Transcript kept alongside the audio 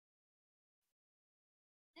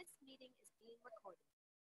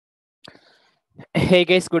Hey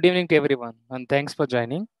guys, good evening to everyone, and thanks for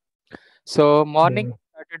joining. So, morning Yeah,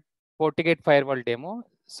 started Fortigate Firewall demo.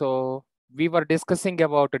 So, we were discussing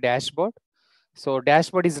about a dashboard. So,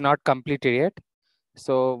 dashboard is not completed yet.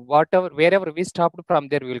 So, wherever we stopped from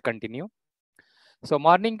there, we will continue. So,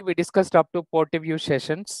 morning we discussed up to port view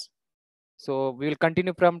sessions. So, we will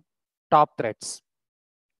continue from top threads.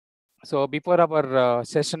 So, before our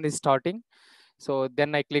session is starting, so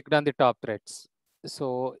then I clicked on the top threads.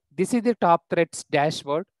 So, this is the top threads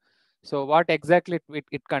dashboard. So what exactly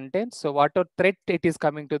it contains? So what a threat it is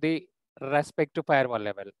coming to the respective firewall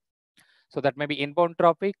level. So that may be inbound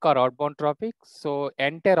traffic or outbound traffic. So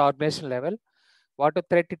entire organization level, what a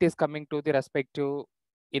threat it is coming to the respective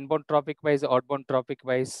inbound traffic wise, outbound traffic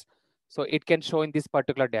wise. So it can show in this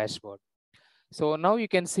particular dashboard. So now you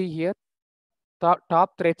can see here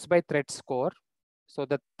top threats by threat score. So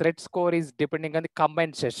the threat score is depending on the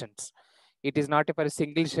combined sessions. It is not for a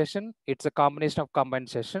single session. It's a combination of combined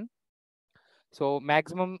session. So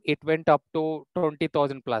maximum it went up to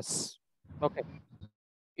 20,000 plus. Okay.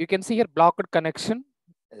 You can see here blocked connection.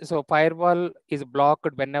 So firewall is blocked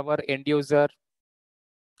whenever end user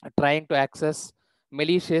trying to access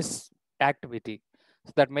malicious activity.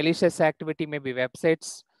 So that malicious activity may be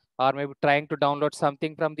websites or maybe trying to download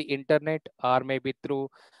something from the internet or maybe through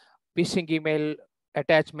phishing email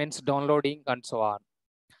attachments downloading and so on.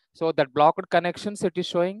 So that blocked connections it is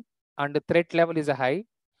showing and the threat level is a high.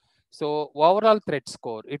 So overall threat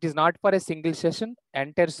score, it is not for a single session,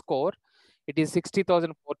 entire score, it is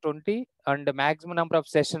 60,420 and the maximum number of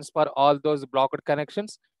sessions for all those blocked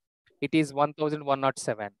connections, it is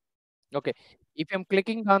 1,107. Okay. If I'm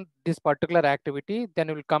clicking on this particular activity, then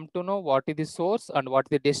you will come to know what is the source and what is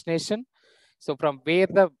the destination. So from where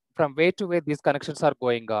to where these connections are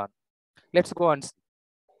going on. Let's go on.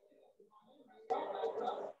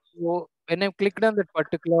 So when I clicked on that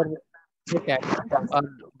particular threat actions or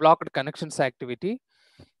blocked connections activity,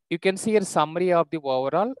 you can see a summary of the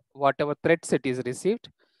overall whatever threats it is received.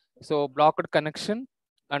 So blocked connection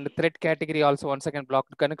and threat category also once again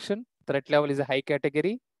blocked connection. Threat level is a high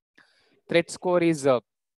category. Threat score is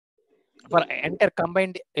for entire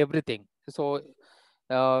combined everything. So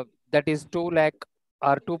that is 2 lakh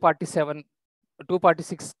or 247,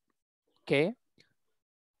 246K.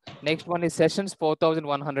 Next one is sessions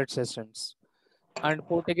 4,100 sessions. And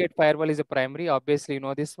Fortigate firewall is a primary. Obviously, you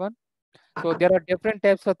know this one. So there are different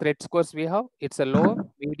types of threat scores we have. It's a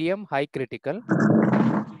low, medium, high, critical.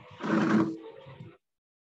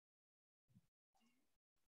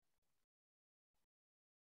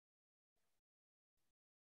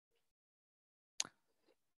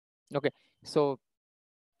 Okay. So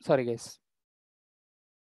sorry guys.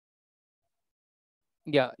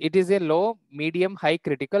 Yeah, it is a low, medium, high,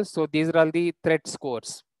 critical. So these are all the threat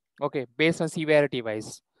scores. Okay, based on severity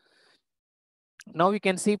wise. Now we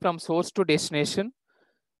can see from source to destination.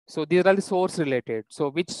 So these are all the source related. So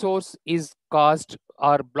which source is caused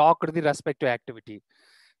or blocked the respective activity?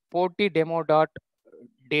 Demo dot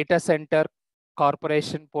data center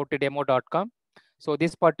corporation portidemo.com. So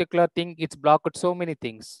this particular thing it's blocked so many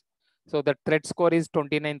things. So the threat score is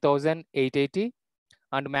 29,880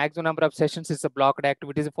 and maximum number of sessions is a blocked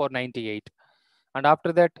activities 498. And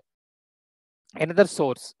after that another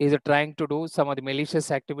source is trying to do some of the malicious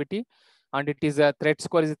activity and it is a threat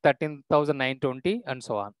score is 13,920 and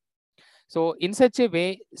so on. So in such a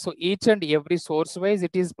way, so each and every source wise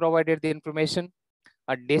it is provided the information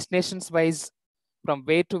and destinations wise from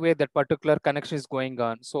where to where that particular connection is going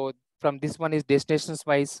on. So from this one is destinations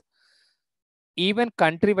wise, even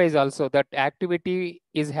country wise also that activity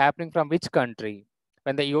is happening from which country.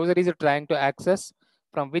 When the user is trying to access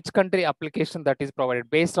from which country application that is provided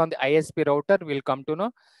based on the ISP router, will come to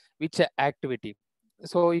know which activity.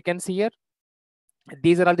 So you can see here,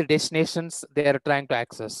 these are all the destinations they are trying to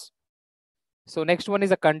access. So next one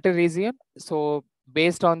is a country region. So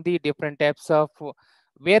based on the different types of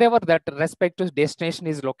wherever that respective destination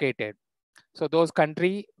is located. So those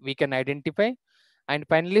country we can identify and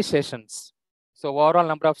finally sessions. So overall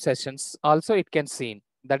number of sessions also it can see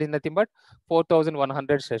that is nothing but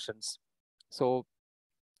 4,100 sessions. So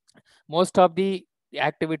most of the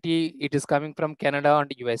activity it is coming from Canada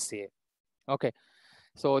and USA. Okay.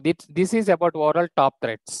 So this is about overall top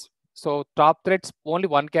threats. So top threats only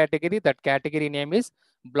one category. That category name is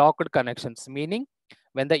blocked connections. Meaning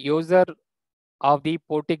when the user of the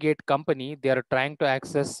Fortigate company they are trying to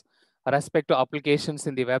access respective applications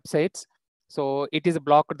in the websites. So it is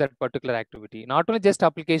blocked that particular activity. Not only just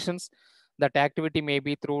applications, that activity may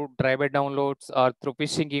be through driver downloads or through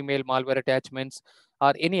phishing email, malware attachments,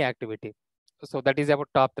 or any activity. So that is about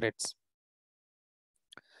top threats.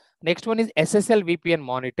 Next one is SSL VPN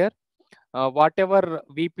monitor. Whatever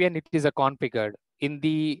VPN it is configured in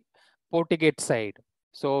the Fortigate side.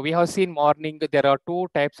 So we have seen morning there are two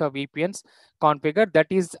types of VPNs configured. That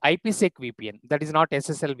is IPsec VPN. That is not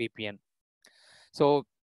SSL VPN. So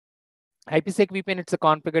IPsec VPN, it's a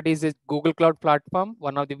configured is a Google Cloud Platform,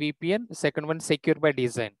 one of the VPN, second one secure by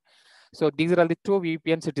design. So these are the two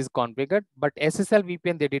VPNs it is configured, but SSL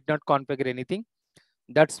VPN, they did not configure anything.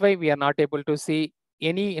 That's why we are not able to see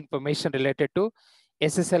any information related to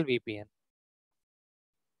SSL VPN.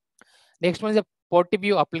 Next one is a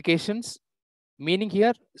port-view applications, meaning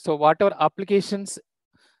here, so whatever applications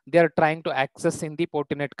they are trying to access in the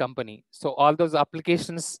Fortinet company. So all those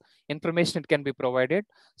applications information can be provided.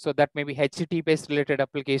 So that may be HTTPS related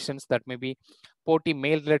applications, that may be Forti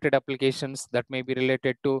mail related applications, that may be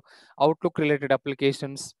related to Outlook related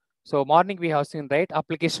applications. So morning we have seen, right,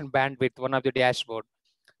 application bandwidth, one of the dashboard.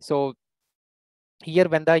 So here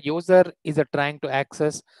when the user is trying to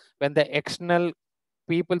access, when the external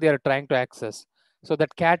people they are trying to access, so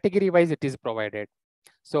that category wise it is provided.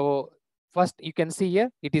 So first you can see here,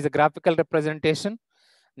 it is a graphical representation.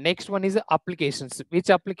 Next one is applications, which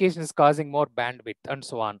application is causing more bandwidth and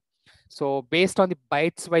so on. So based on the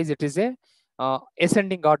bytes wise, it is a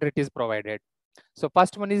ascending order it is provided. So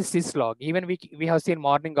first one is syslog. Even we have seen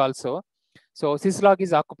morning also. So syslog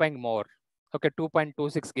is occupying more. Okay,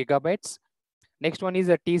 2.26 gigabytes. Next one is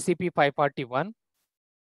a TCP 541.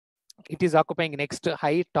 It is occupying next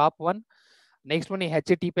high top one. Next one is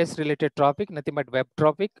HTTPS related traffic, nothing but web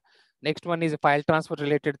traffic. Next one is a file transfer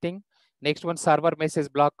related thing. Next one, server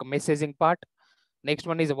message block messaging part. Next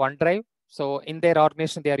one is OneDrive. So in their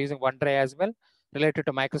organization, they are using OneDrive as well, related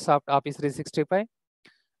to Microsoft Office 365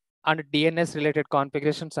 and DNS related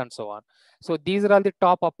configurations and so on. So these are all the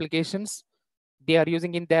top applications they are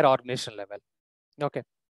using in their organization level. Okay.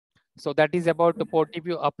 So that is about the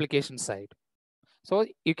PortView application side. So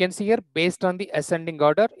you can see here, based on the ascending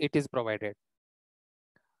order, it is provided.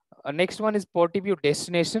 Next one is PortView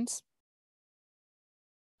destinations.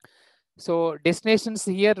 So destinations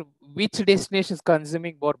here, which destination is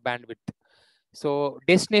consuming more bandwidth? So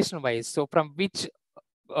destination wise, so from which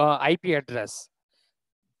IP address?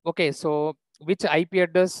 Okay, so which IP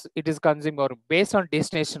address it is consuming or based on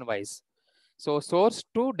destination wise. So source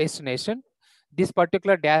to destination, this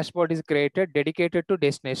particular dashboard is created dedicated to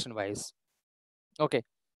destination wise. Okay,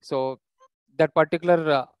 so that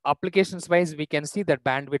particular applications wise, we can see that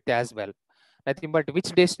bandwidth as well. Nothing but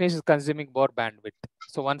which destination is consuming more bandwidth.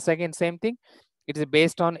 So once again, same thing. It is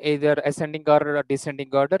based on either ascending order or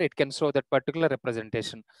descending order. It can show that particular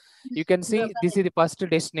representation. You can see this is the first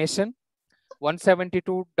destination,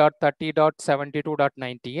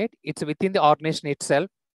 172.30.72.98. It's within the organization itself.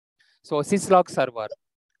 So syslog server,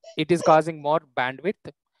 it is causing more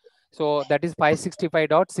bandwidth. So that is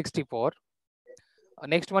 565.64.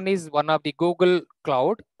 Next one is one of the Google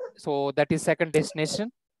Cloud. So that is second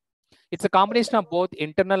destination. It's a combination of both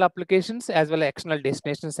internal applications as well as external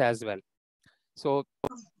destinations as well. So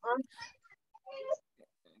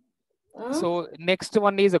next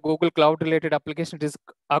one is a Google Cloud related application. It is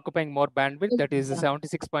occupying more bandwidth. That is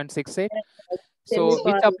 76.68. So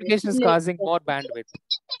which application is causing more bandwidth?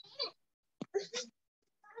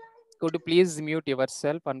 Could you please mute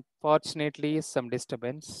yourself? Unfortunately, some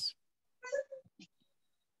disturbance.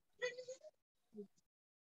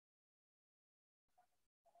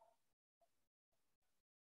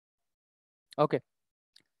 Okay.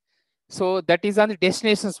 So that is on the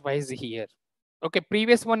destinations wise here. Okay,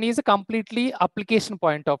 previous one is a completely application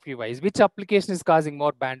point of view wise. Which application is causing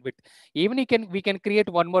more bandwidth? Even we can create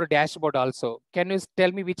one more dashboard also. Can you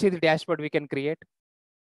tell me which is the dashboard we can create?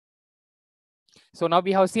 So now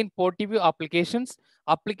we have seen PortView applications,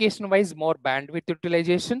 application wise more bandwidth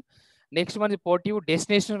utilization. Next one is PortView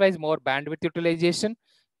destination wise more bandwidth utilization.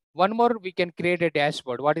 One more, we can create a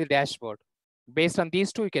dashboard. What is the dashboard? Based on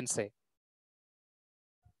these two, you can say.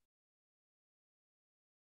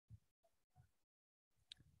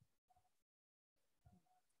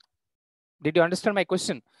 Did you understand my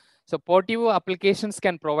question? So PortView applications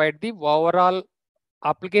can provide the overall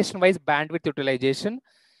application-wise bandwidth utilization.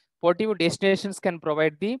 PortView destinations can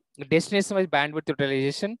provide the destination-wise bandwidth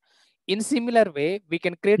utilization. In similar way, we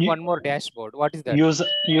can create one more dashboard. What is that? User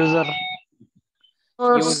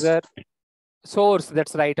source.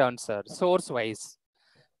 That's right answer. Source-wise.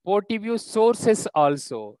 PortView sources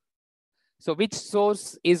also. So which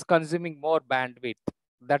source is consuming more bandwidth?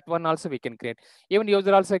 That one also we can create. Even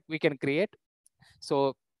user also we can create.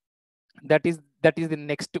 So that is the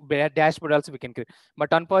next dashboard also we can create. But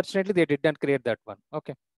unfortunately, they did not create that one.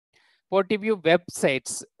 Okay. PortView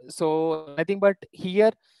websites. So nothing but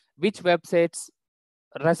here, which websites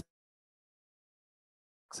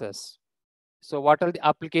access. So what are the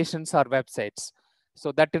applications or websites?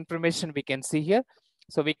 So that information we can see here.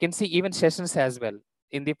 So we can see even sessions as well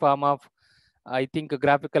in the form of, I think, a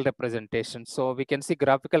graphical representation. So we can see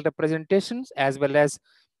graphical representations as well as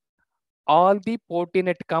all the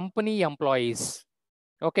Fortinet company employees.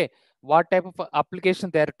 Okay, what type of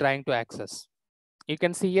application they are trying to access. You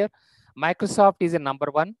can see here, Microsoft is a number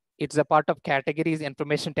one. It's a part of categories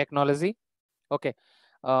information technology. Okay,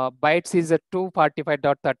 bytes is a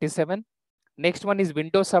 245.37. Next one is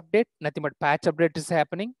Windows update. Nothing but patch update is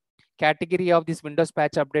happening. Category of this Windows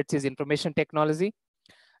patch updates is information technology.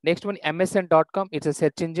 Next one, MSN.com. It's a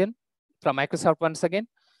search engine from Microsoft once again.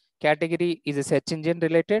 Category is a search engine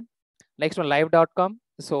related. Next one, live.com.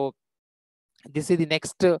 So this is the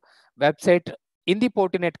next website in the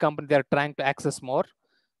Fortinet company they are trying to access more.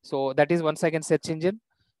 So that is once again search engine.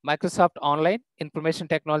 Microsoft Online, information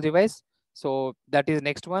technology wise. So that is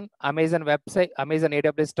next one. Amazon website, Amazon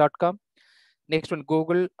AWS.com. Next one,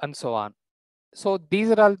 Google, and so on. So these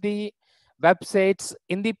are all the websites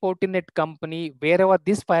in the Fortinet company wherever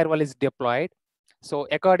this firewall is deployed. So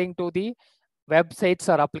according to the websites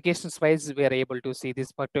or applications wise, we are able to see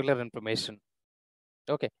this particular information.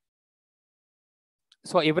 Okay.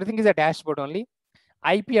 So everything is a dashboard only.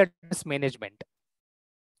 IP address management.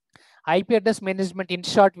 IP address management, in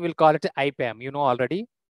short, we will call it IPAM, you know already.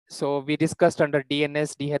 So we discussed under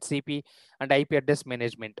DNS, DHCP, and IP address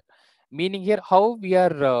management. Meaning here how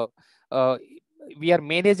uh, we are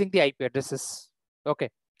managing the IP addresses. Okay.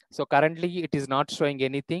 So currently it is not showing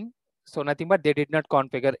anything. So nothing but they did not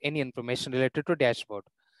configure any information related to dashboard.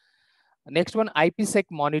 Next one, IPsec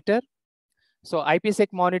monitor. So IPsec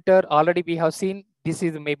monitor, already we have seen, this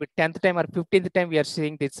is maybe 10th time or 15th time we are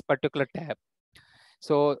seeing this particular tab.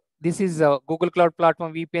 So this is Google Cloud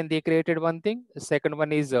Platform VPN. They created one thing. The second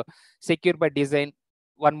one is secure by design.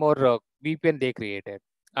 One more VPN they created.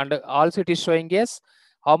 And also it is showing us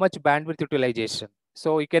how much bandwidth utilization.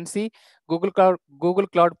 So you can see Google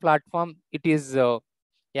Cloud Platform, it is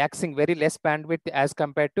accessing very less bandwidth as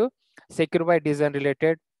compared to secure by design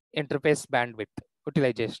related interface bandwidth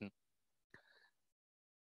utilization.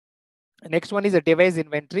 Next one is a device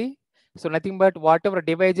inventory. So nothing but whatever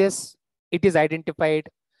devices it is identified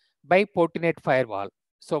by Fortinet firewall.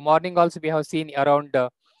 So morning also we have seen around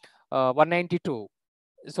 192.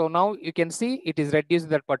 So now you can see it is reduced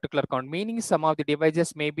that particular count, meaning some of the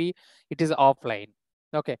devices maybe it is offline.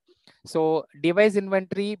 Okay. So device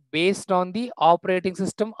inventory based on the operating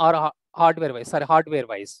system or hardware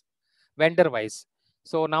wise, vendor wise.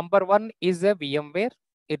 So number one is a VMware.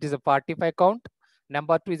 It is a 45 count.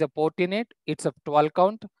 Number two is a Fortinet. It's a 12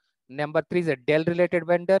 count. Number three is a Dell related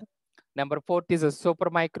vendor. Number fourth is a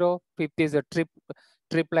Supermicro. Fifth is a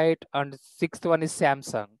Triplite, and sixth one is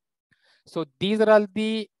Samsung. So these are all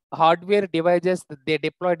the hardware devices that they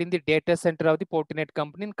deployed in the data center of the Fortinet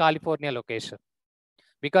company in California location,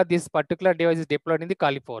 because this particular device is deployed in the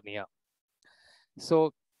California.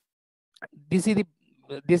 So this is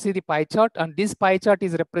the pie chart, and this pie chart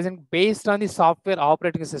is represented based on the software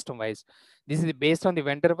operating system wise. This is based on the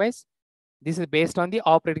vendor wise. This is based on the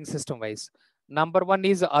operating system wise. Number one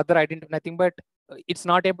is other identity, nothing but it's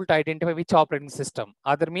not able to identify which operating system.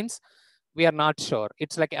 Other means we are not sure.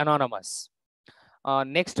 It's like anonymous.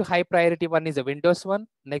 Next high priority one is a Windows one.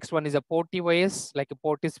 Next one is a Forti OS, like a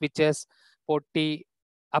Forti switches, Forti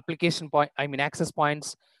application point, I mean access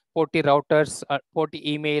points, Forti routers,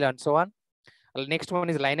 Forti email, and so on. Next one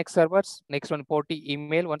is Linux servers. Next one Forti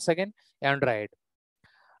email, once again Android.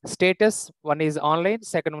 Status, one is online,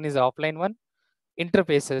 second one is offline one.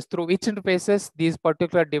 Interfaces, through which interfaces these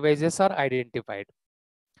particular devices are identified.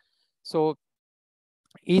 So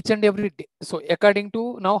each and every, so according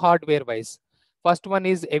to now hardware wise, first one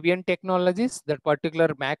is Avian Technologies, that particular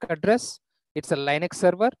MAC address. It's a Linux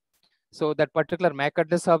server. So that particular MAC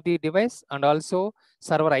address of the device and also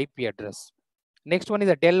server IP address. Next one is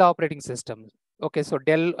a Dell operating system. Okay, so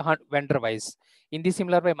Dell vendor wise. In the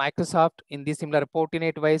similar way, Microsoft, in the similar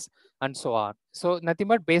Fortinet wise, and so on. So nothing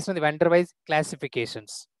but based on the vendor wise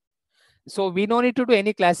classifications. So we don't need to do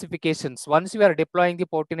any classifications. Once we are deploying the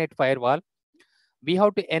Fortinet firewall, we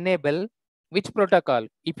have to enable which protocol.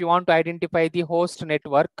 If you want to identify the host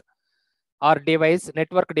network or device,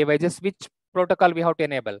 network devices, which protocol we have to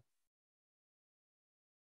enable?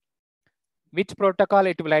 Which protocol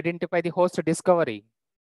it will identify the host discovery?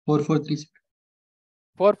 443.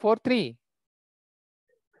 443.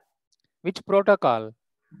 Which protocol?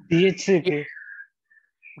 DHCP.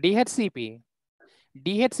 DHCP.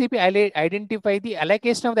 DHCP identify the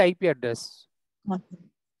allocation of the IP address.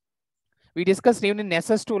 We discussed even in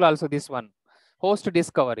SS tool also this one, host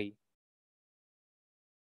discovery.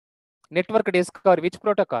 Network discovery, which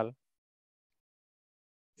protocol?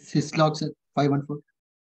 Syslog, sir. 514.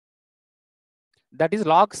 That is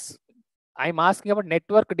logs. I'm asking about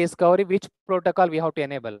network discovery, which protocol we have to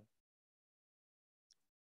enable?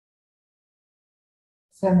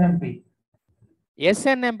 SNMP.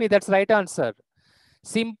 SNMP, that's right answer.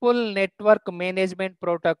 Simple Network Management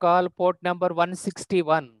Protocol, port number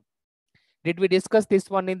 161. Did we discuss this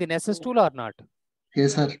one in the Nessus tool or not?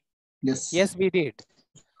 Yes, sir. Yes. Yes, we did.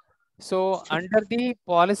 So under the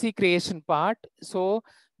policy creation part, so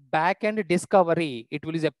backend discovery, it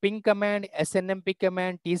will use a ping command, SNMP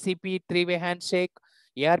command, TCP, three-way handshake,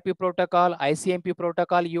 ARP protocol, ICMP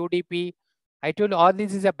protocol, UDP. I told you all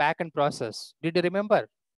this is a backend process. Did you remember?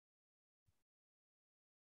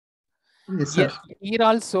 Yes, sir. Yes, here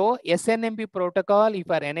also SNMP protocol, if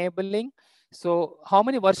you are enabling, so how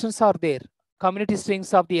many versions are there? Community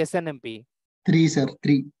strings of the SNMP. 3, sir.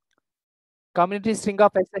 3. Community string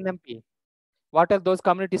of SNMP. What are those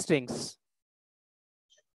community strings?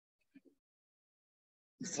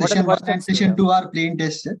 What are the Session 1 and versions? session 2 are plain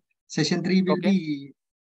test, sir. Session 3 will Okay. be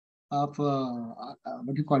of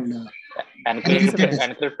what you call Encrypted.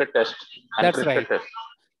 Encrypted test. That's Encrypted right. test.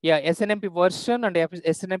 Yeah, SNMP version and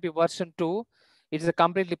SNMP version 2. It is a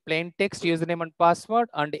completely plain text username and password,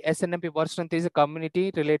 and SNMP version 3 is a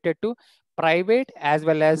community related to private as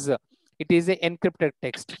well as it is a encrypted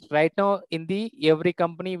text. Right now in the every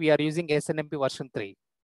company we are using SNMP version 3.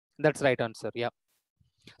 That's right answer. Yeah.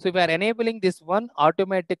 So if we are enabling this one,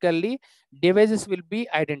 automatically devices will be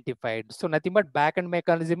identified. So nothing but backend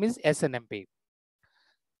mechanism is SNMP.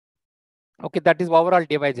 Okay, that is overall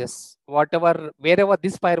devices. Whatever, wherever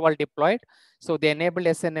this firewall deployed, so they enabled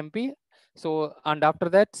SNMP. So, and after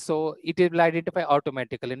that, so it will identify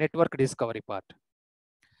automatically network discovery part.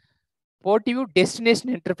 Port view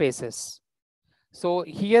destination interfaces. So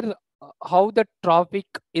here, how the traffic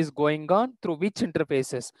is going on through which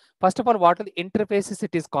interfaces. First of all, what are the interfaces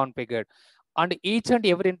it is configured, and each and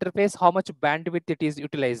every interface, how much bandwidth it is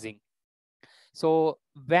utilizing. So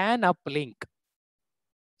WAN uplink.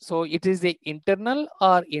 So it is the internal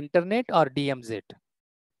or internet or DMZ.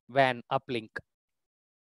 WAN uplink.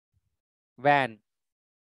 WAN.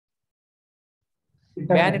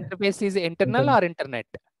 WAN interface is internal or internet?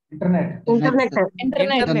 Internet.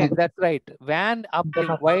 Internet. That's right. WAN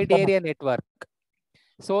uplink, wide area network.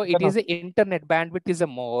 So it is a internet bandwidth is a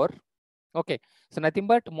more. Okay. So nothing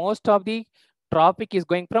but most of the traffic is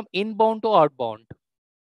going from inbound to outbound.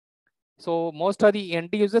 So most of the end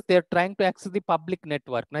users, they're trying to access the public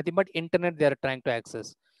network, nothing but internet they're trying to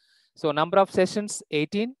access. So number of sessions,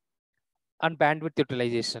 18, and bandwidth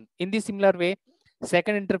utilization. In the similar way,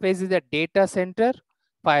 second interface is a data center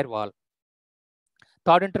firewall.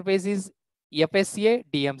 Third interface is FSCA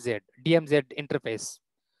DMZ interface.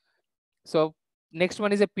 So next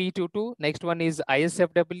one is a P22. Next one is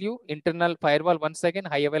ISFW, internal firewall, once again,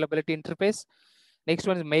 high availability interface. Next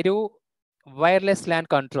one is Meru wireless LAN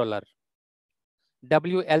controller.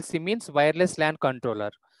 WLC means wireless LAN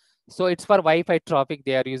controller. So it's for Wi-Fi traffic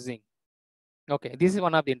they are using. Okay, this is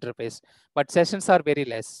one of the interface, but sessions are very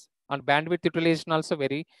less. And bandwidth utilization also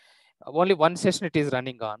very, only one session it is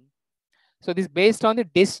running on. So this based on the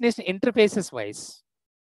destination interfaces wise.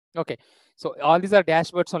 Okay, so all these are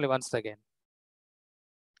dashboards only once again.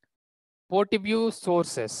 Port view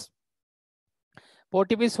sources. Port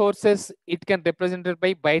view sources, it can represented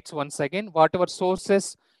by bytes once again. Whatever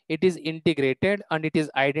sources, it is integrated and it is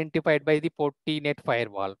identified by the Fortinet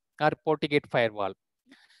firewall or Fortigate firewall.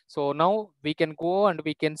 So now we can go and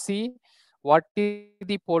we can see what is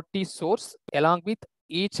the Forti source along with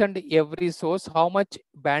each and every source, how much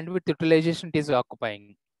bandwidth utilization it is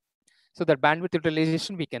occupying. So that bandwidth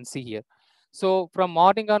utilization we can see here. So from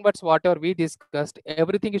morning onwards, whatever we discussed,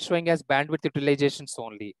 everything is showing as bandwidth utilizations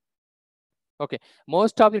only. Okay,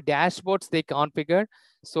 most of the dashboards they configured,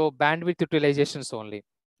 so bandwidth utilizations only.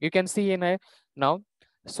 You can see in a now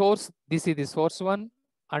source, this is the source one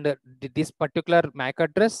under this particular MAC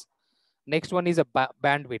address. Next one is a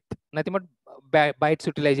bandwidth, nothing but bytes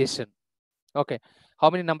utilization. Okay, how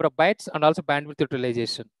many number of bytes and also bandwidth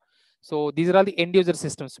utilization. So these are all the end user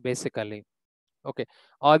systems basically. Okay,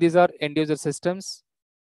 all these are end user systems.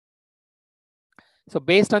 So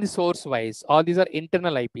based on the source wise, all these are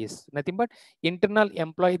internal IPs, nothing but internal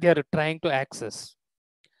employee they are trying to access.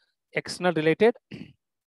 External related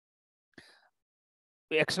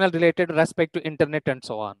respect to internet and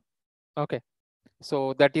so on. Okay,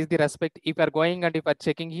 so that is the respect. If you are going and if you are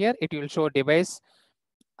checking here, it will show device,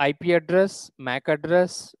 IP address, MAC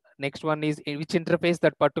address. Next one is in which interface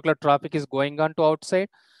that particular traffic is going on to outside.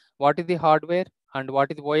 What is the hardware and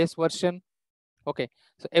what is the OS version. Okay,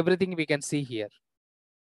 so everything we can see here.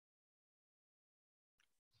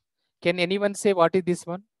 Can anyone say what is this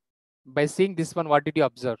one? By seeing this one, what did you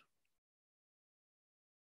observe?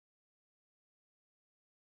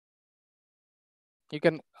 You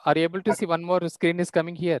can, are you able to see one more screen is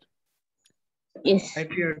coming here? Yes.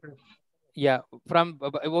 Yeah, from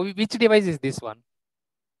which device is this one?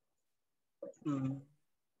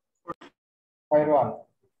 Firewall.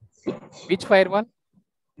 Which firewall?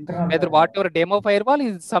 Whether whatever demo firewall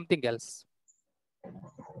is something else.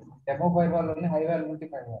 Demo firewall only, high availability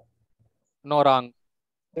firewall. No, wrong.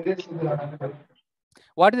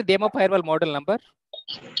 What is the demo firewall model number?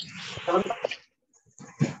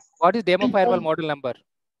 What is demo firewall model number?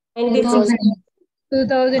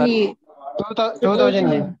 2000E.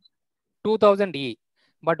 2000E.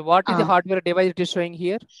 But what is the hardware device it is showing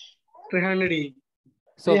here? 300E.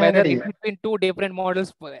 So whether in between two different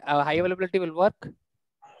models, high availability will work?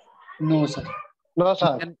 No, sir. No,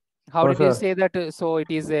 sir. Then how did you say that? So it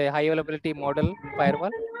is a high availability model firewall.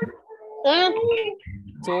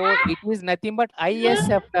 So it is nothing but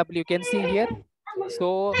ISFW. You can see here.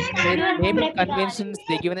 So their naming conventions,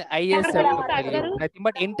 they given ISFW, nothing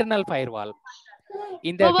but internal firewall.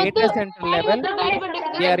 In the data center level,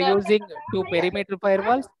 they are using two perimeter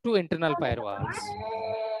firewalls, two internal firewalls.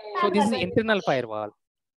 So this is internal firewall.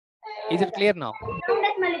 Is it clear now?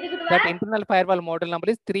 That internal firewall model number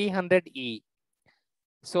is 300E.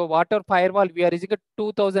 So whatever firewall we are using,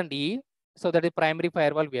 2000E. So that is primary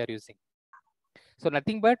firewall we are using. So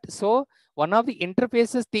nothing but, so one of the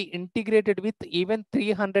interfaces they integrated with even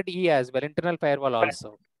 300E as well, internal firewall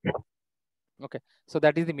also. Okay, so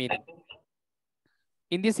that is the meaning.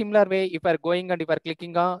 In the similar way, if you are going and if you are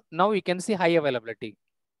clicking on, now you can see high availability.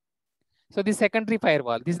 So this secondary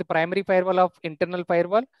firewall, this is the primary firewall of internal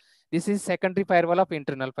firewall. This is secondary firewall of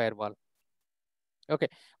internal firewall. Okay,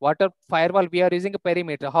 what are firewall we are using a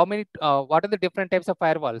perimeter? How many, what are the different types of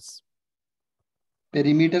firewalls?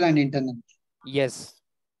 Perimeter and internal. Yes.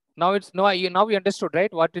 Now it's now you understood,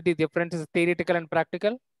 right? What is the difference is theoretical and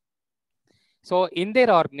practical. So in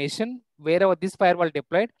their organization, wherever this firewall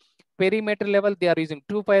deployed, perimeter level they are using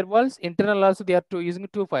two firewalls. Internal also they are using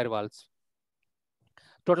two firewalls.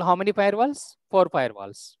 Total how many firewalls? 4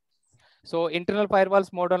 firewalls. So internal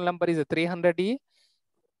firewalls model number is 300E.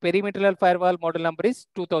 Perimeter firewall model number is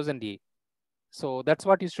 2000E. So that's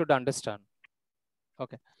what you should understand.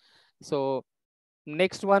 Okay. So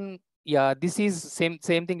next one, yeah, this is same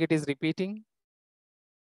thing. It is repeating.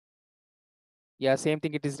 Yeah, same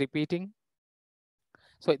thing. It is repeating.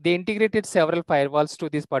 So they integrated several firewalls to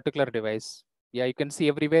this particular device. Yeah, you can see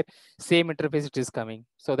everywhere same interface it is coming.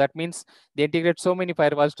 So that means they integrate so many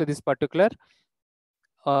firewalls to this particular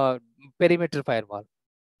perimeter firewall.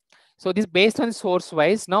 So this based on source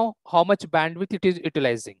wise, now how much bandwidth it is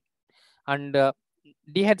utilizing. And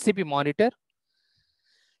DHCP monitor,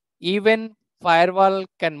 even firewall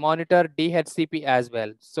can monitor DHCP as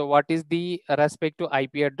well. So what is the respect to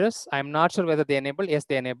IP address? I'm not sure whether they enable. Yes,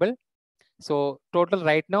 they enable. So total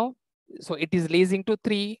right now, so it is leasing to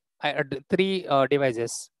three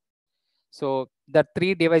devices. So the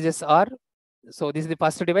 3 devices are, so this is the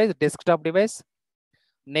first device, desktop device.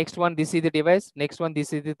 Next one, this is the device. Next one,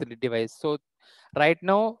 this is the device. So right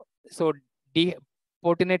now, so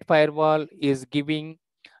Fortigate firewall is giving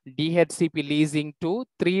DHCP leasing to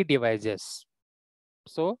 3 devices.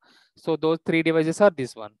 So those 3 devices are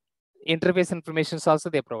this one. Interface information also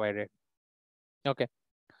they provided. Okay.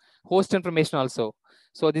 Host information also.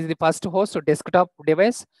 So this is the first host, so desktop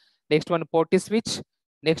device. Next one, Porti switch.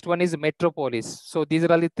 Next one is Metropolis. So these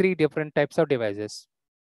are all the 3 different types of devices.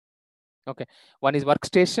 Okay. One is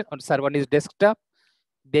workstation, or sorry, one is desktop.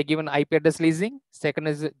 They given IP address leasing. Second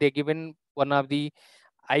is they given one of the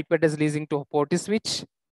IP address leasing to Porti switch.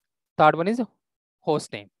 Third one is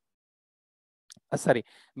host name. Sorry,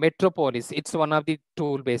 Metropolis. It's one of the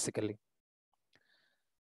tool basically.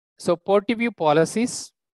 So PortView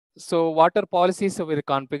policies. So what are policies we're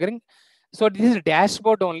configuring? So this is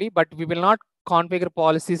dashboard only, but we will not configure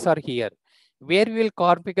policies are here. Where we will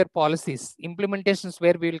configure policies, implementations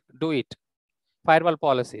where we will do it, firewall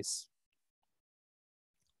policies.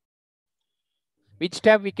 Which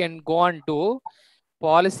tab we can go and do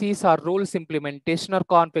policies or rules implementation or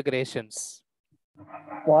configurations?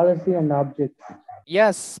 Policy and objects.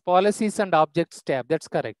 Yes, policies and objects tab, that's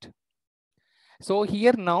correct. So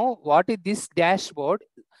here now, what is this dashboard?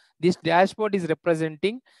 This dashboard is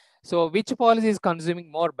representing, so which policy is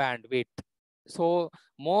consuming more bandwidth? So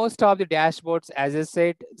most of the dashboards, as I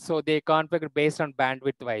said, so they configure based on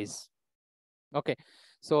bandwidth wise. Okay,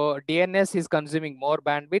 so DNS is consuming more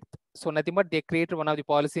bandwidth. So nothing but they created one of the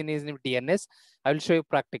policy is DNS. I will show you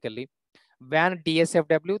practically. WAN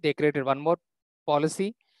DSFW, they created one more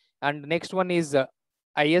policy. And next one is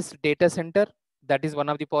IS data center. That is one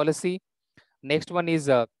of the policy. Next one is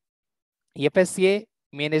FSA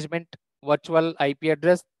management virtual IP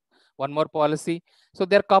address. One more policy. So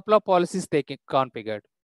there are a couple of policies they configured.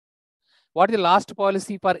 What is the last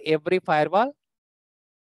policy for every firewall?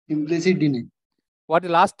 Implicit deny. What is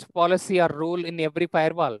the last policy or rule in every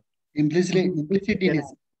firewall? Implicit deny.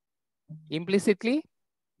 Implicitly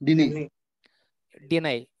Deny.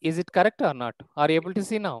 deny. Is it correct or not? Are you able to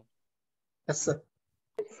see now? Yes, sir.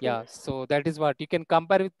 Yeah, so that is what you can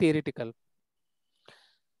compare with theoretical.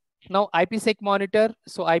 Now IPsec monitor.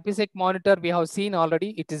 So IPsec monitor we have seen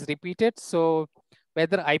already. It is repeated. So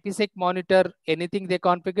whether IPsec monitor anything they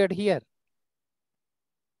configured here?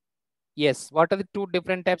 Yes. What are the two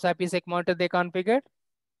different types of IPsec monitor they configured?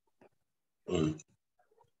 One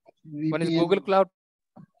is VPN. Google Cloud.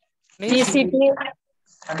 TCP.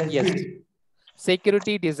 Yes.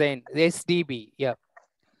 Security design, SDB. Yeah.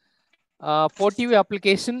 Port TV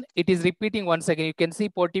application, it is repeating once again. You can see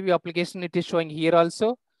Port TV application, it is showing here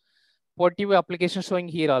also. Port TV application showing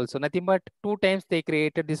here also. Nothing but 2 times they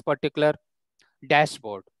created this particular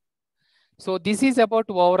dashboard. So this is about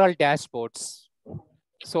overall dashboards.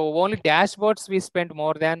 So only dashboards we spent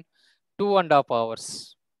more than 2.5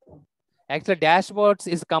 hours. Actually, dashboards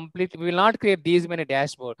is complete. We will not create these many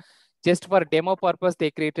dashboards. Just for demo purpose, they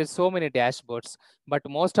created so many dashboards. But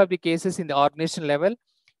most of the cases in the organization level,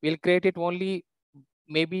 we'll create it only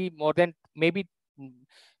maybe more than maybe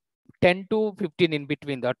 10 to 15 in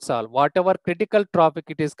between. That's all. Whatever critical traffic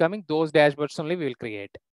it is coming, those dashboards only we will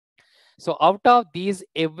create. So out of these,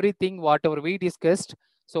 everything, whatever we discussed.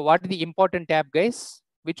 So what is the important tab, guys?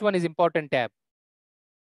 Which one is important tab?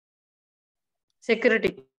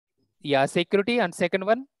 Security. Yeah, security. And second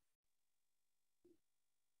one?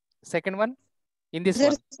 Second one? In this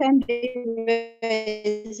one? And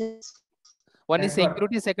devices. One is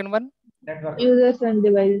security, second one? Users and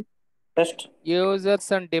devices. Test.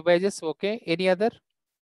 Users and devices. Okay. Any other?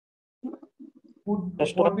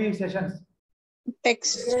 Port sessions.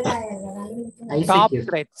 Text. Top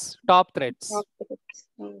threats. Top threats.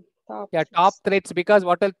 Yeah, top threats, because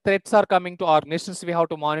what are threats are coming to organizations, we have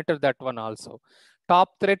to monitor that one also.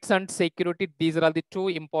 Top threats and security, these are all the two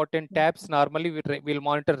important tabs. Normally, we'll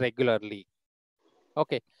monitor regularly.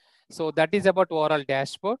 Okay, so that is about overall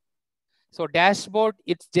dashboard. So dashboard,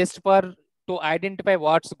 it's just for to identify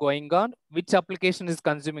what's going on, which application is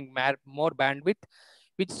consuming more bandwidth,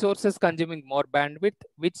 which source is consuming more bandwidth,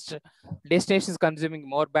 which destination is consuming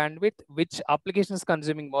more bandwidth, which application is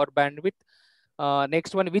consuming more bandwidth.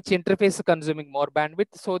 Next one, which interface is consuming more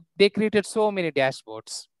bandwidth. So they created so many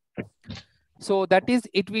dashboards. So that is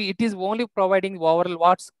it. It is only providing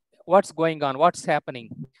overall what's going on, what's happening.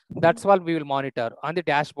 That's all we will monitor on the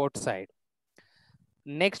dashboard side.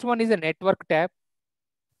 Next one is a network tab.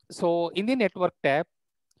 So in the network tab,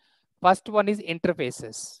 first one is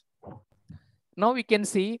interfaces. Now we can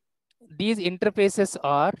see these interfaces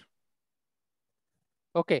are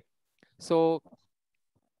okay. So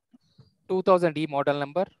 2000E model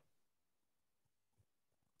number.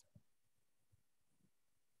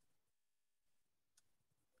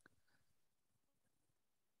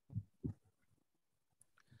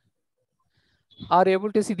 Are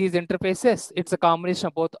able to see these interfaces? It's a combination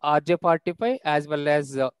of both RJ45 as well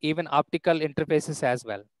as even optical interfaces as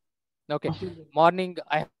well. Okay, morning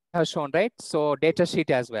I have shown, right? So data sheet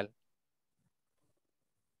as well.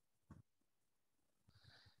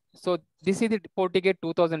 So this is the Fortigate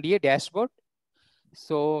 2000A dashboard.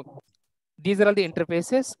 So these are all the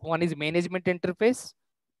interfaces. One is management interface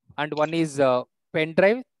and one is pen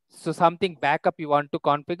drive. So something backup you want to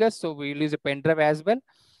configure. So we will use a pen drive as well.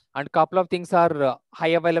 And couple of things are high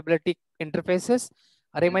availability interfaces,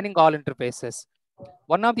 remaining all interfaces.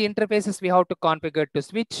 One of the interfaces we have to configure to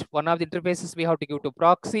switch. One of the interfaces we have to give to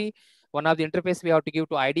proxy. One of the interface we have to give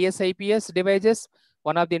to IDS IPS devices.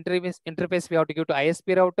 One of the interface we have to give to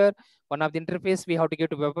ISP router. One of the interface we have to give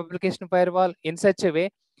to web application firewall. In such a way,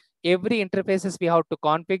 every interfaces we have to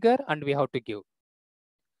configure and we have to give.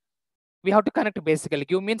 We have to connect basically.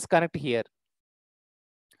 Give means connect here.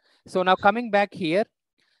 So now coming back here.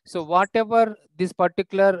 So whatever this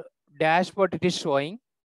particular dashboard it is showing.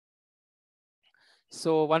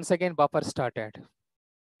 So once again, buffer started.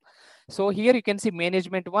 So here you can see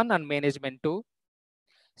management 1 and management 2.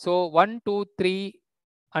 So 1, 2, 3,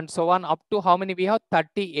 and so on up to how many we have?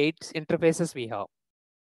 38 interfaces we have.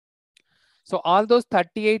 So all those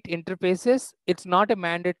 38 interfaces, it's not a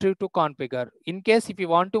mandatory to configure. In case if you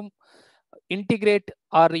want to integrate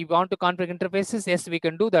or you want to configure interfaces, yes, we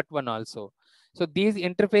can do that one also. So these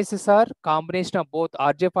interfaces are combination of both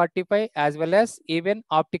RJ45 as well as even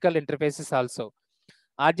optical interfaces also.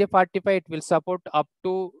 RJ45 it will support up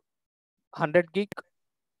to 100 gig,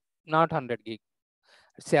 not 100 gig.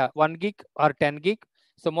 Say 1 gig or 10 gig.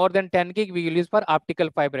 So more than 10 gig we will use for optical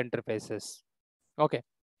fiber interfaces. Okay.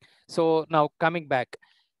 So now coming back.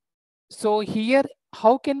 So here,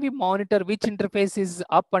 how can we monitor which interface is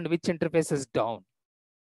up and which interface is down?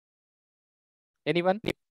 Anyone?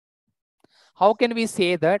 How can we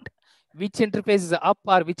say that which interface is up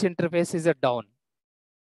or which interface is down?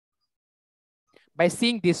 By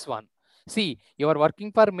seeing this one. See, you are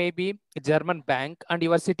working for maybe a German bank and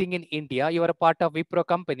you are sitting in India. You are a part of Wipro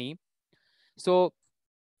company. So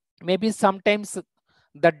maybe sometimes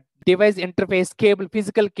the device interface cable,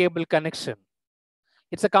 physical cable connection,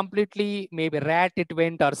 it's a completely maybe rat it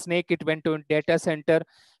went or snake it went to a data center.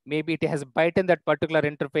 Maybe it has bitten that particular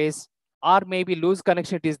interface, or maybe loose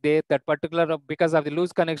connection it is there. That particular because of the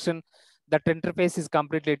loose connection, that interface is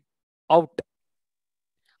completely out.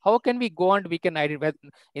 How can we go and we can identify?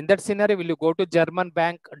 In that scenario, will you go to German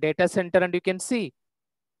bank data center and you can see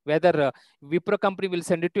whether Wipro company will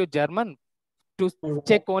send it to German to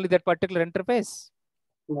check only that particular interface?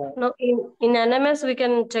 No, in NMS we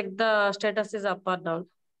can check the status is up or down.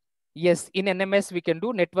 Yes, in NMS we can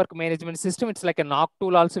do network management system. It's like a knock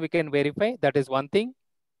tool also we can verify. That is one thing.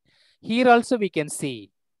 Here also we can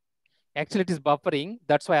see. Actually, it is buffering.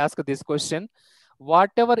 That's why I asked this question.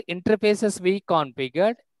 Whatever interfaces we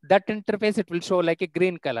configured, that interface it will show like a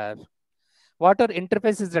green color. Whatever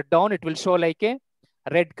interface is down, it will show like a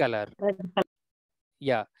red color.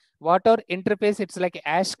 Yeah. Whatever interface it's like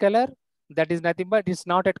ash color, that is nothing but it's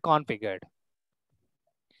not yet configured.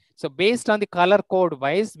 So based on the color code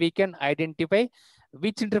wise, we can identify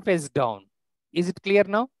which interface is down. Is it clear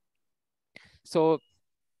now? So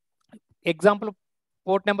example,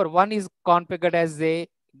 port number 1 is configured as a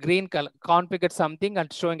green color, configured something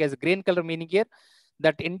and showing as a green color, meaning here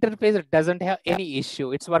that interface doesn't have any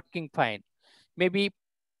issue. It's working fine. Maybe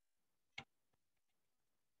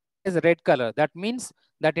is a red color. That means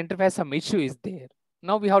that interface some issue is there.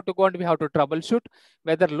 Now we have to go and we have to troubleshoot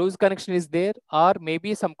whether loose connection is there or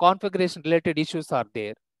maybe some configuration related issues are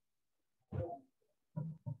there.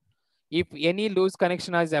 If any loose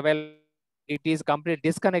connection is available, it is completely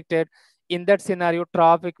disconnected. In that scenario,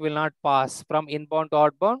 traffic will not pass from inbound to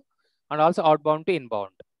outbound and also outbound to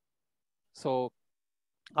inbound. So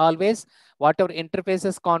always whatever interface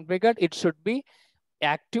is configured, it should be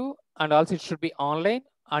active and also it should be online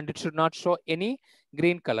and it should not show any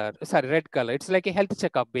green color, sorry, red color. It's like a health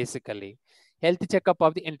checkup basically, health checkup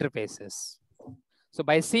of the interfaces. So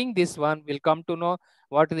by seeing this one, we'll come to know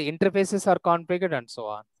what the interfaces are configured and so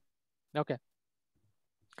on. Okay.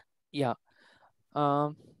 Yeah.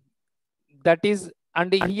 That is,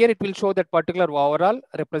 and here it will show that particular overall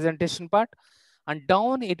representation part, and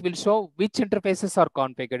down it will show which interfaces are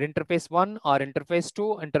configured, interface 1 or interface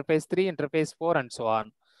 2, interface 3, interface 4, and so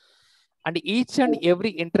on. And each and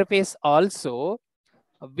every interface also,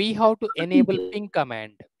 we have to enable ping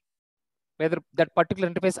command, whether that particular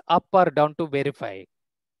interface up or down to verify.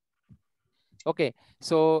 Okay,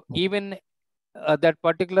 so even that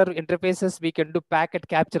particular interfaces, we can do packet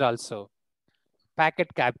capture also.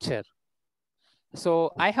 Packet capture.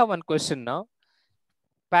 So I have one question now.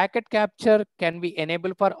 Packet capture can be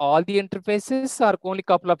enabled for all the interfaces or only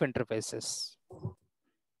couple of interfaces?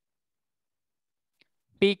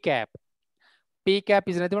 PCAP. PCAP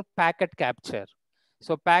is nothing but packet capture.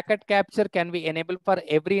 So packet capture can be enabled for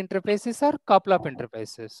every interfaces or couple of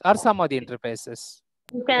interfaces or some of the interfaces?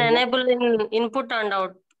 You can enable in input and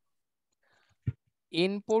out.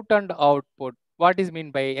 Input and output. What is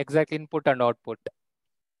mean by exactly input and output?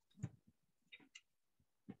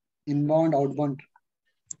 Inbound, outbound.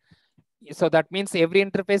 So that means every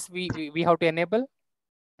interface we have to enable?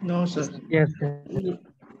 No, sir. Yes, sir.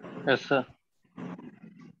 Yes, sir.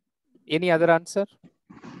 Any other answer?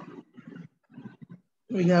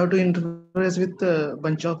 We have to interface with a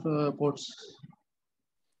bunch of ports.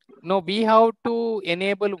 No, we have to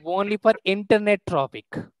enable only for internet traffic.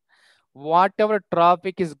 Whatever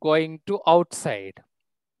traffic is going to outside.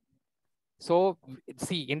 So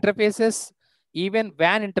see, interfaces, even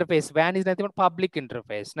WAN interface, WAN is nothing but public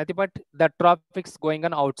interface, nothing but the traffic is going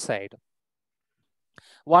on outside.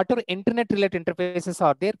 Whatever internet related interfaces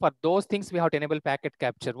are there, for those things we have to enable packet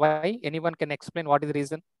capture. Why? Anyone can explain what is the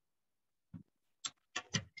reason?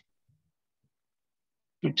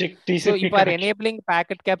 To check TCP So if you are connection. enabling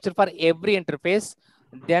packet capture for every interface,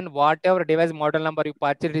 then whatever device model number you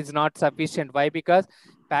purchase is not sufficient. Why? Because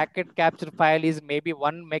packet capture file is maybe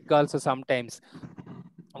 1 meg also sometimes.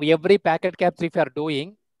 Every packet capture if you are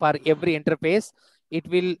doing for every interface, it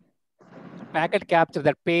will packet capture,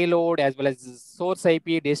 that payload as well as source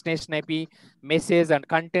IP, destination IP, message and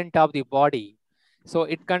content of the body. So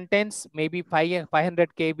it contains maybe 500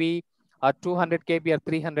 KB or 200 KB or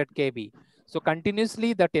 300 KB. So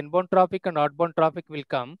continuously that inbound traffic and outbound traffic will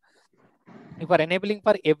come. If you are enabling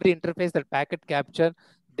for every interface that packet capture,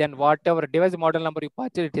 then whatever device model number you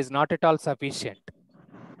purchase, it is not at all sufficient,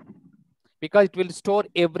 because it will store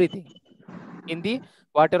everything in the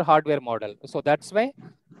whatever hardware model. So that's why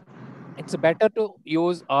it's better to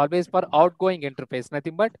use always for outgoing interface,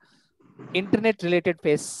 nothing but internet related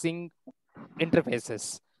facing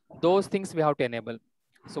interfaces. Those things we have to enable.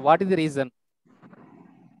 So what is the reason?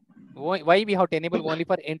 Why we have to enable only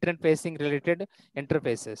for internet facing related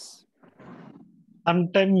interfaces?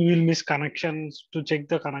 Sometimes we will miss connections to check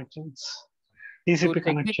the connections. TCP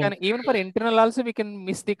connection. Even for internal also we can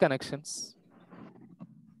miss the connections.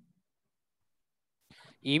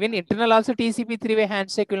 Even internal also TCP three-way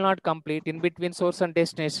handshake will not complete in between source and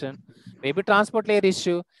destination. Maybe transport layer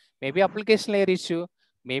issue, maybe application layer issue,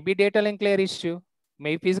 maybe data link layer issue,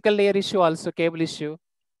 maybe physical layer issue also, cable issue.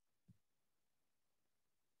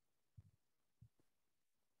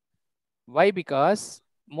 Why? Because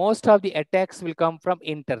most of the attacks will come from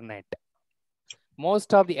internet.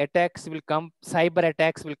 Most of the attacks will come, cyber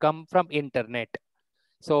attacks will come from internet.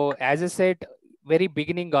 So as I said, very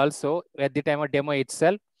beginning also, at the time of demo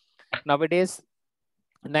itself, nowadays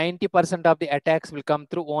 90% of the attacks will come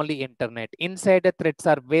through only internet. Inside the threats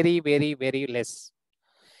are very, very, very less.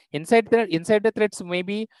 Inside the threats,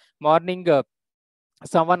 maybe morning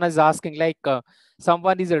someone is asking like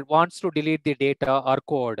someone wants to delete the data or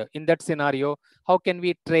code. In that scenario, how can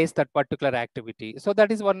we trace that particular activity? So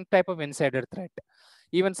that is one type of insider threat.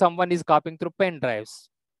 Even someone is copying through pen drives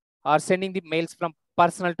or sending the mails from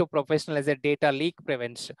personal to professional as a data leak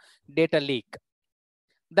prevention, data leak.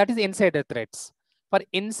 That is insider threats. For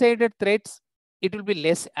insider threats, it will be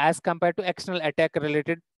less as compared to external attack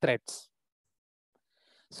related threats.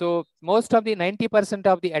 So most of the 90%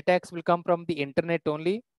 of the attacks will come from the internet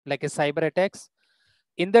only, like a cyber attacks.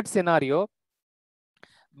 In that scenario,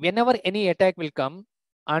 whenever any attack will come,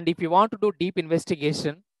 and if you want to do deep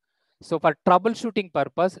investigation, so for troubleshooting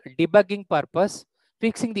purpose, debugging purpose,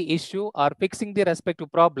 fixing the issue or fixing the respective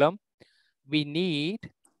problem, we need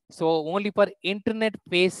so only for internet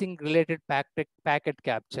facing related packet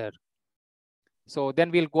capture. So then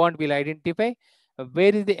we'll go and we'll identify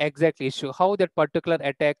where is the exact issue, how that particular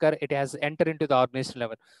attacker it has entered into the organization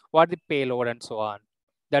level, what the payload and so on.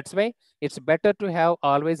 That's why it's better to have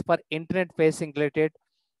always for internet facing related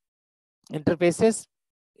interfaces,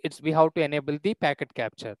 we have to enable the packet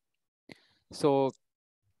capture. So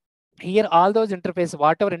here all those interfaces,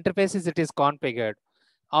 whatever interfaces it is configured,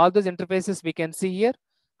 all those interfaces we can see here,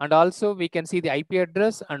 and also we can see the IP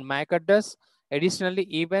address and MAC address. Additionally,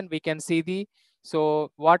 even we can see the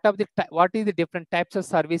what is the different types of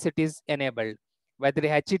service it is enabled, whether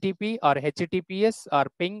HTTP or HTTPS or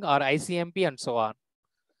ping or ICMP and so on.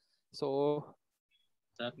 So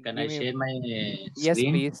sir, can I share my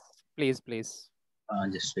screen? Yes, please.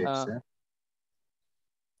 Just wait, sir.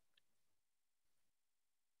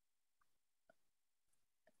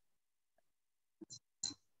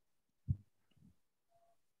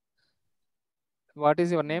 What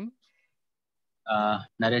is your name?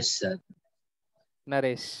 Naresh, sir.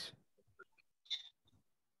 Naresh.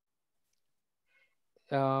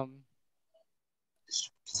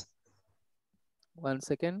 One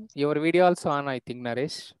second. Your video also on, I think,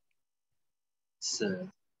 Naresh.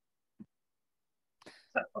 Sir.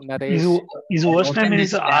 Naresh. His host name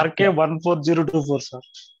is RK14024, sir.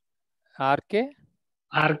 RK?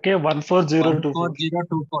 RK14024.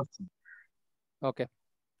 14024. Okay.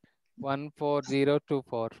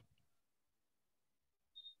 14024.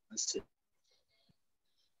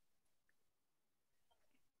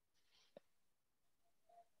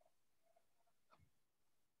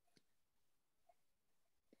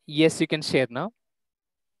 Yes, you can share now.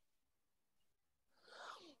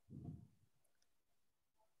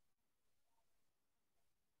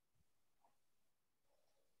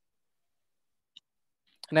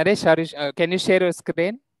 Naresh, can you share your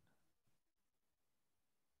screen?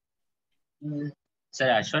 Sir,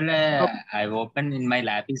 actually, I've opened in my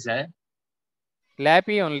Lappy, sir.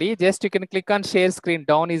 Lappy only. Just you can click on share screen.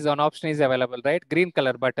 Down is an option is available, right? Green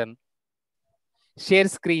color button. Share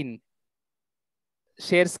screen.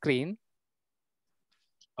 Share screen.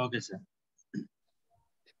 Okay, sir.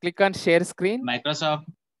 Click on share screen. Microsoft.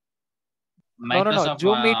 No.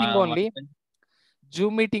 Zoom meeting only.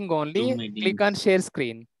 Zoom meeting only. Click on share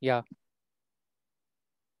screen. Yeah.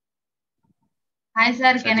 Hi,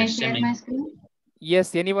 sir. Can I share my screen?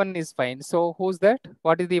 Yes, anyone is fine. So who's that?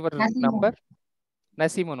 What is your number?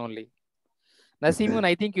 Nasimun only. Nasimun,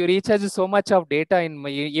 I think you recharge so much of data in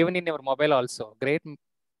even in your mobile also. Great.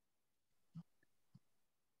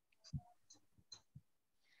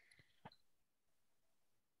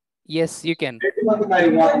 Yes, you can. Good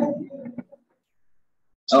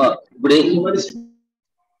evening.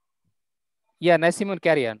 Yeah, Nasimun,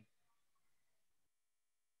 carry on.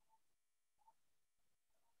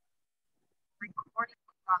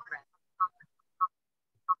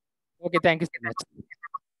 Okay, thank you so much.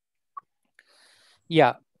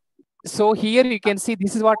 Yeah. So here you can see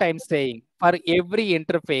this is what I'm saying. For every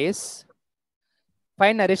interface,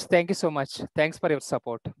 fine, Naresh, thank you so much. Thanks for your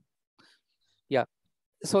support. Yeah.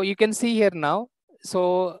 So you can see here now.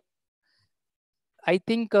 So I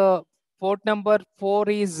think port number 4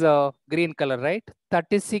 is green color, right?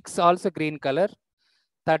 36 also green color.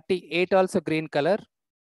 38 also green color.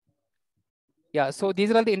 Yeah, so these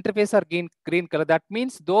are all the interfaces are green color. That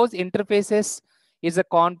means those interfaces is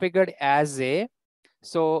configured as a,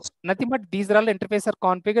 so nothing but these are all interfaces are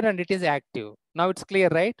configured and it is active. Now it's clear,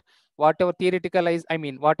 right? Whatever theoretical is, I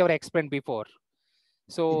mean, whatever I explained before.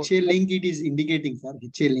 So HA link it is indicating, sir.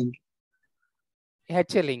 HA link.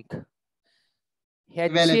 HA link. HA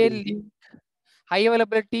Availability. link. High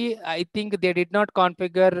availability, I think they did not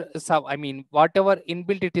configure, I mean, whatever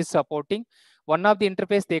inbuilt it is supporting, one of the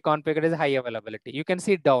interface they configured is high availability. You can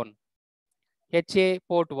see down. HA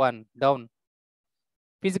port 1, down.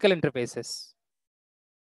 Physical interfaces.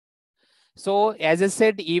 So as I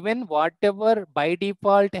said, even whatever by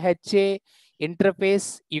default HA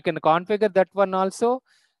interface, you can configure that one also.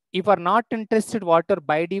 If you are not interested, whatever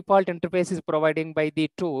by default interface is providing by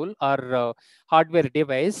the tool or hardware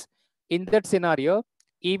device, in that scenario,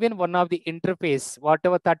 even one of the interface,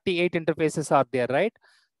 whatever 38 interfaces are there, right?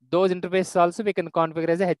 Those interfaces also we can configure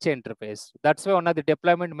as a HA interface. That's why one of the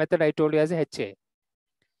deployment method I told you as a HA.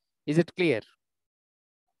 Is it clear?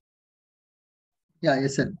 Yeah,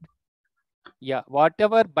 yes, sir. Yeah,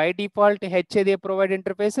 whatever by default HA they provide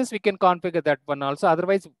interfaces, we can configure that one also.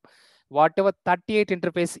 Otherwise, whatever 38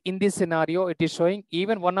 interface in this scenario, it is showing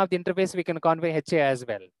even one of the interface we can configure HA as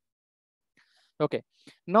well. Okay,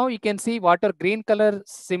 now you can see what are green color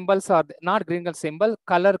symbols are not green color symbol,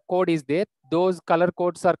 color code is there. Those color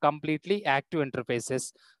codes are completely active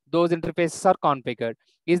interfaces. Those interfaces are configured.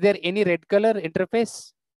 Is there any red color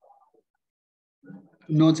interface?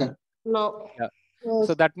 No, sir. No. Yeah.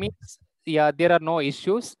 So that means, yeah, there are no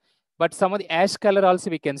issues. But some of the ash color also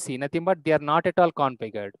we can see nothing, but they are not at all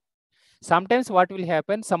configured. Sometimes what will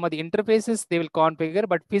happen, some of the interfaces they will configure,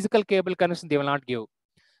 but physical cable connection they will not give.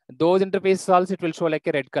 Those interfaces also it will show like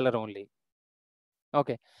a red color only.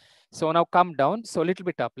 Okay. So now come down. So little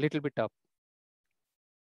bit up, little bit up.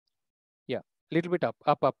 Yeah, little bit up,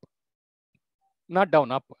 up, up. Not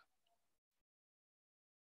down, up.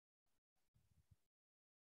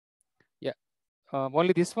 Yeah.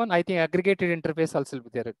 Only this one. I think aggregated interface also will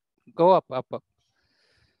be there. Go up, up, up.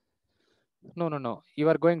 No, no, no. You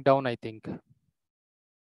are going down, I think.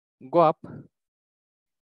 Go up.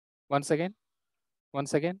 Once again.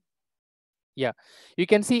 Once again. Yeah. You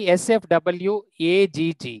can see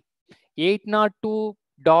SFWAGG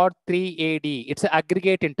 802.3AD. It's an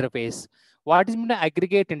aggregate interface. What is an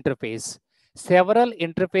aggregate interface? Several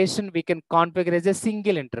interfaces we can configure as a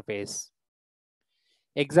single interface.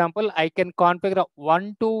 Example, I can configure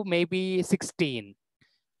 1 to maybe 16.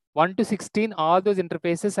 1 to 16, all those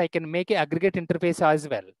interfaces, I can make an aggregate interface as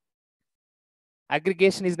well.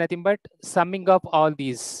 Aggregation is nothing but summing of all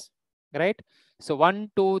these, right? So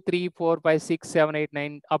 1, 2, 3, 4, 5, 6, 7, 8,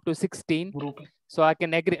 9, up to 16. Grouping. So I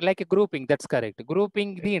can agree like a grouping, that's correct.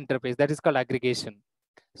 Grouping the interface, that is called aggregation.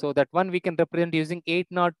 So that one we can represent using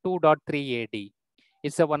 802.3 AD.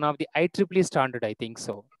 It's a one of the IEEE standard, I think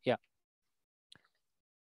so. Yeah.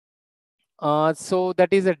 So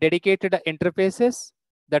that is a dedicated interfaces.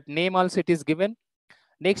 That name also it is given.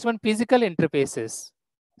 Next one, physical interfaces.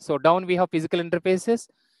 So down we have physical interfaces.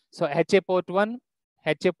 So HA port 1,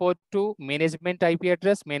 HA port 2, management IP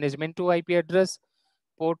address, management 2 IP address,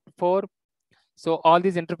 port 4. So all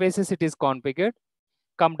these interfaces it is configured.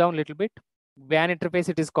 Come down a little bit. WAN interface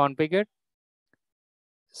it is configured.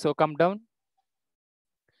 So come down.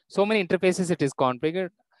 So many interfaces it is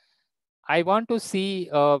configured. I want to see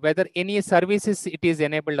whether any services it is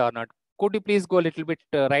enabled or not. Could you please go a little bit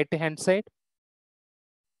right hand side?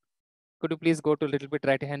 Could you please go to a little bit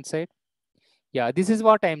right hand side? Yeah, this is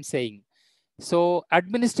what I'm saying. So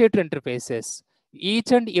administrator interfaces,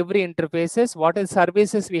 each and every interfaces, what are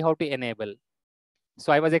services we have to enable.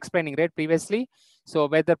 So I was explaining right previously. So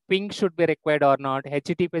whether ping should be required or not,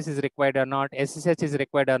 HTTPS is required or not, SSH is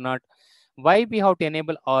required or not. Why we have to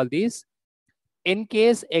enable all these? In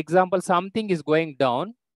case, example, something is going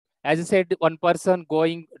down, as I said, one person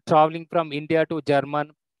traveling from India to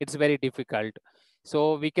German, it's very difficult.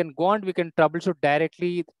 So we can go and we can troubleshoot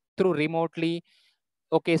directly through remotely.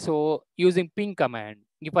 Okay, so using ping command.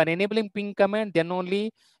 If I'm enabling ping command, then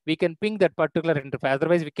only we can ping that particular interface.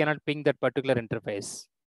 Otherwise, we cannot ping that particular interface.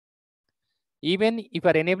 Even if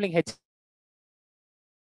we're enabling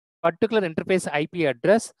particular interface IP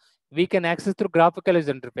address, we can access through graphical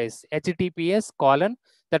user interface, HTTPS :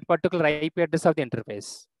 that particular IP address of the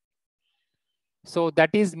interface. So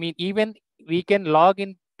that is mean even we can log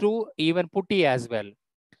in through even PuTTY as well,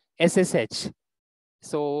 SSH.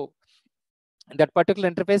 So that particular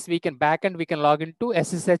interface we can backend, we can log into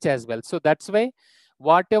SSH as well. So that's why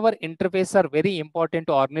whatever interface are very important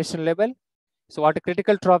to organization level. So what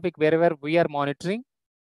critical traffic wherever we are monitoring.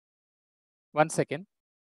 1 second.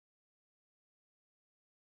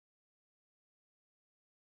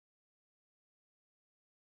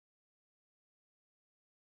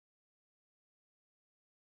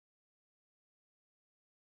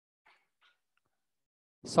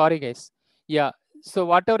 Sorry guys. Yeah. So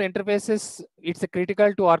whatever interfaces, it's a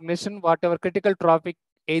critical to organization, whatever critical traffic,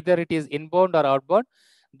 either it is inbound or outbound,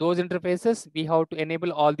 those interfaces, we have to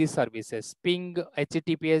enable all these services, ping,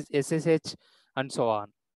 HTTPS, SSH, and so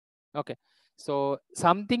on. Okay. So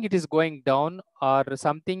something it is going down or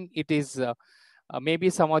something it is,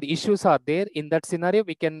 maybe some of the issues are there. In that scenario,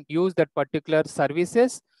 we can use that particular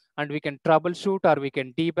services and we can troubleshoot or we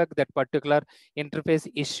can debug that particular interface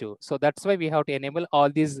issue. So that's why we have to enable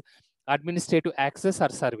all these administrative access or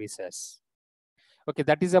services. Okay,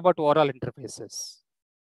 that is about overall interfaces.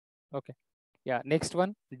 Okay, yeah, next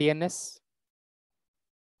one, DNS.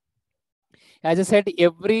 As I said,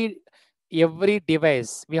 every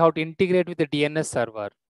device we have to integrate with the DNS server.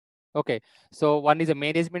 Okay, so one is a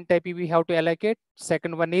management type we have to allocate.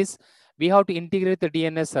 Second one is we have to integrate the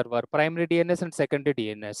DNS server, primary DNS and secondary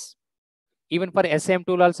DNS. Even for SM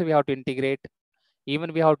tool also we have to integrate.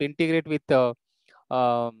 Even we have to integrate with the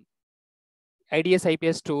IDS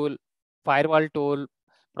IPS tool, firewall tool,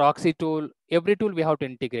 proxy tool, every tool we have to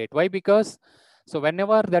integrate. Why? Because so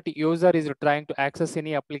whenever that user is trying to access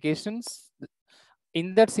any applications,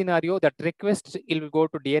 in that scenario, that request will go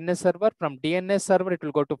to DNS server. From DNS server, it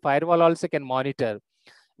will go to firewall, also can monitor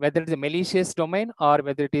whether it's a malicious domain or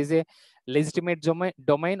whether it is a legitimate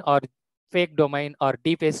domain or fake domain or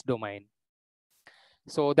defaced domain.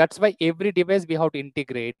 So that's why every device we have to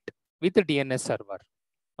integrate with the DNS server.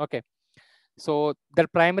 Okay. So the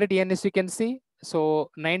primary DNS you can see. So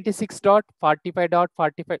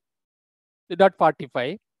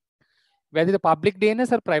 96.45.45.45, whether the public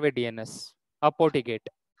DNS or private DNS or Fortigate.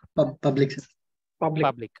 Public.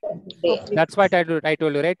 Public. That's what I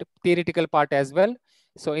told you, right? Theoretical part as well.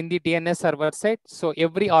 So in the DNS server side, so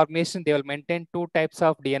every organization, they will maintain two types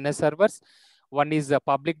of DNS servers. One is a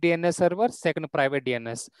public DNS server, second private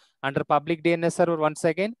DNS. Under public DNS server, once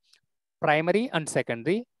again, primary and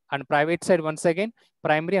secondary, and private side, once again,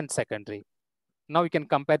 primary and secondary. Now we can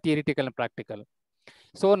compare theoretical and practical.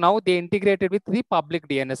 So now they integrated with the public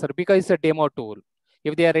DNS server because it's a demo tool.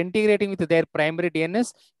 If they are integrating with their primary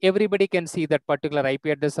DNS, everybody can see that particular IP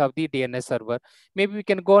address of the DNS server. Maybe we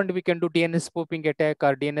can go and we can do DNS spoofing attack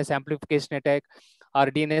or DNS amplification attack or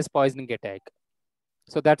DNS poisoning attack.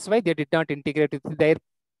 So that's why they did not integrate with their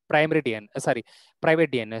primary DNS, private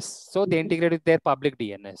DNS. So they integrated with their public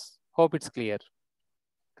DNS. Hope it's clear.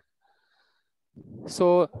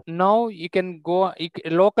 So now you can go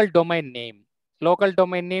local domain name. Local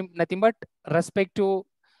domain name, nothing but respect to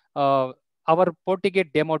our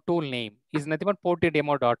Fortigate demo tool name is nothing but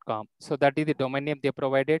fortidemo.com. So that is the domain name they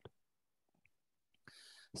provided.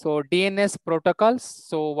 So DNS protocols.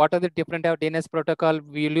 So what are the different DNS protocol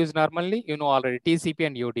we use normally? You know already, TCP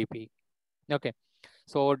and UDP. Okay.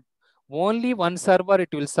 So only one server it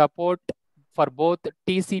will support for both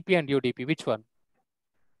TCP and UDP. Which one?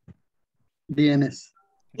 DNS.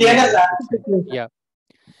 Yeah.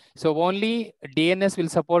 So only DNS will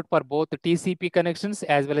support for both TCP connections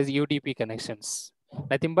as well as UDP connections.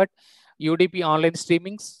 Nothing but UDP online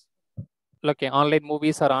streamings, okay, online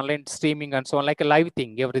movies or online streaming and so on, like a live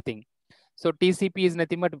thing, everything. So TCP is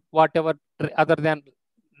nothing but whatever other than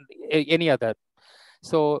any other.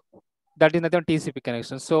 So that is nothing but TCP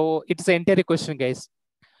connection. So it's an entire question, guys.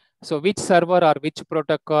 So which server or which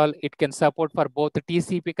protocol it can support for both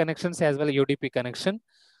TCP connections as well as UDP connection?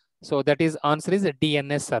 So that is answer is a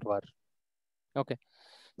DNS server. Okay.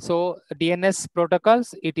 So DNS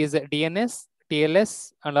protocols, it is a DNS,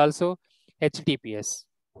 TLS, and also HTTPS.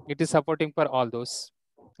 It is supporting for all those.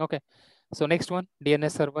 Okay. So next one,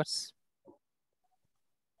 DNS servers.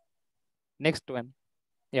 Next one.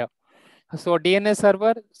 Yeah. So DNS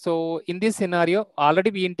server. So in this scenario, already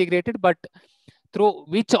we integrated, but through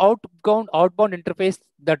which outbound interface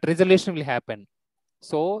that resolution will happen.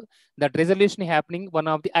 So that resolution happening one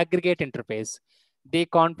of the aggregate interface. They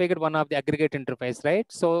configured one of the aggregate interface, right?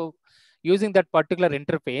 So using that particular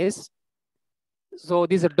interface, so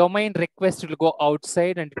this domain request will go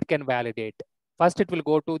outside and it can validate. First, it will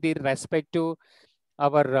go to the respective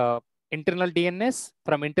our internal DNS.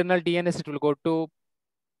 From internal DNS, it will go to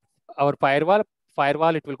our firewall.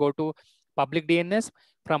 Firewall, it will go to public DNS.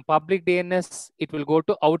 From public DNS, it will go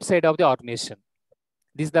to outside of the organization.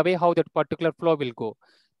 This is the way how that particular flow will go.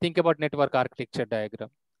 Think about network architecture diagram.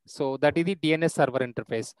 So that is the DNS server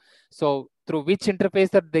interface. So through which interface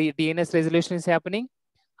that the DNS resolution is happening?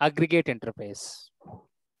 Aggregate interface.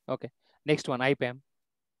 Okay. Next one, IPAM.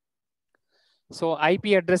 So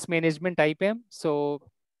IP address management, IPAM. So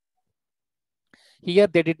here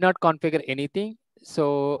they did not configure anything.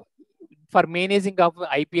 So for managing of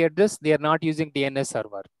IP address, they are not using DNS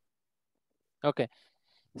server. Okay.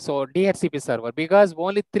 So DHCP server, because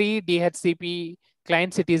only 3 DHCP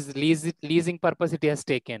clients it is leasing purpose it has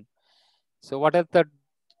taken. So what are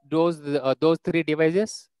those 3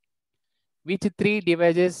 devices? Which 3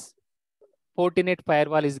 devices Fortigate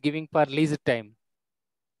firewall is giving for lease time?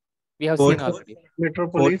 We have seen already.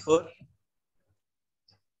 Metropolis.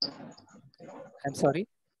 I'm sorry.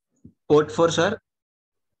 Port 4, sir.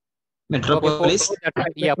 Metropolis. Okay, port 4, that's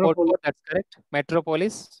right. Yeah, port 4, that's correct.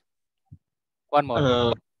 Metropolis. One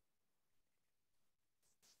more.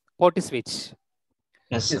 Port switch.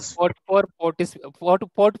 Yes. Port 4 is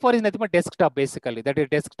nothing but desktop basically. That is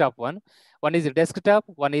desktop one. One is desktop,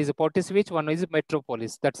 one is port switch, one is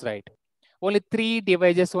Metropolis. That's right. Only 3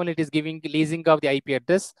 devices only it is giving leasing of the IP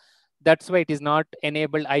address. That's why it is not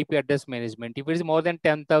enabled IP address management. If it is more than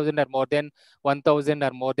 10,000 or more than 1,000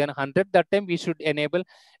 or more than 100, that time we should enable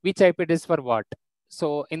which IP address for what.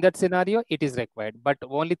 So in that scenario, it is required. But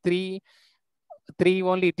only 3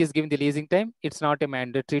 only it is given the leasing time. It's not a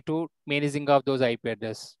mandatory to managing of those IP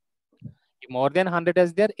address. If more than 100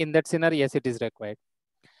 is there, in that scenario, yes, it is required.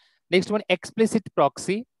 Next one, explicit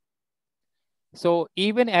proxy. So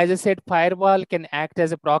even as I said, firewall can act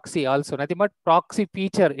as a proxy also. Nothing but proxy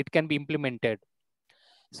feature, it can be implemented.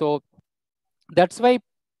 So that's why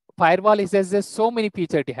firewall is has so many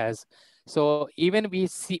features it has. So even we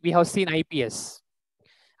have seen IPS.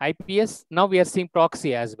 Now we are seeing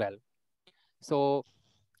proxy as well. So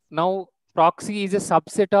now proxy is a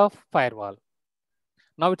subset of firewall.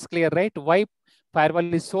 Now it's clear, right? Why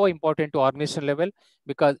firewall is so important to organization level?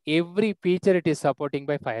 Because every feature it is supporting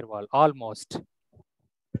by firewall, almost.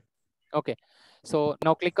 Okay. So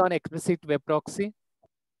now click on explicit web proxy.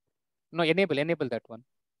 No, enable that one.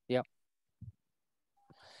 Yeah.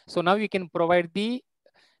 So now you can provide the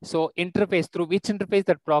interface, through which interface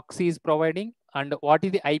that proxy is providing, and what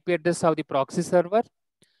is the IP address of the proxy server,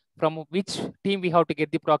 from which team we have to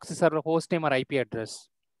get the proxy server host name or IP address.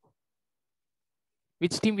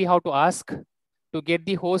 Which team we have to ask to get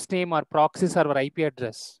the host name or proxy server IP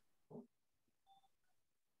address?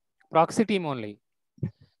 Proxy team only.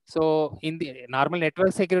 So in the normal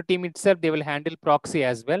network security team itself, they will handle proxy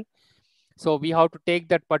as well. So we have to take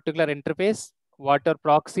that particular interface, water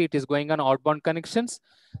proxy, it is going on outbound connections,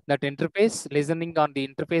 that interface, listening on the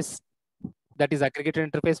interface, that is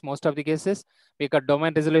aggregated interface most of the cases. We got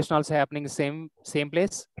domain resolution also happening same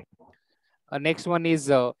place. Next one is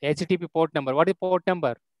HTTP port number. What is port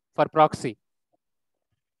number for proxy?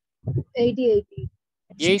 8080.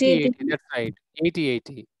 8080, that's right.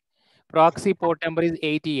 8080. Proxy port number is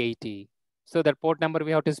 8080. So that port number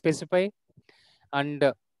we have to specify.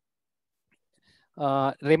 And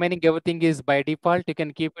remaining everything is by default. You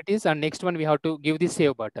can keep it is. And next one we have to give the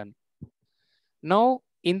save button. Now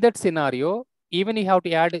in that scenario, even you have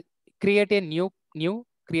to add, create a new.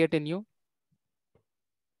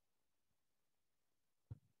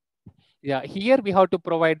 Yeah, here we have to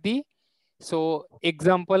provide the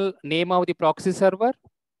example name of the proxy server,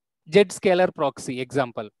 Zscaler proxy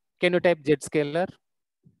example. Can you type Zscaler?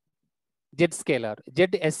 Zscaler,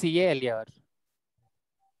 Z-S-C-A-L-A-R.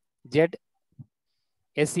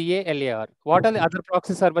 Z-S-C-A-L-A-R. What are the other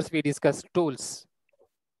proxy servers we discussed? Tools.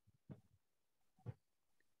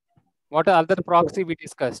 What are other proxy we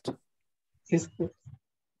discussed?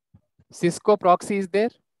 Cisco proxy is there.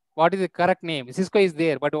 What is the correct name? Cisco is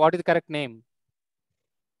there, but what is the correct name?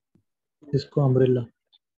 Cisco Umbrella.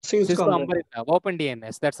 Cisco Umbrella, Open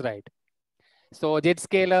DNS, that's right. So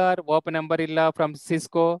Zscaler, Open Umbrella from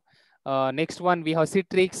Cisco. Next one, we have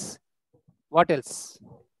Citrix. What else?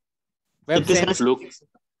 WebSense.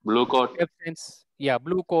 Blue Coat. WebSense. Yeah,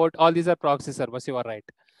 Blue Coat. All these are proxy servers. You are right.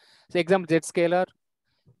 So example Zscaler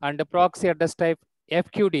and the proxy address type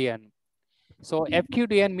FQDN. So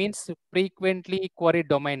FQDN means frequently queried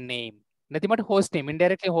domain name. Nothing but host name,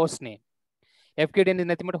 indirectly host name. FQDN is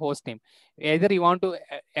nothing but host name. Either you want to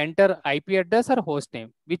enter IP address or host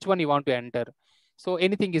name. Which one you want to enter? So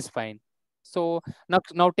anything is fine. So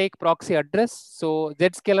now take proxy address. So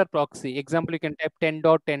Zscaler proxy. Example, you can type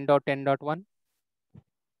 10.10.10.1.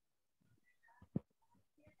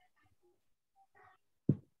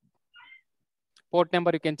 Port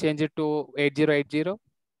number, you can change it to 8080.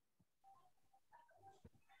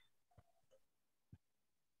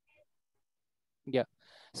 Yeah.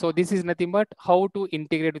 So this is nothing but how to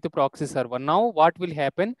integrate with the proxy server. Now what will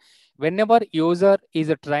happen whenever user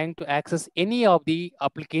is trying to access any of the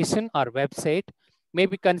application or website,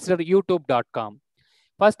 maybe consider youtube.com.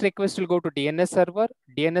 First request will go to DNS server.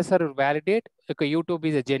 DNS server will validate. Okay, YouTube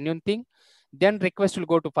is a genuine thing. Then request will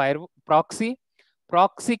go to proxy.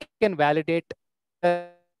 Proxy can validate.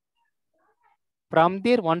 From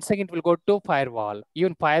there, once again, it will go to firewall.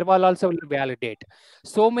 Even firewall also will validate.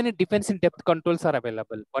 So many defense in depth controls are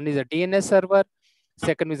available. One is a DNS server.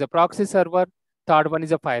 Second is a proxy server. Third one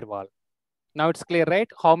is a firewall. Now it's clear, right?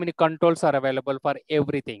 How many controls are available for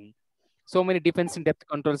everything. So many defense in depth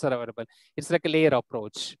controls are available. It's like a layer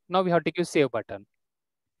approach. Now we have to give save button.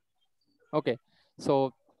 Okay.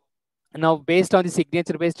 So now based on the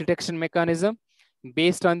signature based detection mechanism,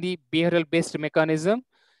 based on the behavioral based mechanism,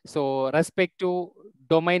 so respect to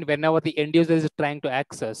domain, whenever the end user is trying to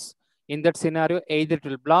access, in that scenario, either it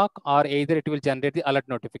will block or either it will generate the alert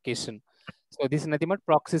notification. So this is nothing but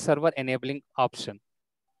proxy server enabling option.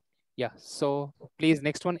 Yeah. So please,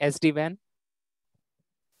 next one, SD-WAN.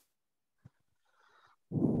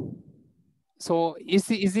 So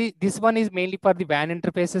this one is mainly for the WAN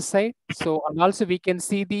interfaces side. So and also we can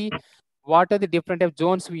see the what are the different type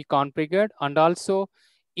zones we configured, and also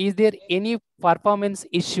is there any performance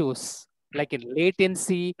issues like in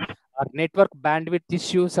latency or network bandwidth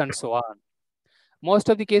issues and so on. Most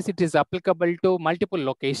of the case it is applicable to multiple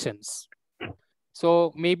locations.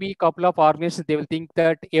 So maybe a couple of organizations, they will think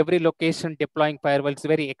that every location deploying firewall is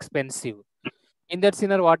very expensive. In that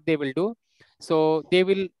scenario, what they will do? So they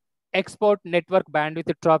will export network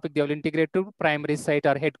bandwidth traffic. They will integrate to primary site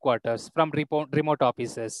or headquarters from remote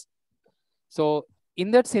offices. So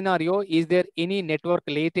in that scenario, is there any network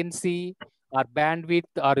latency or bandwidth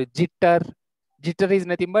or jitter? Jitter is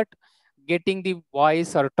nothing but getting the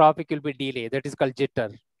voice or traffic will be delay. That is called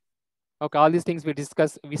jitter. Okay, all these things we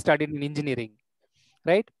studied in engineering,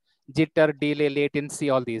 right? Jitter, delay, latency,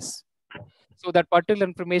 all these. So that particular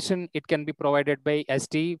information, it can be provided by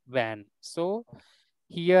SD-WAN. So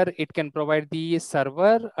here it can provide the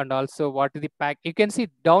server and also what is the pack. You can see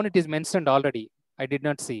down it is mentioned already. I did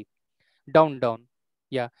not see. Down.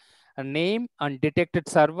 Yeah. A name and detected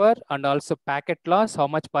server and also packet loss. How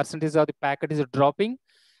much percentage of the packet is dropping?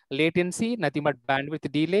 Latency, nothing but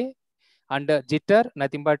bandwidth delay. And jitter,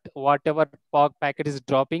 nothing but whatever packet is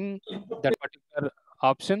dropping, that particular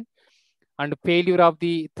option. And failure of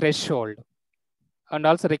the threshold. And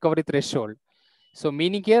also recovery threshold. So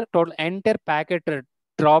meaning here total entire packet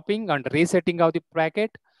dropping and resetting of the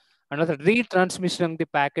packet, and also retransmission of the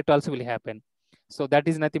packet also will happen. So that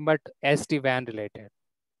is nothing but SD-WAN related.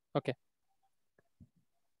 Okay.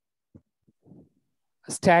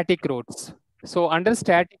 Static routes. So under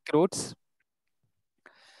static routes,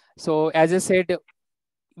 so as I said,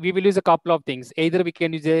 we will use a couple of things. Either we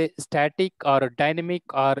can use a static or a dynamic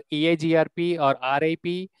or EIGRP or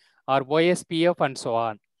RIP or OSPF and so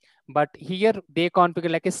on. But here they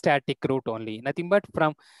configure like a static route only, nothing but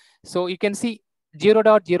from. So you can see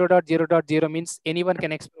 0.0.0.0 means anyone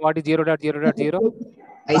can explain what is 0.0.0.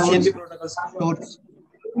 ICMP protocols.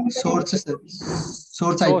 Source IP.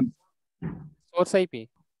 Source IP.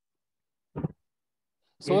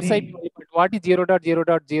 Source IP. But what is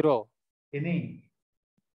 0.0.0? Any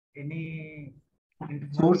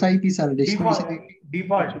Source IP, sir.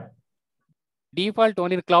 Default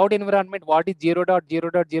only the cloud environment. What is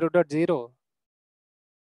 0.0.0.0?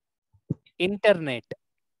 Internet.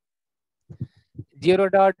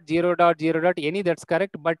 0.0.0. Any, that's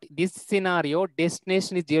correct. But this scenario,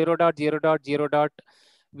 destination is 0.0.0.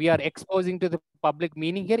 We are exposing to the public,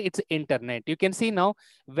 meaning here it's internet. You can see now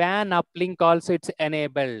WAN uplink also it's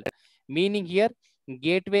enabled. Meaning here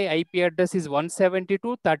gateway IP address is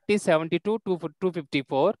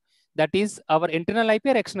 172.30.72.254. That is our internal IP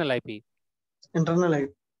or external IP? Internal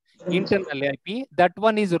IP. Internal IP. That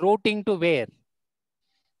one is routing to where?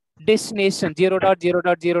 Destination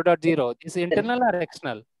 0.0.0.0. Is internal or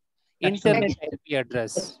external? Internet IP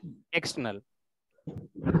address. External.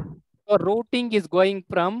 So routing is going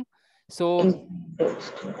from So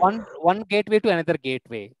one gateway to another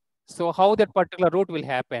gateway. So how that particular route will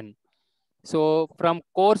happen? So from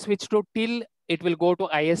core switch to till it will go to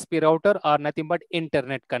ISP router or nothing but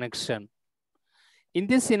internet connection. In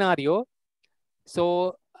this scenario,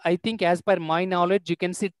 so I think as per my knowledge, you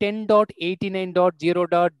can see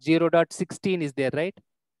 10.89.0.0.16 is there, right?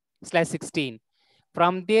 /16.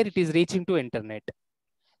 From there, it is reaching to internet.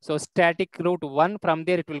 So static route 1, from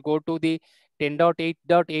there it will go to the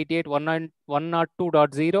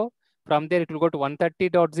 10.8.88.102.0. From there, it will go to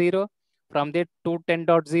 130.0. From there,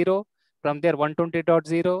 210.0. From there,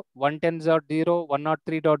 120.0, 110.0,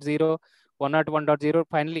 103.0, 101.0,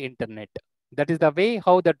 finally internet. That is the way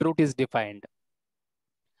how that route is defined.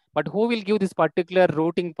 But who will give this particular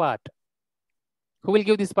routing path? Who will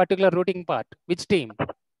give this particular routing path? Which team?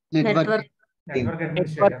 Network.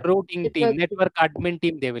 Network routing team, network admin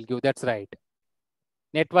team they will give. That's right.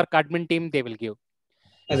 Network admin team they will give.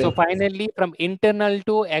 So finally, from internal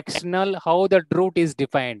to external, how the route is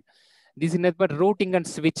defined. This is network routing and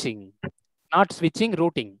switching, not switching,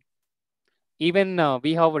 routing. Even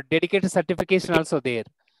we have a dedicated certification also there.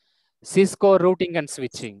 Cisco routing and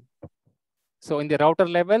switching. So in the router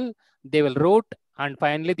level, they will route and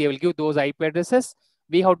finally they will give those IP addresses.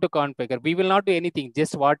 We have to configure. We will not do anything.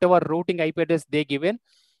 Just whatever routing IP address they given,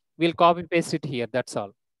 we'll copy paste it here. That's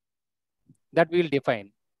all. That we will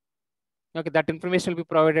define. Okay, that information will be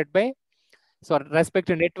provided by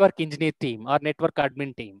respective network engineer team or network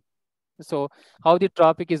admin team. So how the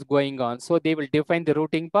traffic is going on. So they will define the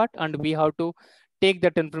routing part and we have to take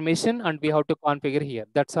that information and we have to configure here.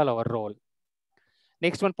 That's all our role.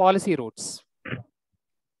 Next one, policy routes.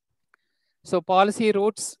 So policy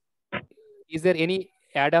routes, is there any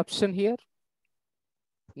adoption here?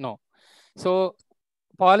 No. So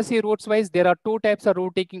policy routes wise, there are two types of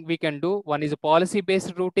routing we can do. One is a policy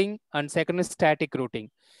based routing and second is static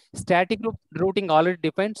routing. Static routing already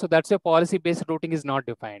defined. So that's why policy based routing is not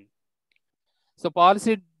defined. So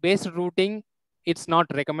policy based routing, it's not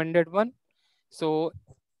recommended one. So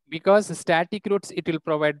because static routes, it will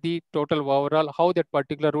provide the total overall, how that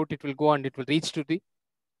particular route it will go and it will reach to the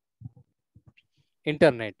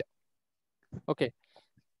internet. Okay.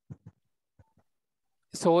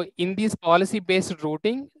 So in this policy based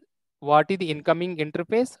routing, what is the incoming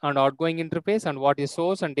interface and outgoing interface and what is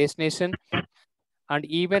source and destination and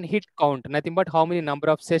even hit count, nothing but how many number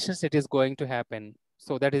of sessions it is going to happen.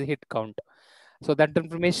 So that is hit count. So that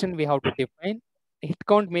information we have to define. Hit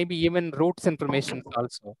count may be even routes information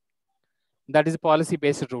also. That is policy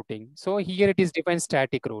based routing. So here it is defined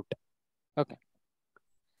static route. Okay.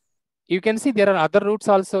 You can see there are other routes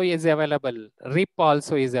also is available. RIP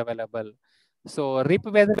also is available. So RIP,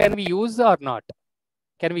 whether can we use or not?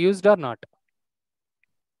 Can we use it or not?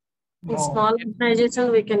 In small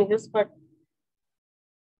organization we can use, but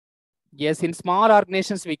yes, in small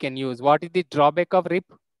organizations we can use. What is the drawback of RIP?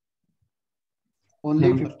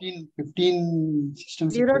 Only 15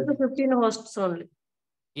 systems. 0 to 15 hosts only.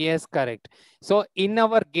 Yes, correct. So in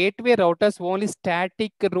our gateway routers, only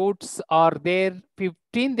static routes are there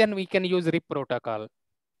 15, then we can use RIP protocol.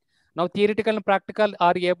 Now theoretical and practical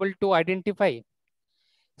are able to identify.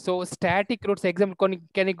 So static routes, example,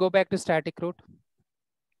 can you go back to static route?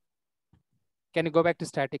 Can you go back to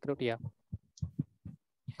static route? Yeah.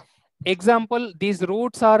 Example, these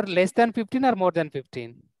routes are less than 15 or more than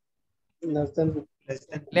 15? Less than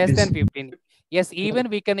 15. Yes, even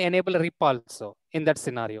we can enable RIP also in that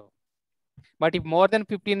scenario. But if more than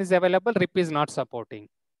 15 is available, RIP is not supporting.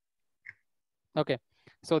 Okay.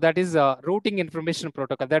 So that is routing information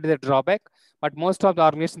protocol. That is a drawback. But most of the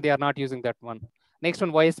organizations, they are not using that one. Next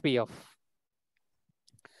one, YSPF.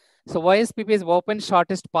 So YSPF is open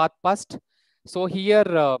shortest path first. So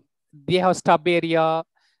here they have stub area,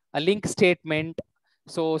 a link statement.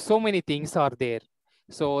 So many things are there.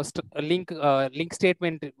 So link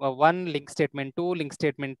statement 1, link statement 2, link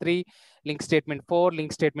statement 3, link statement 4,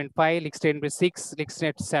 link statement 5, link statement 6, link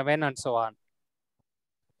statement 7, and so on.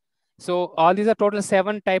 So all these are total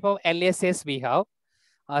 7 type of LSS we have.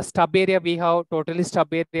 Stub area we have, totally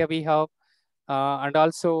stub area we have, and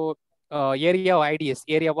also area of IDS,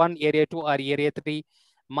 area 1, area 2, or area 3,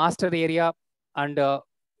 master area, and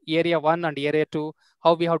area 1 and area 2,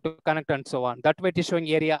 how we have to connect and so on. That way it is showing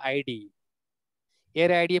area ID.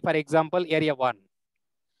 Area ID, for example, area 1.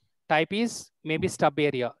 Type is maybe stub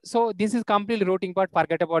area. So this is completely routing part.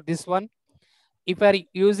 Forget about this one. If we are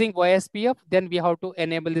using YSPF, then we have to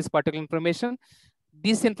enable this particular information.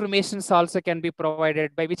 This information also can be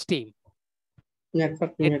provided by which team?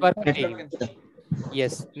 Network team.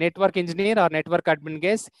 Yes, network engineer or network admin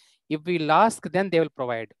guys. If we ask, then they will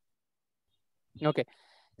provide. Okay.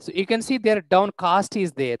 So you can see there down cost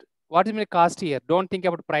is there. What is mean cost here? Don't think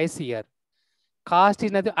about price here. Cost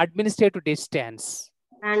is nothing administrative distance.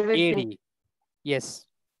 Bandwidth. AD. Yes.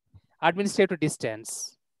 Administrative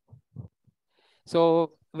distance.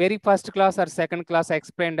 So very first class or second class I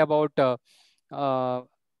explained about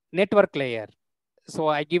network layer. So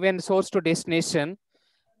I given source to destination.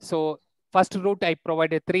 So first route I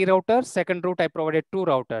provided 3 routers, second route I provided 2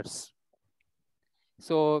 routers.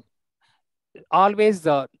 So always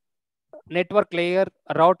the network layer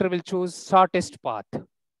router will choose shortest path.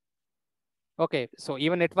 Okay, so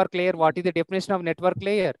even network layer, what is the definition of network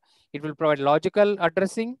layer? It will provide logical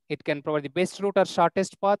addressing, it can provide the best route or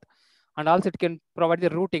shortest path, and also it can provide the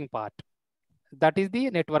routing part. That is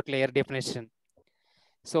the network layer definition.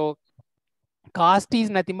 So cost is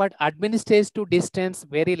nothing but administrative distance,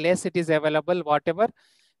 very less it is available, whatever,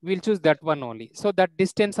 we'll choose that one only. So that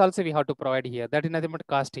distance also we have to provide here. That is nothing but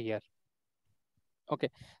cost here. Okay.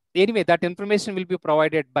 Anyway, that information will be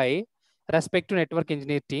provided by respective network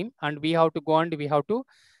engineer team, and we have to go and we have to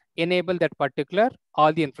enable that particular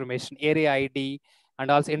all the information, area ID,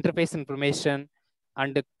 and also interface information,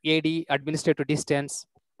 and AD administrative distance.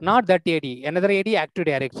 Not that AD, another AD Active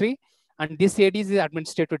Directory, and this AD is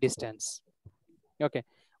administrative distance. Okay.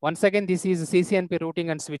 Once again, this is CCNP routing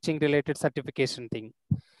and switching related certification thing.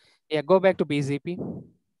 Yeah, go back to BGP.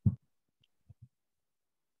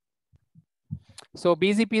 So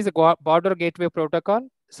BGP is a border gateway protocol.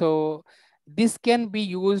 So this can be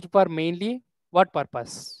used for mainly what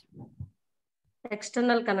purpose?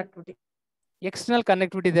 External connectivity. External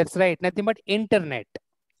connectivity, that's right. Nothing but internet.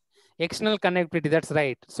 External connectivity, that's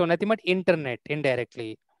right. So nothing but internet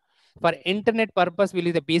indirectly. For internet purpose, we'll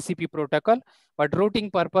use the BCP protocol, but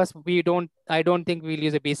routing purpose, I don't think we'll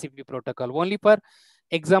use a BCP protocol. Only for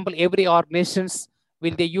example, every organizations,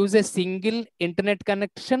 will they use a single internet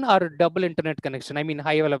connection or double internet connection? I mean,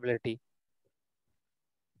 high availability.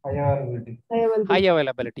 High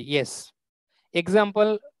availability, yes.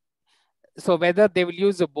 Example, so whether they will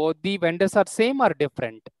use both the vendors are same or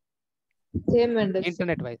different? Same vendors.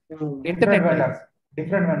 Internet wise. Different vendors.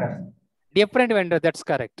 Different vendors. Different vendor, that's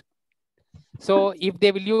correct. So if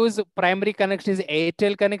they will use primary connection is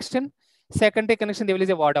Airtel connection, secondary connection they will use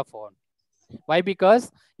a Vodafone. Why?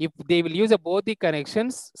 Because if they will use both the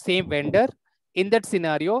connections, same vendor, in that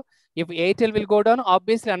scenario, if Airtel will go down,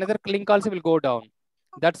 obviously another link also will go down.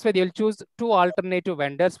 That's why they will choose 2 alternative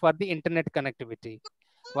vendors for the internet connectivity.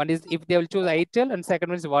 One is if they will choose Airtel, and second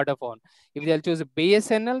one is Vodafone. If they will choose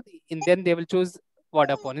BSNL, then they will choose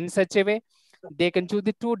Vodafone. In such a way, they can choose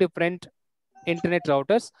the 2 different internet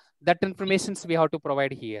routers. That information we have to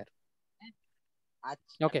provide here.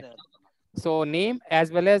 Okay. So name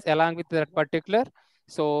as well as along with that particular.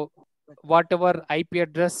 So whatever IP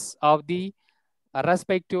address of the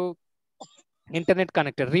respective internet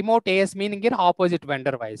connector. Remote AS meaning in opposite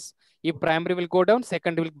vendor wise. If primary will go down,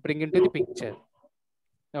 secondary will bring into the picture.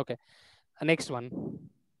 Okay. Next one.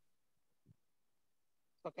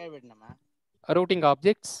 Routing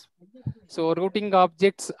objects. So routing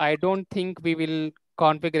objects, I don't think we will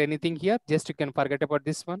configure anything here. Just you can forget about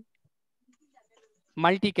this one.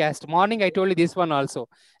 Multicast. Morning I told you this one also.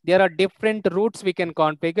 There are different routes we can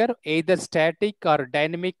configure, either static or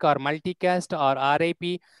dynamic or multicast or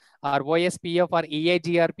RIP or OSPF or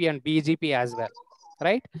EIGRP and BGP as well,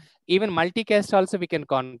 right? Even multicast also we can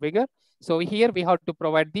configure. So here we have to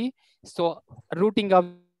provide the routing of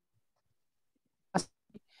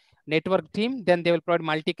network team, then they will provide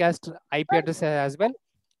multicast IP address as well.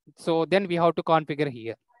 So then we have to configure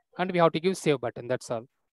here and we have to give save button. That's all.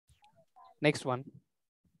 Next one.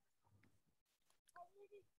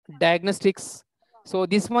 Diagnostics. So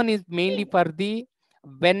this one is mainly for the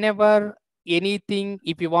whenever anything,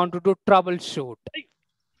 if you want to do troubleshoot.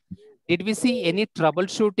 Did we see any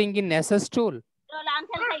troubleshooting in SS tool?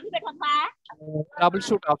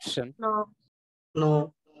 Troubleshoot option? No.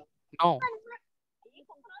 No. No.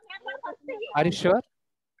 Are you sure?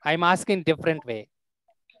 I'm asking different way.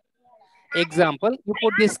 Example, you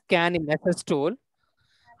put this scan in SS tool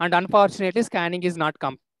and unfortunately scanning is not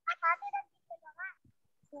complete.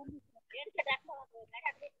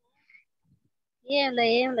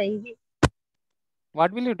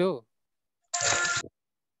 What will you do?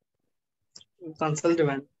 Consult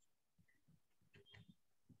event.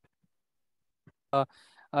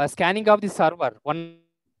 Scanning of the server. One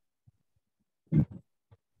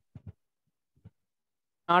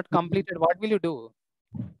not completed. What will you do?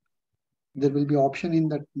 There will be option in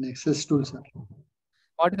that Nexus tool, sir.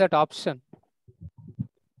 What is that option?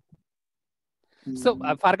 So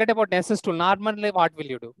forget about Nessus tool. Normally, what will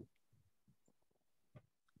you do?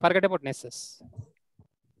 Forget about Nessus.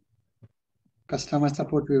 Customer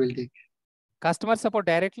support we will take. Customer support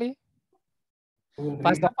directly?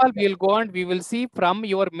 First of all, we will go and we will see from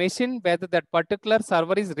your machine whether that particular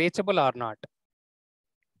server is reachable or not.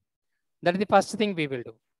 That is the first thing we will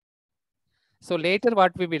do. So later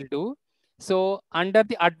what we will do, so under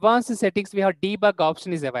the advanced settings, we have debug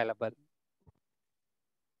option is available.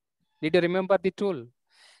 Did you remember the tool?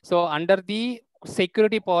 So under the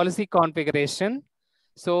security policy configuration,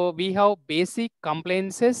 so we have basic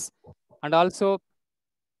compliances and also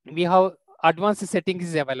we have advanced settings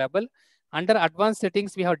is available. Under advanced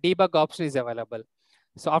settings, we have debug option is available.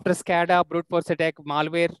 So after SCADA, brute force attack,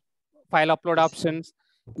 malware, file upload options,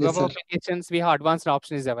 web applications, we have advanced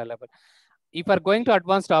option is available. If we are going to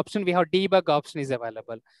advanced option, we have debug option is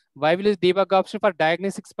available. Why will use debug option? For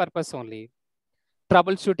diagnostics purpose only,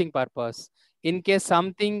 troubleshooting purpose. In case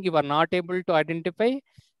something you are not able to identify,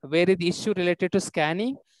 where is the issue related to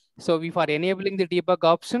scanning? So if we are enabling the debug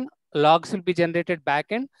option, logs will be generated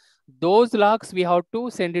backend. Those logs we have to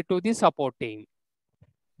send it to the support team.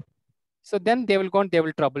 So then they will go and they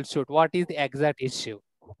will troubleshoot what is the exact issue.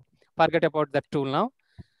 Forget about that tool now.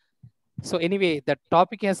 So anyway, the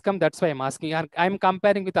topic has come. That's why I'm asking. I'm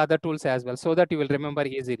comparing with other tools as well so that you will remember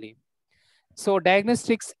easily. So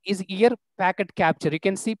diagnostics is here packet capture. You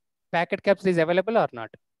can see packet capture is available or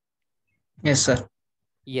not? Yes, sir.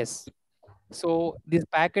 Yes. So this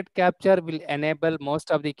packet capture will enable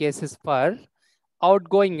most of the cases for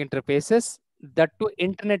outgoing interfaces, that to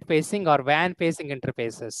internet facing or WAN facing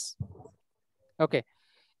interfaces. Okay.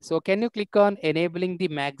 So can you click on enabling the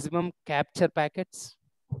maximum capture packets?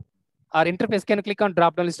 Or interface, can you click on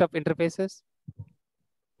drop down list of interfaces?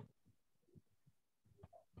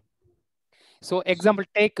 So example,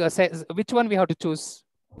 take which one we have to choose?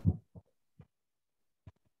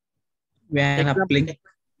 WAN uplink.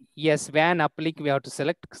 Yes, WAN uplink we have to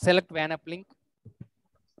select. Select WAN uplink.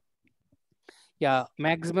 Yeah,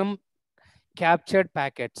 maximum captured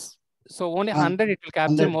packets. So only 100 it will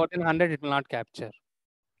capture, 100. more than 100 it will not capture.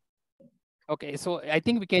 Okay, so I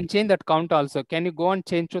think we can change that count also. Can you go and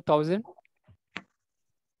change to 1000?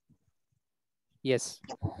 Yes.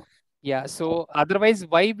 Yeah, so otherwise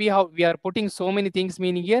why we are putting so many things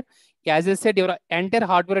meaning here? As I said, your entire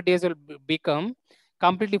hardware days will become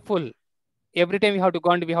completely full. Every time we have to go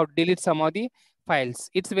and we have to delete some of the files.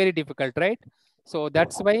 It's very difficult, right? So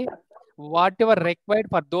that's why whatever required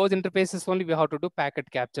for those interfaces only we have to do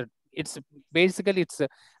packet capture. It's basically it's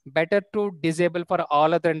better to disable for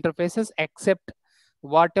all other interfaces except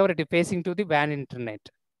whatever it is facing to the WAN internet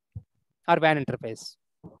or WAN interface.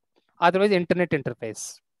 Otherwise internet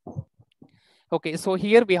interface. Okay, so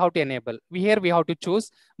here we have to enable. Here we have to choose,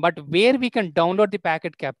 but where we can download the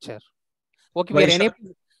packet capture. Okay, we are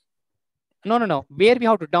enabling. No. Where we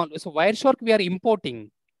have to download. So Wireshark we are importing.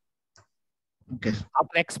 Okay.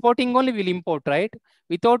 After exporting only we'll import, right?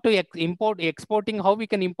 Without to exporting, how we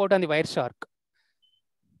can import on the Wireshark?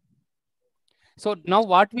 So now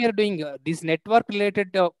what we are doing, this network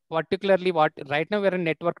related, particularly what right now we are in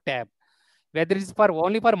network tab, whether it's for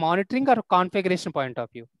only for monitoring or configuration point of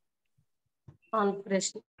view.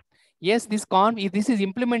 Configuration. Yes, this is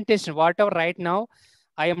implementation. Whatever right now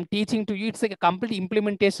I am teaching to you, it's like a complete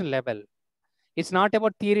implementation level. It's not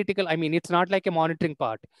about theoretical. I mean, it's not like a monitoring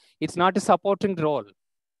part. It's not a supporting role.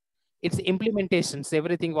 It's implementations.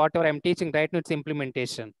 Everything, whatever I'm teaching right now, it's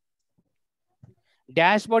implementation.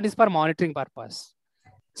 Dashboard is for monitoring purpose.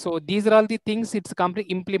 So these are all the things, it's complete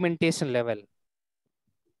implementation level.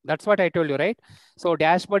 That's what I told you, right? So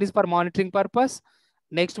dashboard is for monitoring purpose.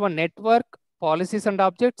 Next one, network, policies and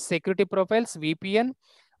objects, security profiles, VPN,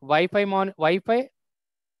 Wi-Fi,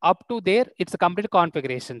 up to there, it's a complete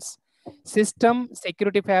configurations. System,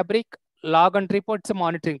 security fabric, log and report, it's a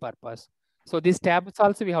monitoring purpose. So these tabs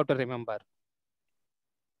also we have to remember.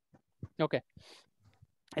 Okay,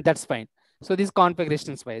 that's fine. So these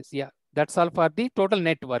configurations wise, yeah, that's all for the total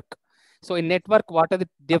network. So in network, what are the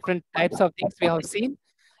different types of things we have seen?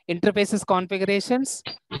 Interfaces configurations,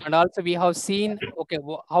 and also we have seen, okay,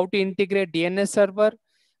 how to integrate DNS server,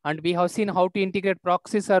 and we have seen how to integrate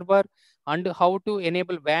proxy server, and how to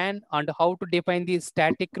enable WAN, and how to define the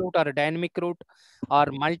static route or dynamic route or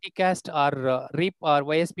multicast or RIP or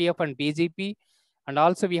YSPF and BGP. And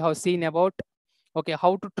also we have seen about, okay,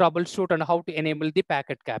 how to troubleshoot and how to enable the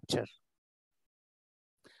packet capture.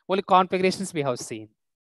 Only configurations we have seen.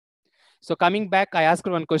 So coming back, I asked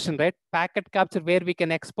one question, right? Packet capture, where we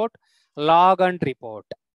can export log and report.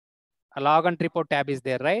 A log and report tab is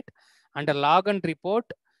there, right? Under log and report,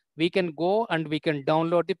 we can go and we can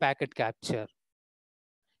download the packet capture.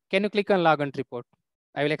 Can you click on log and report?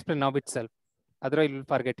 I will explain now itself. Otherwise, you will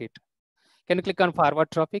forget it. Can you click on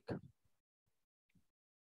forward traffic?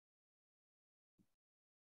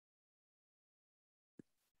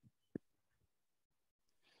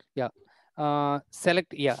 Yeah.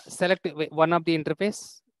 Select one of the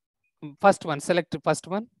interface. First one, select first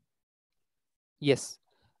one. Yes.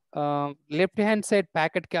 Left hand side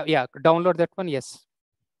packet, download that one. Yes.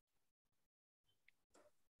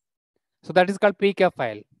 So that is called PCAP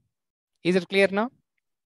file. Is it clear now?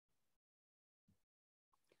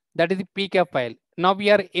 That is the PCAP file. Now we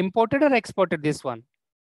are imported or exported this one?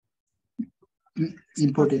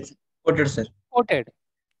 Imported. Imported, sir. Exported.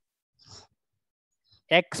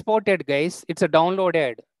 Exported, guys. It's a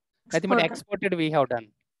downloaded. Nothing but exported we have done.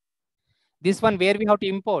 This one where we have to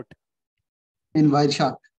import? In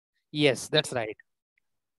Wireshark. Yes, that's right.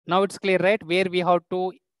 Now it's clear, right? Where we have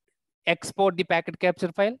to export the packet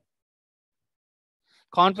capture file.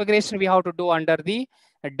 Configuration we have to do under the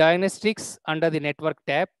diagnostics under the network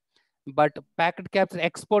tab, but packet capture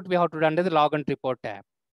export we have to do under the log and report tab.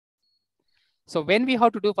 So when we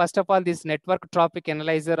have to do, first of all, this network traffic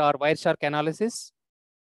analyzer or Wireshark analysis,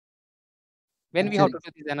 when we have to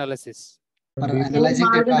do this analysis? For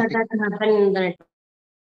analyzing the traffic.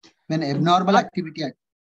 When abnormal activity.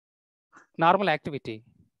 Normal activity.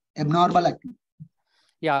 Abnormal activity.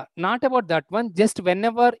 Yeah, not about that one. Just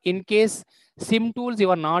whenever, in case SIM tools,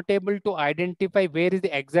 you are not able to identify where is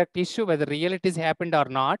the exact issue, whether real it is happened or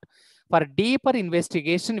not. For deeper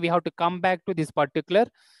investigation, we have to come back to this particular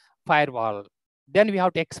firewall. Then we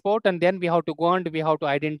have to export, and then we have to go and we have to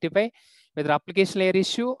identify whether application layer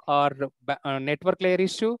issue or network layer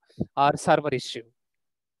issue or server issue.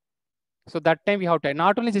 So that time we have to,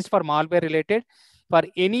 not only just for malware related, for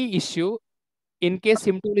any issue, in case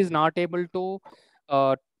SIM tool is not able to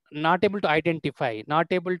identify, not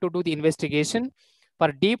able to do the investigation.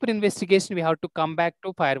 For deeper investigation, we have to come back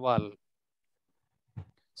to firewall.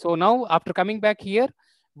 So now after coming back here,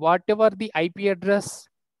 whatever the IP address,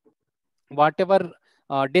 whatever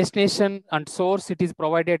destination and source it is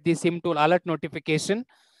provided the SIM tool alert notification.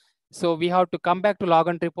 So we have to come back to log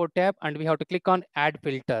and report tab and we have to click on add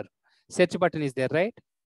filter. Search button is there, right?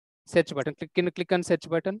 Search button. Click on search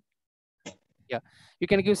button. Yeah, you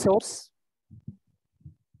can give source.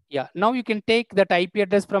 Yeah, now you can take that IP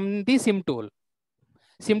address from the SIM tool.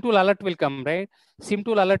 SIM tool alert will come, right? SIM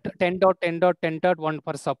tool alert 10.10.10.1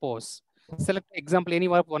 for suppose. Select example, any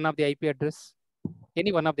one of the IP address.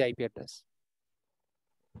 Any one of the IP address.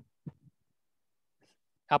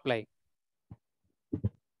 Apply.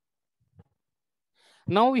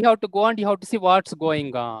 Now we have to go and you have to see what's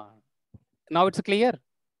going on. Now it's clear.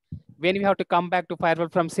 When we have to come back to firewall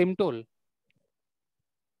from SIM tool.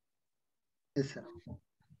 Yes, sir.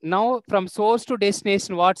 Now from source to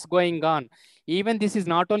destination, what's going on? Even this is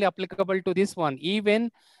not only applicable to this one. Even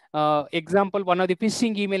example, one of the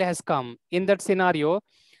phishing email has come. In that scenario,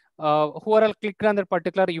 who are all clicked on that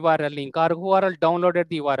particular URL link or who are all downloaded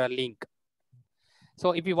the URL link.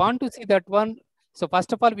 So if you want to see that one, so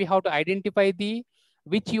first of all, we have to identify the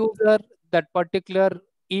which user that particular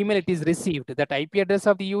email it is received, that IP address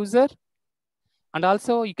of the user. And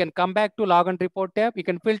also you can come back to log and report tab. You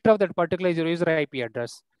can filter out that particular user IP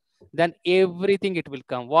address. Then everything it will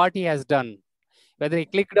come, what he has done, whether he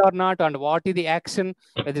clicked or not, and what is the action,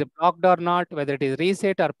 whether it blocked or not, whether it is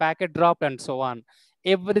reset or packet dropped and so on.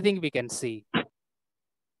 Everything we can see.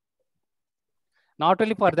 Not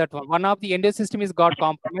only for that one of the end system is got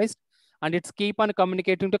compromised and it's keep on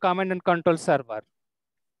communicating to command and control server.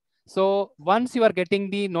 So once you are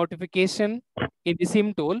getting the notification in the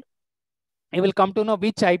SIM tool, you will come to know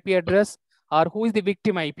which IP address or who is the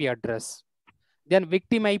victim IP address. Then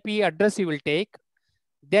victim IP address you will take.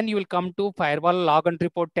 Then you will come to firewall log and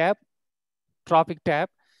report tab, traffic tab.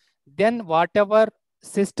 Then whatever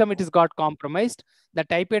system it is got compromised, the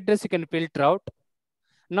IP address you can filter out.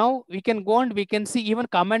 Now we can go and we can see even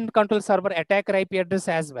command and control server attacker IP address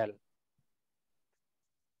as well.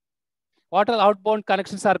 What all outbound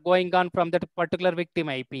connections are going on from that particular victim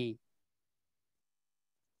IP?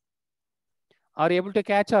 Are you able to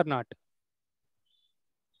catch or not?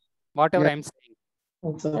 Whatever I'm saying.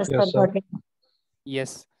 Yes, sir.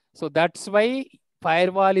 Yes. So that's why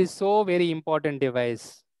firewall is so very important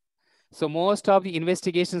device. So most of the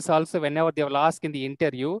investigations also, whenever they will ask in the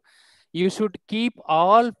interview, you should keep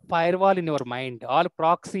all firewall in your mind, all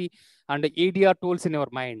proxy and EDR tools in your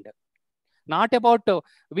mind. Not about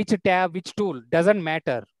which tab, which tool, doesn't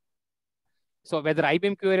matter. So whether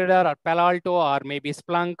IBM QRadar or Palo Alto or maybe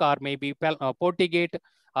Splunk or maybe Fortigate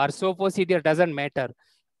or Sophos EDR, doesn't matter.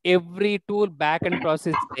 Every tool backend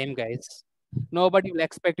process same, guys. Nobody will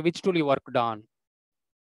expect which tool you worked on.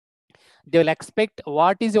 They will expect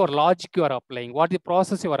what is your logic you are applying, what the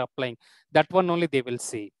process you are applying. That one only they will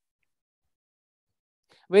see.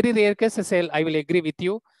 Very rare cases, I will agree with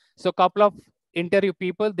you. So couple of interview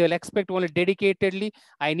people, they'll expect only dedicatedly,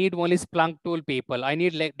 I need only Splunk tool people. I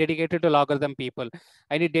need dedicated to logarithm people.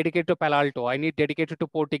 I need dedicated to Palo Alto. I need dedicated to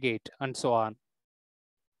Fortigate and so on.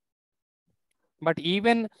 But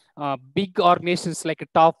even big organizations like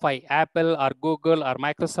top 5, Apple or Google or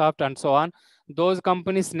Microsoft and so on, those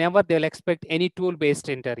companies never, they'll expect any tool-based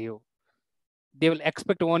interview. They will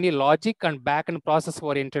expect only logic and back-end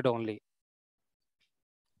process-oriented only.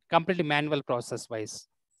 Completely manual process-wise.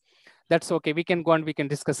 That's okay. We can go and we can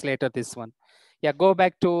discuss later this one. Yeah, go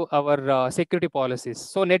back to our security policies.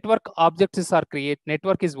 So network objects are created.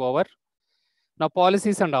 Network is over. Now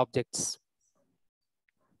policies and objects.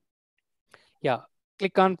 Yeah,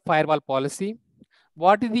 click on firewall policy.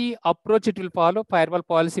 What is the approach it will follow? Firewall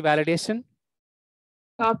policy validation?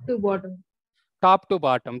 Top to bottom. Top to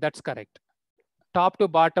bottom, that's correct. Top to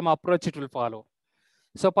bottom approach it will follow.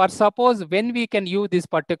 So for suppose when we can use this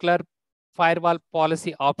particular firewall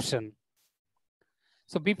policy option.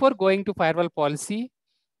 So before going to firewall policy,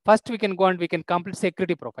 first we can go and we can complete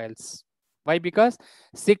security profiles. Why? Because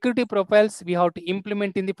security profiles we have to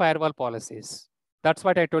implement in the firewall policies. That's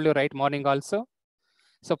what I told you right morning also.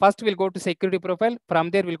 So first we'll go to security profile. From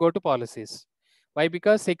there we'll go to policies. Why?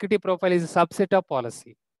 Because security profile is a subset of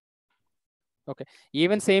policy. Okay.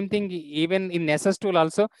 Even same thing, even in SS tool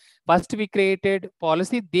also, first we created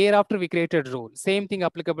policy, thereafter we created rule. Same thing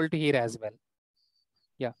applicable to here as well.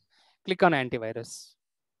 Yeah. Click on antivirus.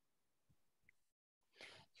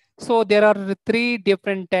 So there are 3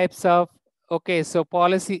 different types of, okay, so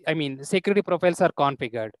policy, I mean, security profiles are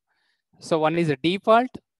configured. So one is a default,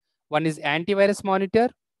 one is antivirus monitor,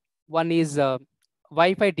 one is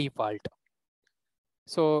Wi-Fi default.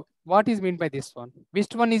 So what is meant by this one?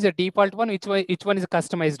 Which one is a default one? Which one is a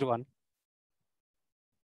customized one?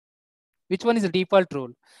 Which one is a default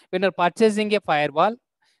rule? When you're purchasing a firewall,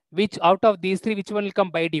 which out of these 3, which one will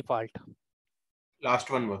come by default?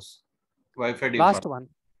 Last one was Wi-Fi default. Last one.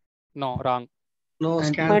 No, wrong. No,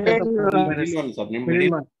 scan. Middle one, sir. Middle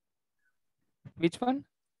one. Which one?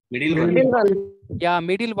 Middle one. Yeah,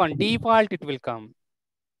 middle one. Default it will come.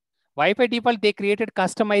 Wi-Fi default, they created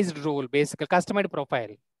customized rule, basically customized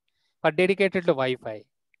profile for dedicated to Wi-Fi.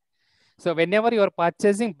 So whenever you are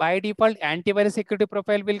purchasing, by default, antivirus security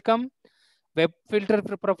profile will come, web filter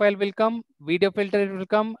profile will come, video filter will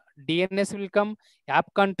come, DNS will come, app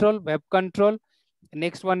control, web control.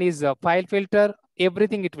 Next one is file filter,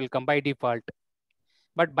 everything it will come by default.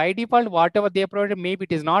 But by default, whatever they provided, maybe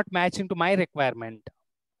it is not matching to my requirement.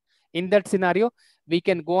 In that scenario, we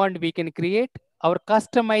can go and we can create our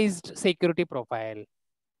customized security profile.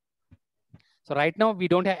 So right now we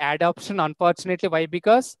don't have add option, unfortunately. Why?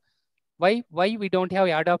 Because why we don't have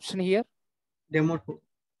add option here? Demo tool.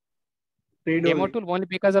 Demo tool only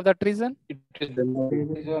because of that reason? It is only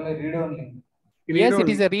read only. Yes, it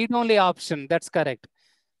is a read only option. That's correct.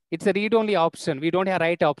 It's a read only option. We don't have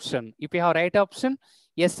write option. If we have write option,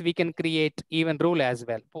 yes, we can create even rule as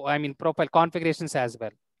well. I mean profile configurations as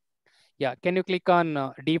well. Yeah, can you click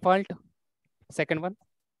on default? Second one.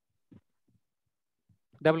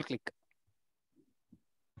 Double click.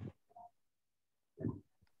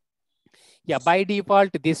 Yeah, by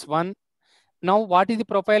default, this one. Now, what is the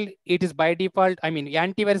profile? It is by default. I mean,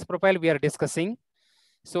 antivirus profile we are discussing.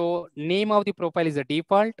 So name of the profile is a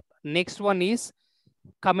default. Next one is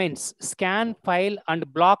comments, scan, file,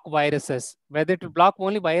 and block viruses. Whether it will block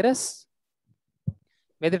only virus?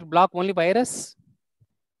 Whether it will block only virus?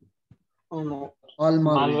 Oh no, all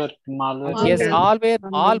malware. Yes, all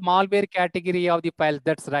malware category of the files.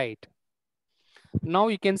 That's right. Now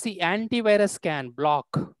you can see antivirus scan block.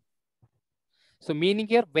 So meaning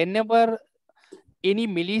here, whenever any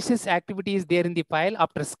malicious activity is there in the file,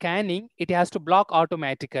 after scanning, it has to block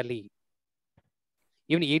automatically.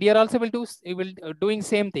 Even EDR also will doing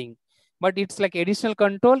same thing, but it's like additional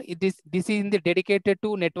control. This is in the dedicated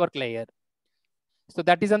to network layer. So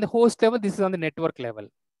that is on the host level. This is on the network level.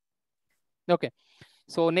 Okay.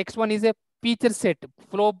 So next one is a feature set,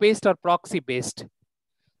 flow based or proxy based.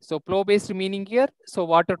 So flow based meaning here, so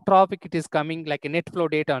water traffic it is coming like a net flow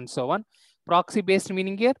data and so on. Proxy based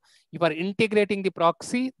meaning here, if you are integrating the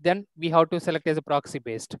proxy, then we have to select as a proxy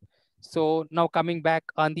based. So now coming back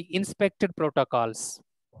on the inspected protocols.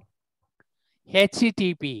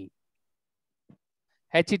 HTTP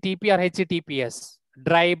or HTTPS,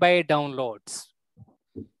 drive-by downloads.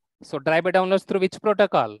 So drive-by downloads through which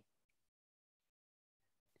protocol?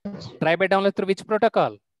 Drive-by downloads through which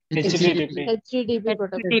protocol? HTTP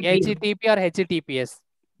protocol. HTTP or HTTPS.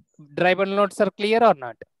 Drive-by downloads are clear or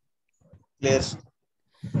not? Yes.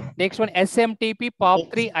 Next one, SMTP,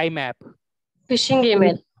 POP3, IMAP. Phishing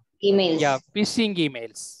emails. Yeah, phishing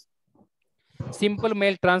emails. Simple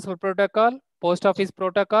mail transfer protocol, Post Office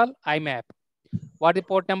Protocol, IMAP. What is the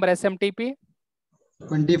port number SMTP?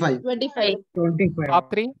 25. 25. 25.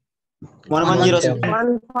 Top 3? 110.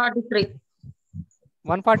 143.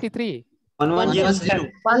 143.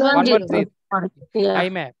 110. 110. 110. Yeah.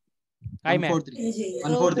 IMAP. IMAP.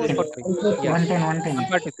 143. 143. Yeah. 110.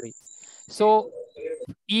 143. So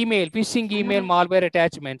email, phishing email, malware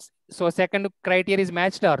attachments. So second criteria is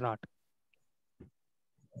matched or not?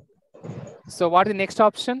 So what is the next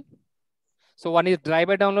option? So one is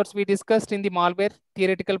driver downloads we discussed in the malware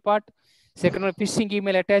theoretical part. Second one, phishing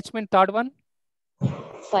email attachment. Third one,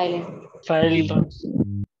 File.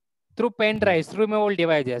 through pen drives, through mobile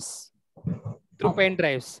devices, through pen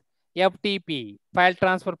drives, FTP, file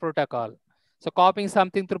transfer protocol. So copying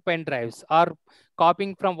something through pen drives or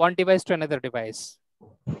copying from one device to another device.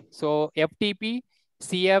 So FTP,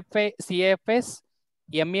 CFS,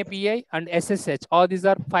 MAPI, and SSH, all these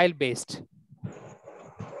are file based.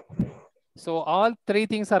 So all three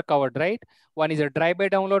things are covered, right? One is a drive-by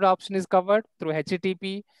download option is covered through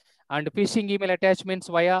HTTP, and phishing email attachments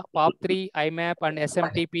via POP3, IMAP, and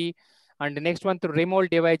SMTP. And the next one through remote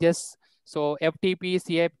devices. So FTP,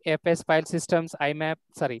 CFS file systems, IMAP,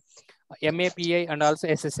 sorry, MAPI, and also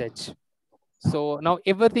SSH. So now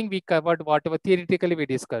everything we covered, whatever theoretically we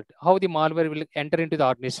discussed, how the malware will enter into the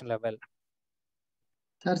organization level.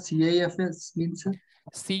 Sir, CIFS means, sir?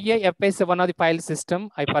 CIFS is one of the file system.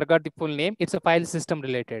 I forgot the full name. It's a file system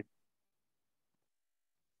related.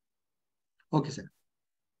 Okay, sir.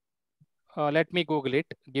 Let me Google it.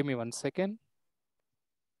 Give me 1 second.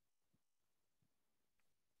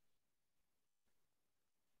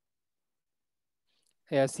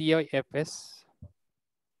 Yeah, CIFS.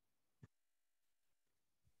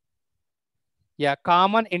 Yeah,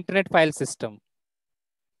 common internet file system.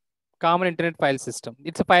 Common internet file system.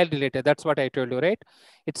 It's a file related. That's what I told you, right?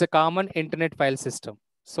 It's a common internet file system.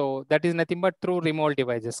 So that is nothing but through remote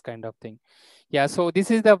devices kind of thing. Yeah, so this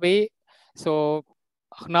is the way. So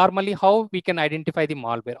normally how we can identify the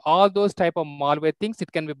malware. All those type of malware things,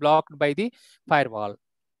 it can be blocked by the firewall.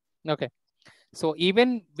 Okay. So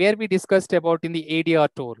even where we discussed about in the ADR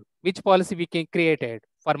tool, which policy we can created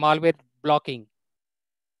for malware blocking?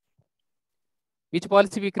 Which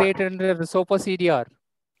policy we created under the Sophos EDR?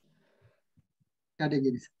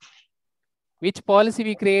 Categories. Which policy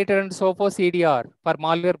we created under Sophos EDR for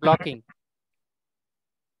malware blocking?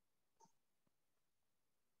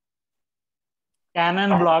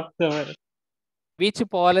 Canon block server. Which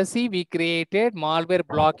policy we created malware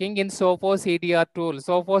blocking in Sophos EDR tool?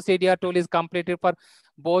 Sophos EDR tool is completed for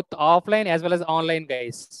both offline as well as online,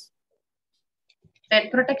 guys.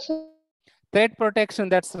 Threat protection. Threat protection,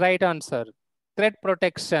 that's right answer. Threat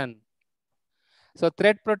protection. So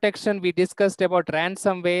threat protection, we discussed about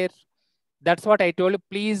ransomware. That's what I told you.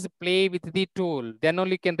 Please play with the tool. Then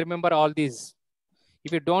only you can remember all these.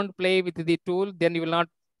 If you don't play with the tool, then you will not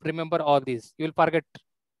remember all these. You will forget.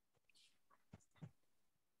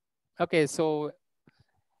 Okay, so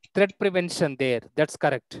threat prevention there. That's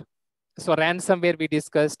correct. So ransomware we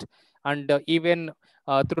discussed, and even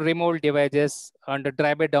through remote devices and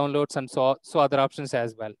drive-by downloads and so other options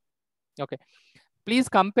as well. Okay. Please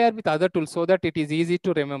compare with other tools so that it is easy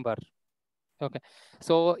to remember. Okay.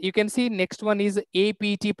 So you can see next one is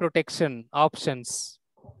APT protection options.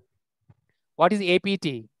 What is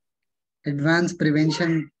APT? Advanced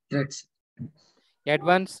prevention threats.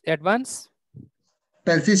 Advanced?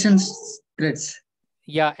 Persistence threats.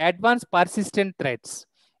 Yeah, advanced persistent threats.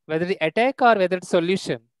 Whether the attack or whether it's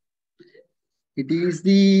solution. It is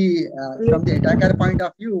the, from the attacker point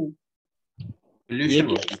of view.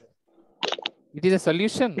 Solution. It is a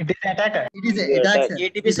solution. It is attacker. It is an attack, sir.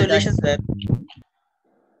 ATP solution, sir.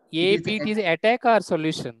 APT is attack or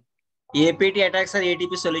solution? APT attacks are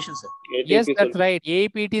ATP solution, sir. Yes, that's right.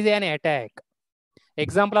 APT is an attack.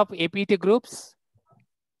 Example of APT groups?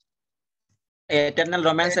 Eternal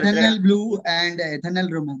romance. Eternal blue and eternal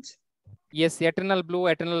romance. Yes, eternal blue,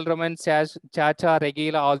 eternal romance, Chacha,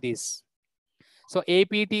 Regila, all these. So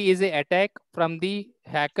APT is an attack from the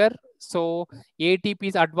hacker. So ATP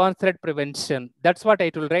is advanced threat prevention. That's what I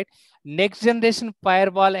told, right? Next generation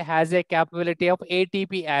firewall has a capability of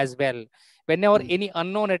ATP as well. Whenever any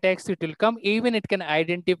unknown attacks it will come, even it can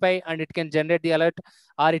identify and it can generate the alert,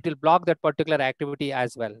 or it will block that particular activity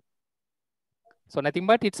as well. So nothing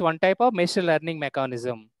but it's one type of machine learning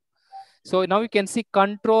mechanism. So now you can see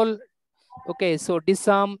control. Okay, so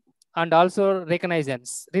disarm and also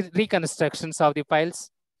reconnaissance, reconstructions of the files.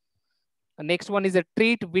 Next one is a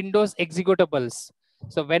treat Windows executables.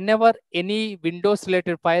 So whenever any Windows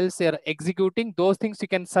related files are executing, those things you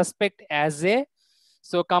can suspect as a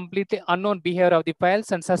completely unknown behavior of the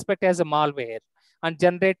files and suspect as a malware and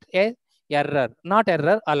generate a Error, not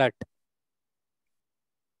error, alert.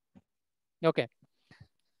 Okay.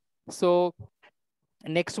 So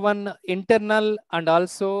next one, internal and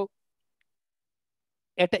also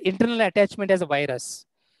internal attachment as a virus.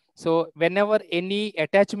 So whenever any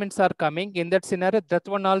attachments are coming in that scenario, that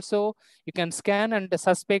one also you can scan and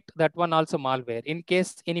suspect that one also malware in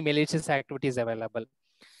case any malicious activity is available.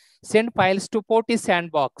 Send files to Porty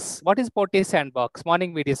Sandbox. What is Porty Sandbox?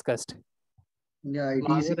 Morning we discussed. Yeah, it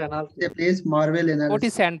is a place Marvel Porty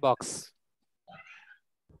analysis. Sandbox.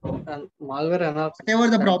 Malware analysis. Whatever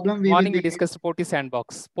the problem, Morning we discussed Porty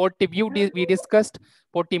Sandbox. Porty View we discussed.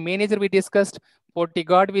 Porty Manager we discussed. Porty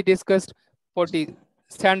Guard we discussed. Porty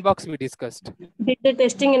Sandbox we discussed. Did the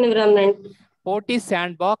testing environment. Porty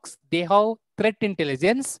Sandbox, they have threat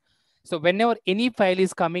intelligence. So whenever any file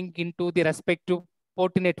is coming into the respective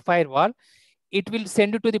Fortinet firewall, it will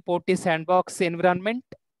send it to the Porty Sandbox environment.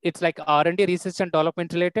 It's like R&D, research and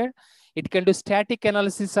development related. It can do static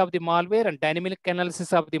analysis of the malware and dynamic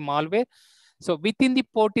analysis of the malware. So within the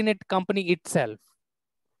Fortinet company itself.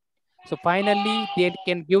 So finally, they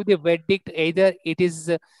can give the verdict either it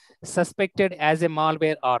is suspected as a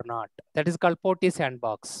malware or not. That is called Porty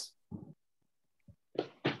Sandbox.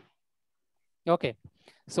 Okay,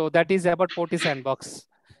 so that is about Porty Sandbox.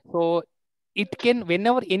 So it can,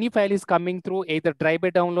 whenever any file is coming through, either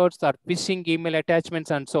drive-by downloads or phishing email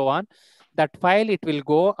attachments and so on, that file it will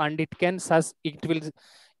go and it can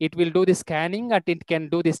it will do the scanning and it can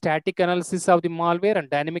do the static analysis of the malware and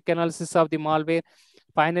dynamic analysis of the malware.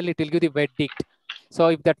 Finally, it will give the verdict. So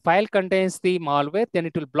if that file contains the malware, then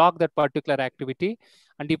it will block that particular activity.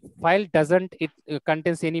 And if file doesn't, it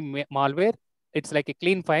contains any malware, it's like a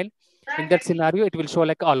clean file. In that scenario, it will show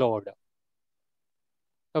like allowed.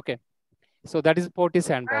 Okay. So that is Porty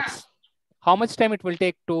Sandbox. How much time it will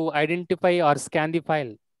take to identify or scan the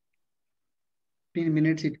file? 15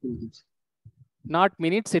 minutes it will give. Not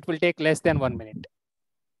minutes, it will take less than 1 minute.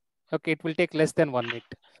 Okay, it will take less than 1 minute.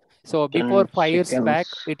 So before 5 years back,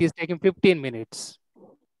 it is taking 15 minutes.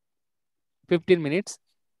 15 minutes.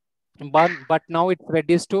 But now it's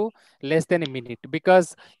reduced to less than a minute,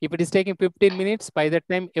 because if it is taking 15 minutes, by that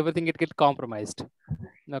time, everything it gets compromised.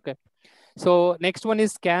 Okay. So next one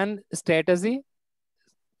is scan strategy.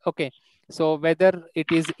 Okay. So whether it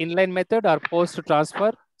is inline method or post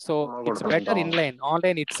transfer. So it's better inline.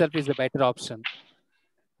 Online itself is a better option.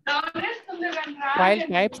 File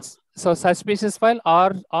types. So suspicious file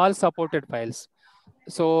are all supported files.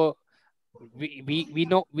 So we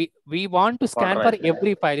know we want to scan for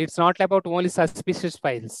every file. It's not about only suspicious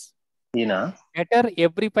files. Better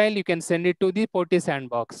every file you can send it to the Porty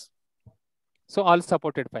Sandbox. So all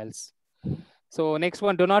supported files. So next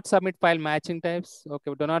one, do not submit file matching types.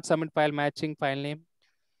 Okay, do not submit file matching file name.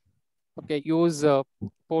 Okay, use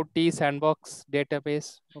Porty Sandbox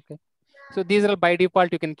database. Okay, so these are by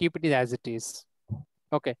default. You can keep it as it is.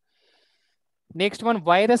 Okay. Next one,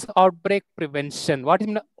 virus outbreak prevention. What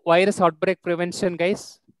is virus outbreak prevention,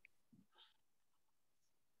 guys?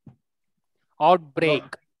 Outbreak.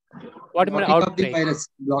 What do you mean outbreak?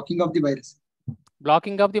 Blocking of the virus.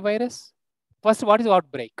 Blocking of the virus. First, what is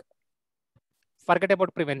outbreak? Forget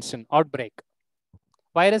about prevention. Outbreak.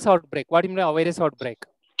 Virus outbreak. What do you mean virus outbreak?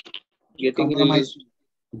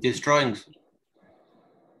 Destroying.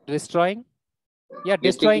 Destroying? Yeah,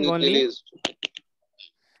 destroying only.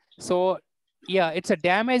 So, yeah, it's a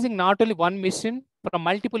damaging not only one mission, from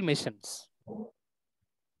multiple missions.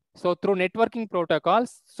 So through networking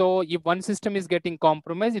protocols, so if one system is getting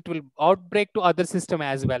compromised, it will outbreak to other system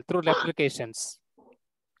as well through replications,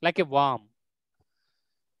 like a worm.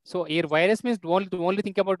 So here virus means don't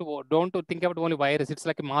think about only virus. It's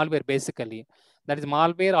like a malware basically. That is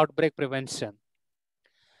malware outbreak prevention.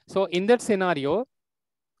 So in that scenario,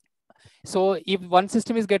 so if one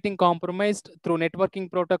system is getting compromised through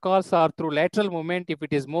networking protocols or through lateral movement, if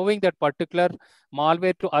it is moving that particular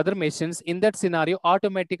malware to other machines, in that scenario,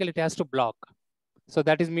 automatically it has to block. So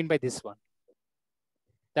that is mean by this one.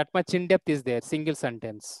 That much in depth is there, single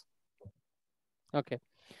sentence. Okay.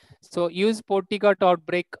 So use Fortigate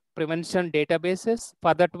outbreak prevention databases.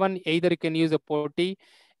 For that one, either you can use a Fortigate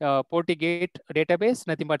database,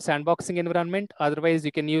 nothing but sandboxing environment. Otherwise,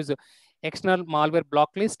 you can use external malware block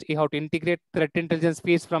list. You have to integrate threat intelligence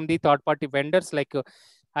feeds from the third-party vendors like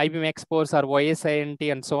IBM Expose or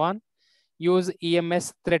YSINT and so on. Use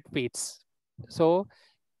EMS threat feeds. So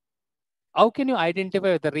how can you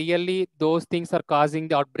identify whether really those things are causing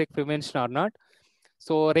the outbreak prevention or not?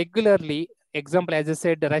 So regularly, example, as I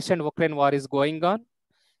said, the Russia-Ukraine war is going on.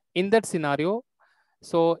 In that scenario,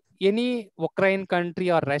 so any Ukraine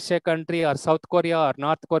country or Russia country or South Korea or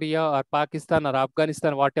North Korea or Pakistan or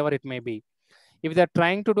Afghanistan, whatever it may be, if they're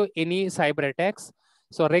trying to do any cyber attacks,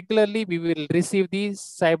 so regularly we will receive these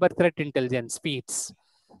cyber threat intelligence feeds.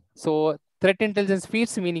 So threat intelligence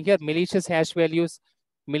feeds meaning here malicious hash values,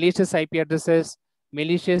 malicious IP addresses,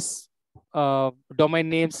 malicious domain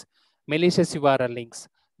names, malicious URL links.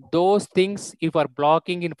 Those things, if are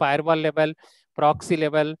blocking in firewall level, proxy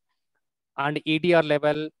level, and EDR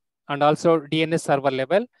level, and also DNS server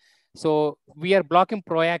level, so we are blocking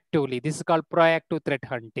proactively. This is called proactive threat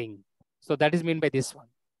hunting. So that is mean by this one.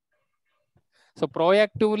 So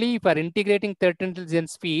proactively, if we are integrating threat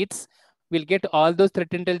intelligence feeds, we'll get all those threat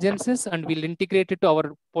intelligences and we'll integrate it to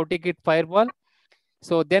our Fortigate firewall.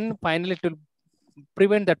 So then finally it will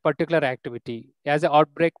prevent that particular activity as an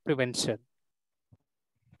outbreak prevention.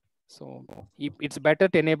 So it's better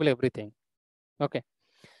to enable everything. Okay.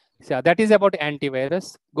 So that is about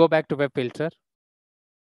antivirus. Go back to web filter.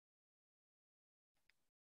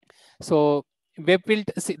 So web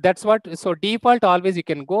filter, see, that's what, so default always you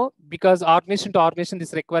can go, because organization to organization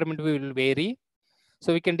this requirement will vary.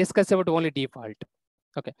 So we can discuss about only default.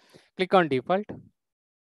 Okay, click on default.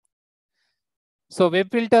 So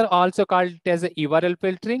web filter also called it as a URL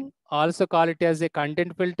filtering, also call it as a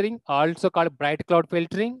content filtering, also called bright cloud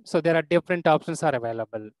filtering. So there are different options are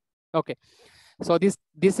available. Okay, so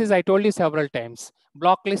this is, I told you several times,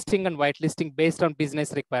 block listing and whitelisting based on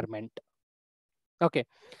business requirement. Okay,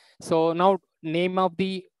 so now name of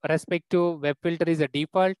the respective web filter is a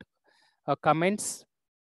default, comments.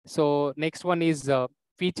 So next one is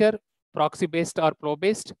feature, proxy based or pro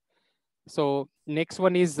based. So next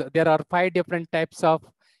one is, there are 5 different types of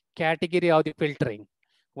category of the filtering.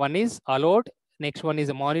 One is allowed, next one is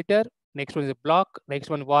a monitor, next one is a block, next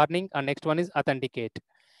one warning, and next one is authenticate.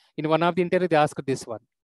 In one of the interview, they asked this one.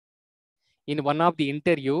 In one of the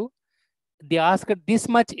interview, they asked this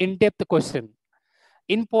much in-depth question.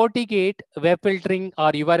 In Fortigate web filtering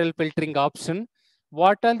or URL filtering option,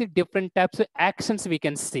 what are the different types of actions we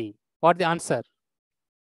can see? What the answer?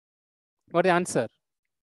 What the answer?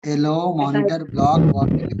 Hello, monitor, block,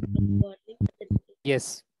 warning.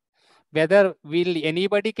 Yes. Whether will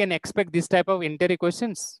anybody can expect this type of interview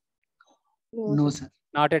questions? No, sir.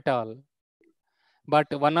 Not at all. But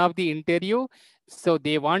one of the interview, so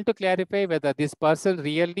they want to clarify whether this person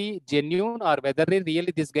really genuine or whether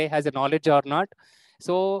really this guy has a knowledge or not.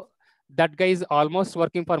 So that guy is almost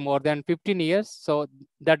working for more than 15 years. So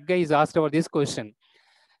that guy is asked about this question.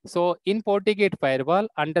 So in Fortigate firewall,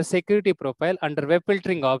 under security profile, under web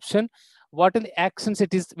filtering option, what are the actions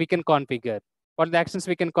it is we can configure? What are the actions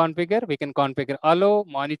we can configure? We can configure allow,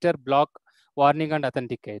 monitor, block, warning, and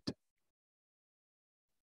authenticate.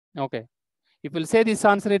 Okay. If we'll say this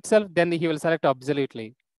answer itself, then he will select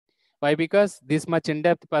absolutely. Why? Because this much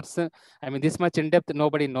in-depth person, I mean, this much in-depth,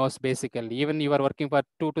 nobody knows basically. Even you are working for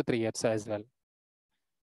 2 to 3 years as well.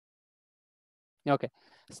 Okay.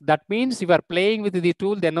 So that means you are playing with the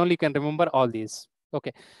tool, then only you can remember all these.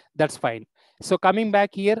 Okay, that's fine. So coming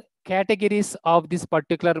back here, categories of this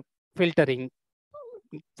particular filtering.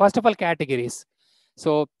 First of all, categories.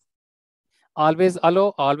 So always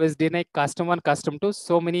allow, always deny, custom 1, custom 2.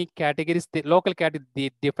 So many categories, the local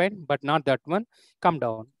category defined, but not that one. Come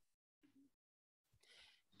down.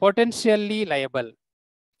 Potentially liable,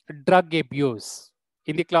 drug abuse.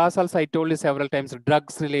 In the class also, I told you several times,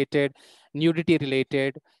 drugs related, nudity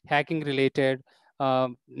related, hacking related.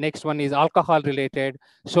 Next one is alcohol related,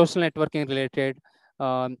 social networking related,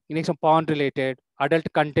 next one porn related, adult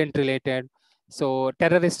content related, so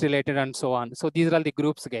terrorist related, and so on. So these are all the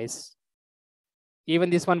groups, guys. Even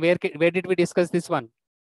this one, where did we discuss this one?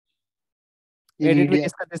 Where did we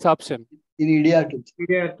discuss this option? In EDR tool.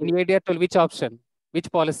 In EDR tool, which option? Which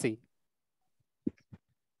policy?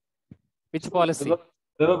 Which policy?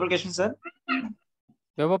 Web application, sir.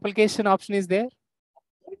 Web application option is there?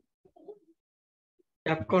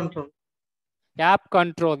 App control. App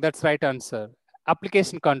control, that's right answer.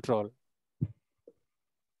 Application control.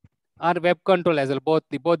 Or web control as well, both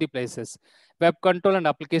the places. Web control and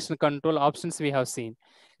application control options we have seen.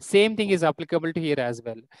 Same thing is applicable to here as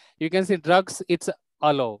well. You can see drugs, it's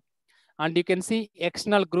allow. And you can see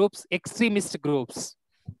external groups, extremist groups,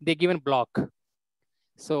 they given block.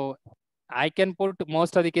 So I can put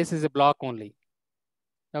most of the cases a block only.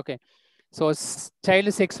 Okay. So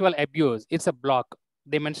child sexual abuse, it's a block.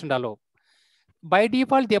 They mentioned allow. By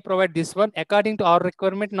default, they provide this one. According to our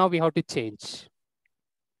requirement, now we have to change.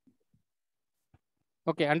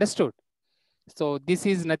 Okay, understood. So this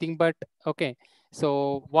is nothing but, okay.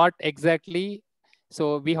 So what exactly?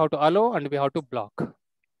 So we have to allow and we have to block.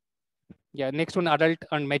 Yeah, next one, adult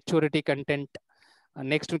and maturity content.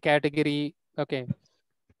 Next one, category, okay.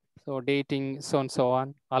 So dating, so and so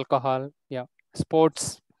on, alcohol, yeah,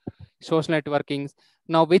 sports, social networking.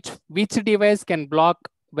 Now, which device can block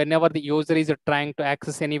whenever the user is trying to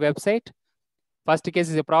access any website? First case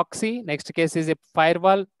is a proxy, next case is a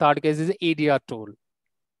firewall, third case is a EDR tool.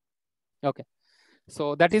 Okay,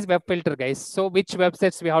 so that is web filter, guys. So which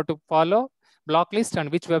websites we have to follow? Block list,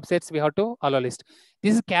 and which websites we have to allow list.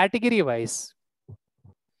 This is category wise.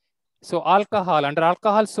 So alcohol, under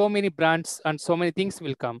alcohol, so many brands and so many things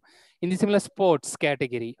will come. In the similar sports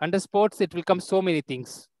category, under sports, it will come so many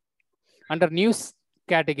things. Under news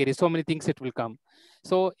category, so many things it will come.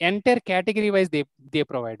 So entire category wise, they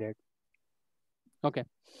provided. Okay,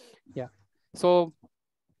 yeah. So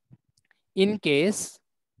in case,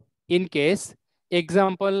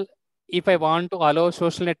 example, if I want to allow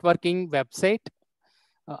social networking website,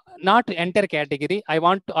 not entire category, I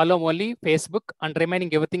want to allow only Facebook, and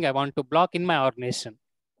remaining everything I want to block in my organization.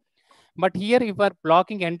 But here, if we are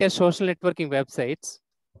blocking entire social networking websites,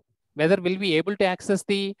 whether will we able to access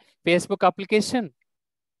the Facebook application?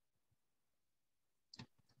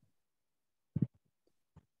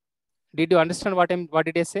 Did you understand what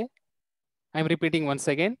did I say? I'm repeating once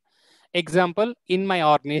again. Example, in my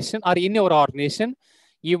organization or in your organization,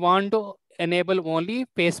 you want to enable only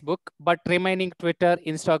Facebook, but remaining Twitter,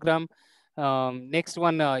 Instagram, next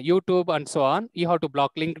one, YouTube, and so on, you have to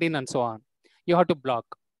block LinkedIn and so on. You have to block.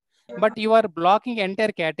 But you are blocking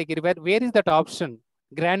entire category. Where is that option?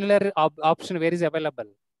 Granular option, where is available?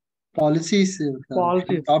 Policies.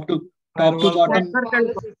 Policies. Top to bottom.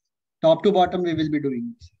 Top to bottom, we will be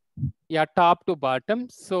doing. Yeah, top to bottom.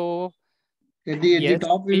 So at the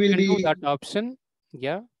top, we will do that option.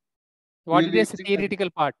 Yeah. What did I say? Theoretical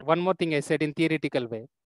part. One more thing I said in theoretical way.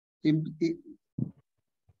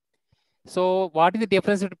 So what is the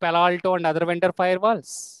difference between Palo Alto and other vendor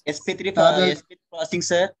firewalls? SP3 processing,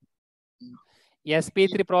 sir.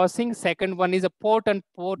 SP3 processing. Second one is a port and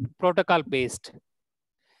port protocol based.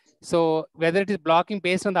 So whether it is blocking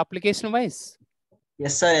based on the application wise.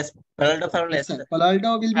 Yes, sir. Yes. Palo Alto firewall. Yes, sir. Palo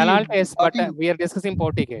Alto will be. Palo Alto, yes, but we are discussing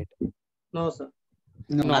Fortigate. No, sir.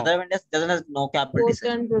 No. Other vendors doesn't have no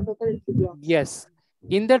capability. Yes.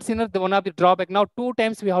 In that scenario, the one of the drawback, now 2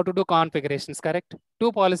 times we have to do configurations, correct?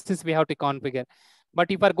 2 policies we have to configure. But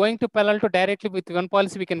if we are going to Palo Alto directly with one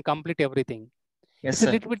policy, we can complete everything. Yes, it's sir.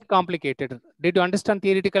 a little bit complicated. Did you understand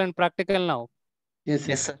theoretical and practical now? Yes,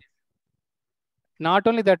 yes, sir. Not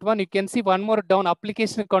only that one, you can see one more down,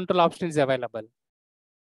 application control option is available.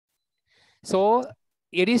 So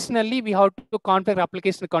additionally, we have to configure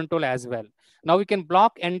application control as well. Now we can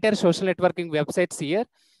block entire social networking websites here.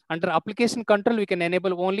 Under application control, we can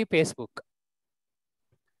enable only Facebook.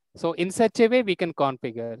 So in such a way, we can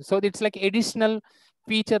configure. So it's like additional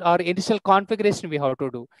feature or additional configuration we have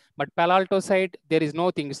to do. But Palo Alto side, there is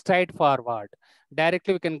nothing, straightforward.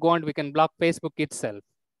 Directly we can go and we can block Facebook itself.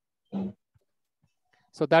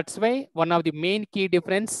 So that's why one of the main key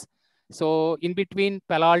difference. So in between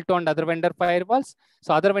Palo Alto and other vendor firewalls.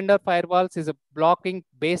 So other vendor firewalls is a blocking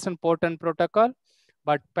based on port and protocol,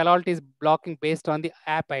 but Palo Alto is blocking based on the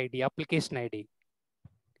app ID, application ID.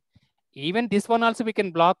 Even this one also we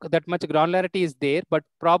can block, that much granularity is there, but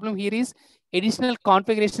problem here is additional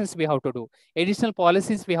configurations we have to do, additional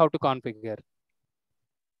policies we have to configure.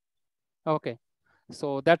 Okay.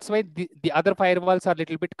 So that's why the other firewalls are a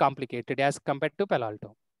little bit complicated as compared to Palo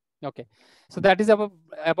Alto. Okay. So that is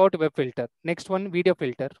about web filter. Next one, video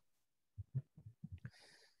filter.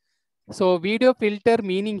 So video filter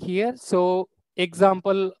meaning here. So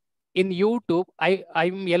example, in YouTube,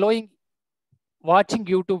 I'm allowing watching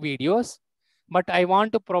YouTube videos, but I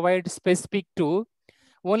want to provide specific to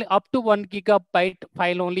only up to 1 gigabyte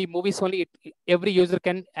file only, movies only, every user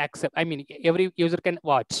can accept. I mean, every user can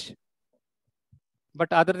watch.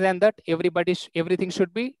 But other than that, everything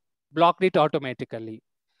should be blocked it automatically.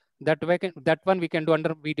 That one we can do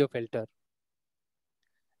under video filter.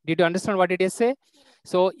 Did you understand what did I say?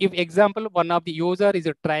 So if example, one of the user is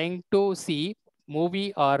trying to see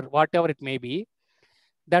movie or whatever it may be,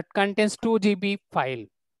 that contains 2 GB file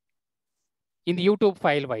in the YouTube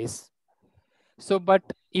file wise. So, but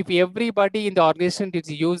if everybody in the organization is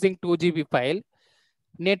using 2 GB file,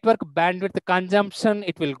 network bandwidth consumption,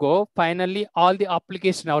 it will go. Finally, all the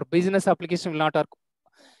application, our business application will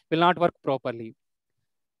not work properly.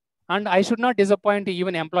 And I should not disappoint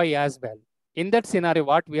even employee as well. In that scenario,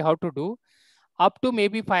 what we have to do, up to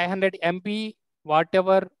maybe 500 MB,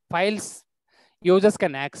 whatever files users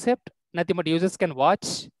can accept, nothing but users can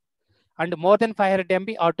watch, and more than 500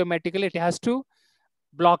 MB, automatically it has to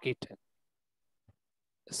block it.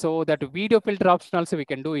 So that video filter option also we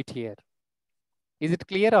can do it here. Is it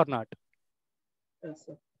clear or not? Yes,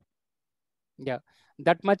 sir. Yeah,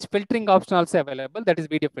 that much filtering option also available. That is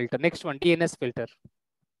video filter. Next one, DNS filter.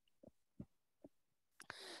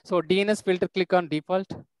 So DNS filter, click on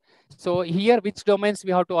default. So here, which domains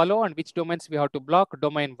we have to allow and which domains we have to block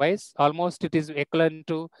domain wise. Almost it is equivalent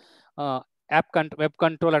to web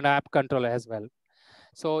control and app control as well.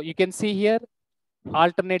 So you can see here,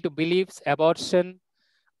 alternative beliefs, abortion,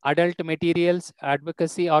 adult materials,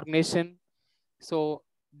 advocacy organization. So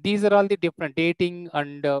these are all the different dating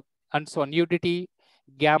and so on, nudity,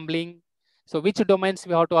 gambling. So which domains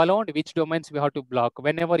we have to allow and which domains we have to block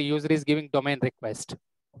whenever user is giving domain request.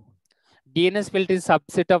 DNS filter is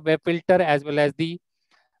subset of web filter as well as the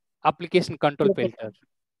application control filter.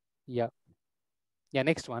 Yeah. Yeah,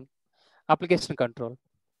 next one. Application control.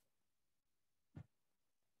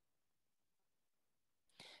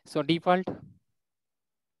 So default.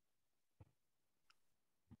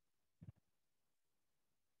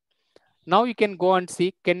 Now you can go and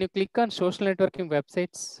see, can you click on social networking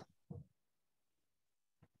websites?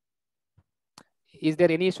 Is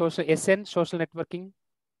there any social social networking?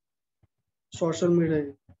 Social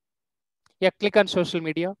media. Yeah, click on social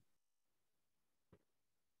media.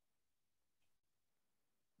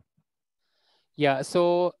 Yeah,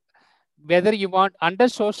 so whether you want under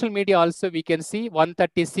social media also, we can see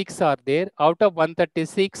 136 are there. Out of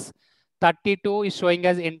 136, 32 is showing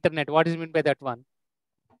as internet. What is meant by that one?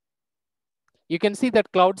 You can see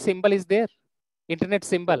that cloud symbol is there. Internet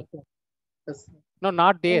symbol. Yes. No,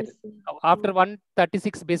 not there. After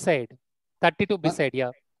 136 beside. 32 beside,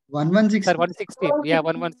 yeah. 116. Sir, 116. Yeah,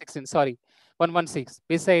 1116. Sorry. 116.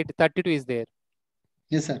 Beside 32 is there.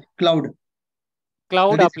 Yes, sir. Cloud.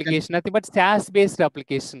 Cloud That is application, nothing but SaaS-based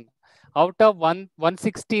application. Out of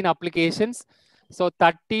 116 applications, so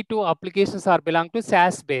 32 applications are belong to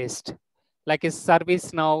SaaS-based, like a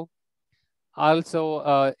service now. Also,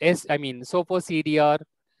 Sophos CDR,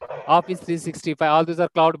 Office 365, all those are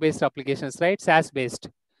cloud-based applications, right? SaaS-based.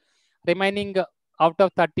 Remaining out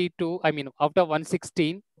of 32, out of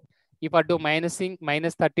 116, if I do minus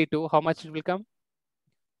 32, how much it will come?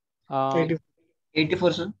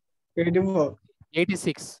 84, sir. 84.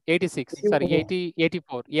 86, sorry,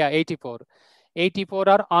 84. Yeah, 84. 84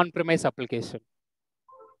 are on-premise application.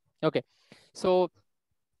 Okay. So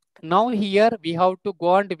now here we have to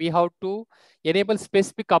go and we have to enable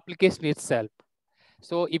specific application itself.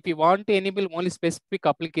 So if you want to enable only specific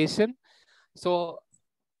application, so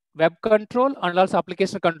web control and also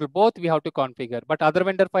application control, both we have to configure. But other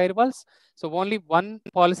vendor firewalls, so only one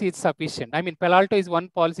policy is sufficient. Palo Alto is one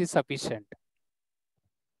policy is sufficient.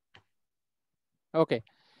 Okay.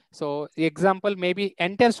 So the example, maybe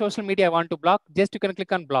entire social media I want to block, just you can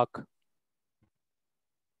click on block.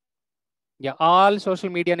 Yeah, all social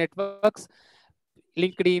media networks,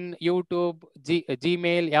 LinkedIn, YouTube,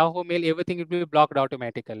 Gmail, Yahoo Mail, everything will be blocked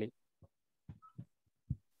automatically.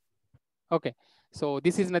 Okay, so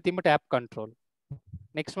this is nothing but app control.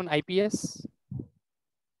 Next one, IPS.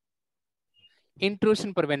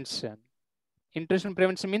 Intrusion prevention. Intrusion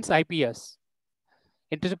prevention means IPS.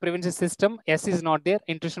 Intrusion prevention system, S is not there,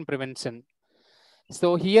 intrusion prevention.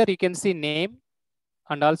 So here you can see name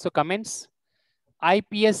and also comments.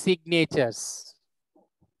 IPS signatures.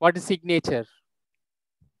 What is signature?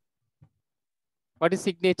 What is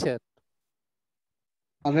signature?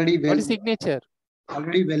 already well. What is signature?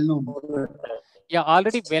 Already well known. Yeah,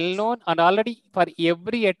 already well known, and already for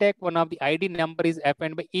every attack, one of the ID number is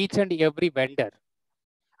assigned by each and every vendor,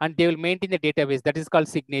 and they will maintain the database. That is called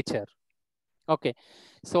signature. Okay,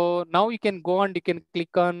 so now you can go and you can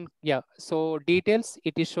click on, yeah, so details,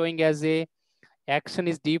 it is showing as a action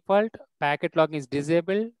is default, packet logging is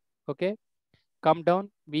disabled. Okay, come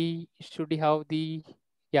down, we should have the,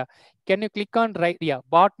 yeah, can you click on right? Yeah,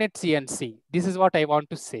 botnet CNC. This is what I want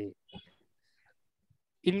to say.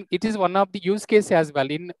 It is one of the use case as well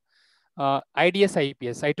in IDS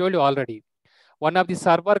IPS. I told you already. One of the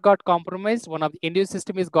server got compromised, one of the end user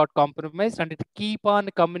system is got compromised, and it keep on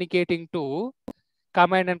communicating to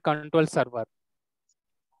command and control server.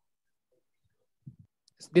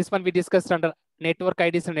 This one we discussed under network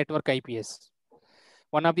IDs and network IPS.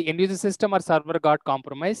 One of the end user system or server got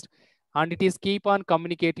compromised, and it is keep on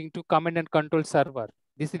communicating to command and control server.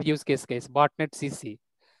 This is the use case botnet CC.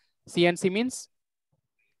 CNC means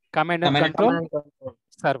command and control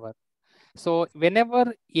server. So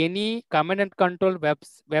whenever any command and control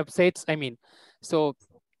websites, so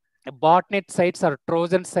botnet sites or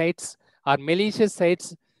Trojan sites or malicious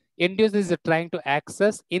sites, end user is trying to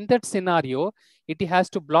access, in that scenario, it has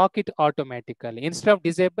to block it automatically. Instead of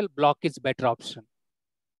disable, block is better option.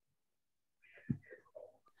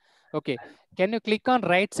 Okay, can you click on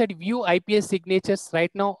right side view IPS signatures?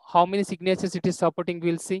 Right now, how many signatures it is supporting,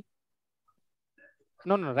 we'll see.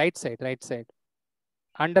 No, right side.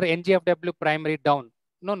 Under NGFW primary down.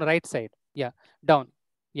 No, right side. Yeah, down.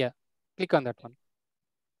 Yeah, click on that one.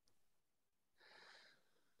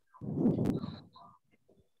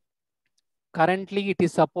 Currently, it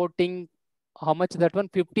is supporting how much that one?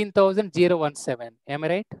 15,017. Am I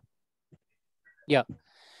right? Yeah.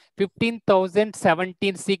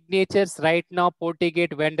 15,017 signatures right now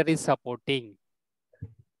Fortigate vendor is supporting.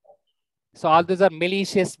 So all those are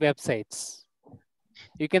malicious websites.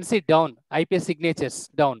 You can see down, IP signatures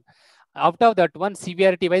down. Out of that one,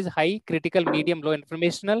 severity wise, high, critical, medium, low,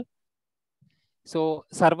 informational. So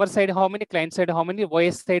server side how many, client side how many,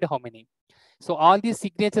 OS side how many. So all these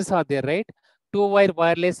signatures are there, right? Two-wire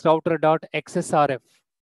wireless router dot XSRF.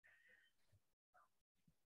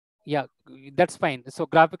 Yeah, that's fine. So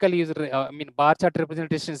graphical user, bar chart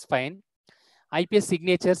representation is fine. IP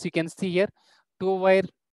signatures, you can see here, two-wire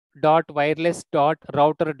dot wireless dot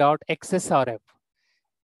router dot XSRF.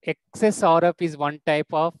 XSRF is one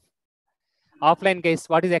type of offline, guys.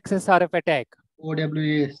 What is XSRF attack?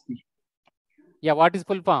 OWASP. Yeah, what is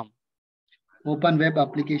full form? Open Web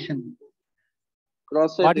Application.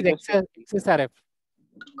 What is XSRF?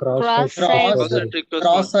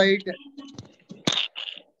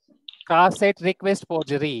 Cross-site request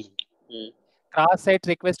forgery. Cross-site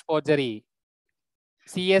request forgery.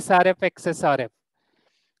 CSRF, XSRF.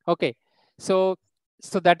 Okay, so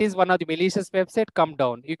that is one of the malicious website. Come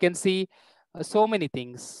down. You can see so many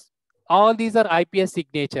things. All these are IPS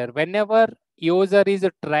signature. Whenever user is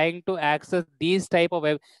trying to access these type of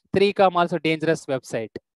web, 3Com also dangerous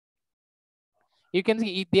website. You can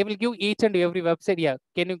see they will give each and every website. Yeah,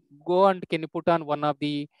 can you go and can you put on one of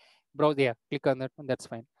the browser? Yeah, click on that one. That's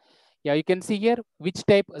fine. Yeah, you can see here which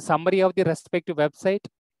type summary of the respective website.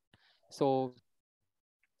 So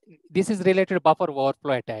this is related to buffer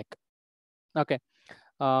overflow attack. Okay.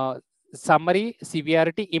 Summary,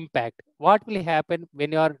 severity, impact. What will happen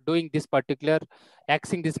when you are doing this particular,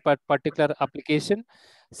 accessing this particular application?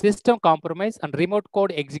 System compromise and remote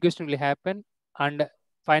code execution will happen, and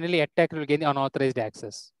finally attacker will gain unauthorized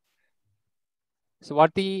access. So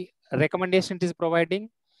what the recommendation it is providing?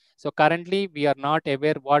 So currently we are not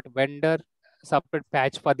aware what vendor separate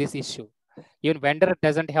patch for this issue. Even vendor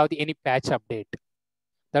doesn't have any patch update.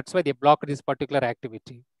 That's why they blocked this particular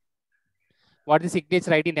activity. What is the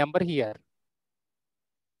signature ID number here?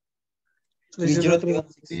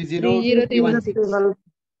 30316.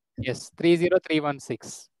 Yes,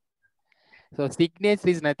 30316. So signature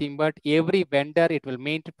is nothing but every vendor, it will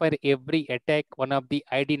maintain for every attack one of the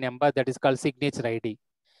ID number that is called signature ID.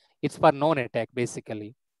 It's for known attack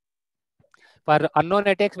basically. For unknown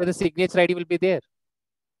attacks, whether signature ID will be there.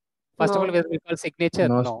 First of all, whether we call signature?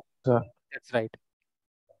 No. That's right.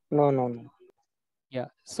 No. Yeah.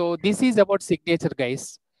 So this is about signature,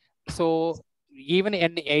 guys. So even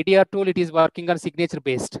an ADR tool, it is working on signature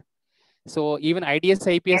based. So even IDS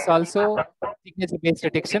IPS also signature based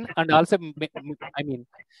detection and also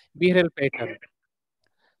behavioral pattern.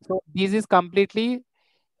 So this is completely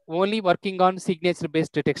only working on signature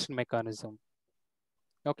based detection mechanism.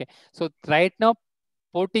 Okay. So right now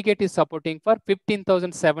Fortigate is supporting for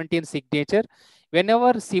 15,017 signature.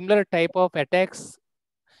 Whenever similar type of attacks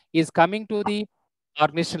is coming to the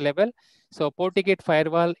organization level, so Fortigate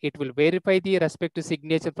Firewall, it will verify the respective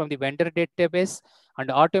signature from the vendor database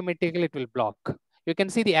and automatically it will block. You can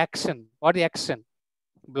see the action. What the action?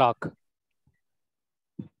 Block.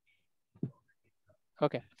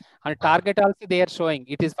 Okay. And target also they are showing.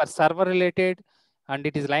 It is for server related and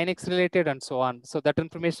it is Linux related and so on. So that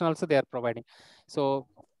information also they are providing. So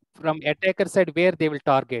from attacker side, where they will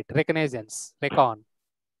target, reconnaissance, recon,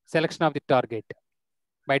 selection of the target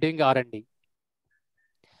by doing R&D.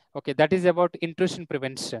 Okay, that is about intrusion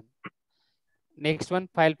prevention. Next one,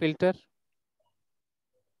 file filter.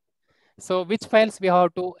 So which files we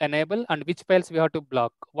have to enable and which files we have to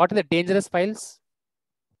block? What are the dangerous files?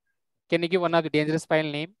 Can you give one of the dangerous file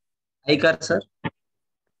name? iCar, sir.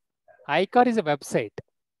 iCar is a website.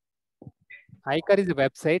 iCar is a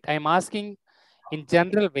website. I'm asking in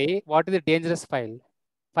general way, what is the dangerous file?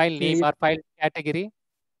 File name or file category?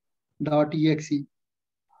 .exe.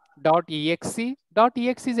 .exe.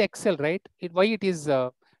 .exe is Excel, right? Why it is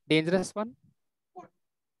a dangerous one?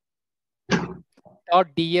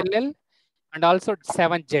 .dll and also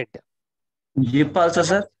 7z. Zip also,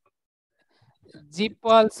 sir. Zip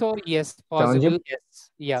also, yes, possible.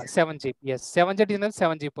 Yes, yeah, 7zip. Yes, 7z is not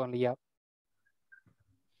 7zip only. Yeah,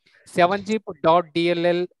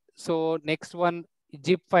 7zip.dll. So next one,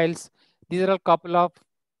 zip files. These are a couple of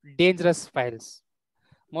dangerous files.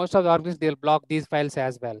 Most of the organizations they'll block these files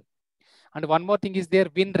as well. And one more thing is there,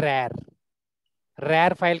 WinRAR.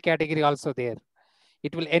 RAR file category also there.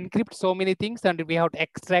 It will encrypt so many things and we have to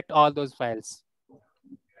extract all those files.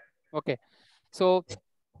 Okay, so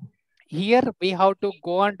here we have to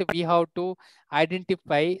go and we have to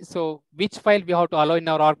identify. So which file we have to allow in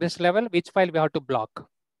our organization level, which file we have to block.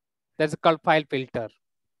 That's called file filter.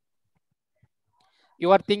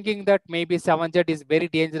 You are thinking that maybe 7Z is very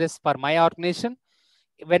dangerous for my organization.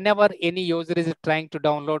 Whenever any user is trying to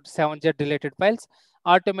download 7Z related files,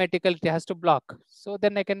 automatically it has to block. So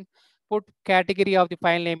then I can put category of the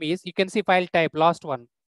file name is, you can see file type, last one,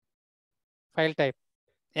 file type,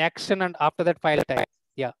 action, and after that file type.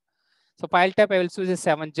 Yeah. So file type I will choose a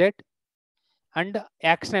 7Z, and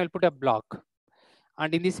action I will put a block.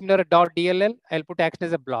 And in this similar .dll, I'll put action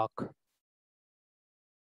as a block.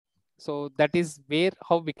 So that is where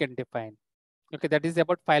how we can define. Okay, that is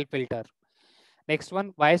about file filter. Next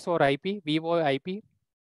one, voice over IP, VoIP.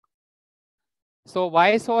 So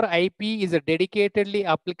voice over IP is dedicatedly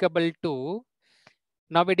applicable to,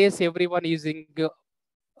 nowadays everyone using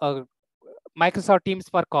Microsoft Teams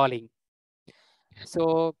for calling.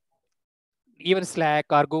 So even Slack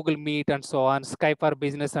or Google Meet and so on, Skype for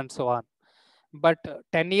business and so on. But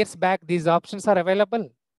 10 years back, these options are available.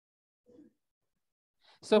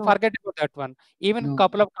 So forget about that one. Even a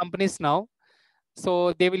couple of companies now,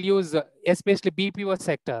 so they will use, especially BPO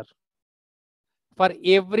sector. For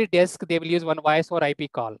every desk, they will use one voice or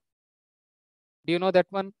IP call. Do you know that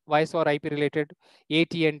one? Voice or IP related,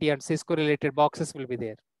 AT&T and Cisco related boxes will be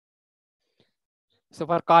there. So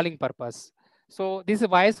for calling purpose. So this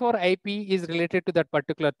voice or IP is related to that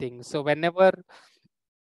particular thing. So whenever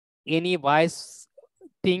any voice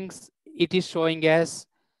things, it is showing as,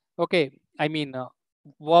 okay, I mean,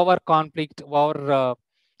 over conflict, over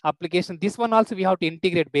application. This one also we have to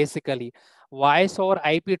integrate basically. Voice over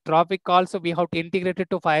IP traffic also we have to integrate it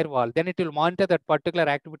to firewall. Then it will monitor that particular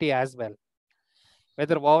activity as well.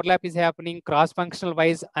 Whether overlap is happening, cross-functional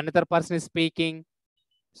wise, another person is speaking.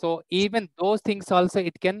 So even those things also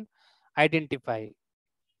it can identify.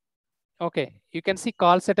 Okay, you can see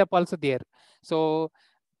call setup also there. So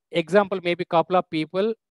example, maybe couple of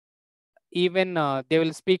people, even they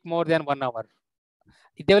will speak more than 1 hour.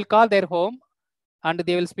 They will call their home and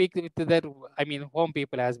they will speak with their, I mean, home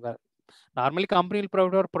people as well. Normally company will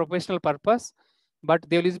provide for professional purpose, but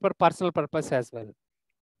they will use for personal purpose as well.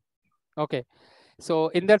 Okay, so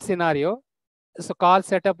in that scenario, so call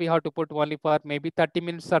setup we have to put only for maybe 30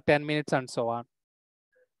 minutes or 10 minutes and so on.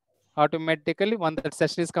 Automatically, when that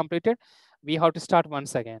session is completed, we have to start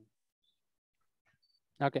once again.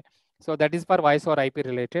 Okay, so that is for voice or IP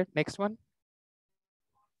related. Next one,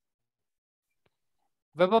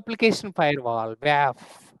 web application firewall, WAF.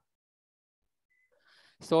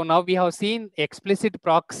 So now we have seen explicit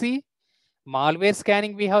proxy, malware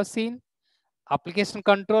scanning we have seen, application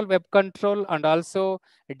control, web control, and also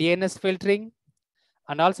DNS filtering.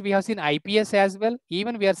 And also we have seen IPS as well.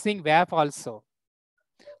 Even we are seeing WAF also.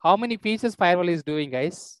 How many features firewall is doing,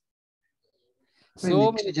 guys?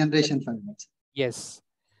 So next generation firewalls. Yes.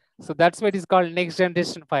 So that's why it is called next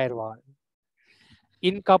generation firewall.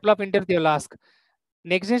 In couple of interviews, they will ask,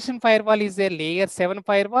 next generation firewall is a layer 7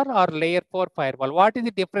 firewall or layer 4 firewall? What is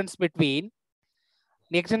the difference between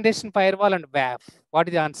next generation firewall and WAF? What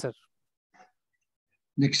is the answer?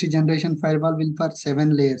 Next generation firewall will for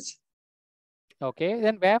 7 layers. Okay,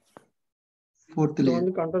 then WAF? 4th layer.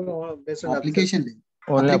 Only control based on Application layer.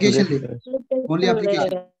 Only Application application layer. Only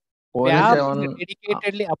application. Only WAF 7. is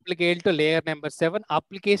dedicatedly applicable to layer number 7.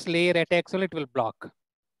 Application layer attacks only it will block.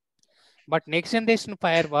 But next generation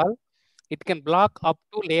firewall, it can block up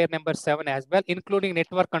to layer number 7 as well, including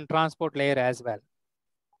network and transport layer as well.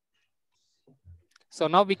 So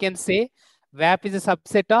now we can say WAF is a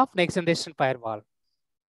subset of next generation firewall.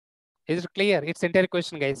 Is it clear? It's entire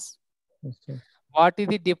question, guys. What is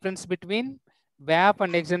the difference between WAF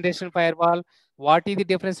and next generation firewall? What is the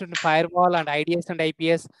difference between firewall and IDS and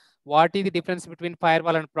IPS? What is the difference between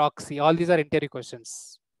firewall and proxy? All these are entire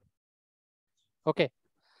questions. Okay.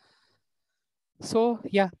 So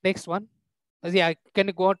yeah, next one. Yeah, can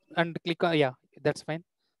you go and click on, yeah, that's fine.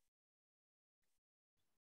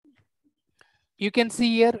 You can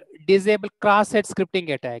see here, disable cross-site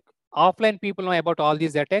scripting attack. Offline people know about all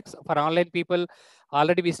these attacks. For online people,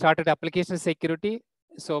 already we started application security.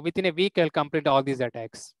 So within a week, I'll complete all these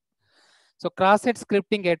attacks. So cross-site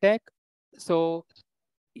scripting attack. So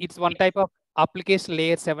it's one type of application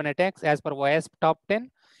layer 7 attacks as per OS top 10.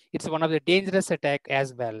 It's one of the dangerous attack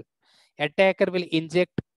as well. Attacker will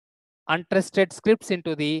inject untrusted scripts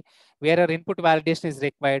into the where input validation is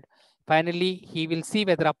required. Finally, he will see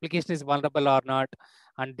whether application is vulnerable or not.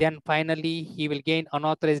 And then finally, he will gain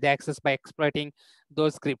unauthorized access by exploiting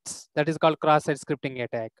those scripts. That is called cross-site scripting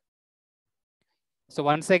attack. So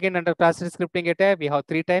once again, under cross-site scripting attack, we have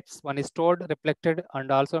 3 types. One is stored, reflected,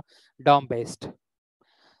 and also DOM-based.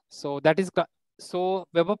 So that is so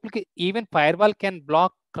web application, even firewall can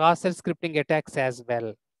block cross-site scripting attacks as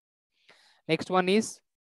well. Next one is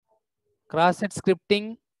cross-site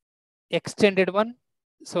scripting extended one.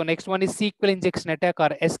 So next one is SQL injection attack or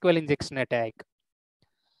SQL injection attack.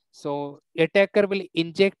 So attacker will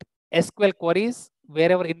inject SQL queries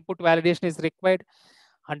wherever input validation is required,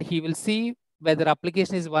 and he will see whether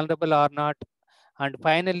application is vulnerable or not. And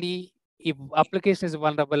finally, if application is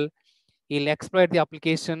vulnerable, he'll exploit the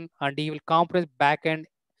application and he will compromise backend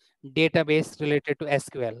database related to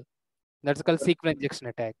SQL. That's called SQL injection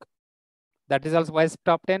attack. That is also WISE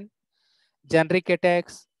top 10. Generic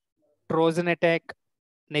attacks, Trojan attack.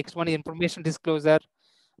 Next one is information disclosure,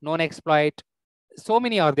 known exploit. So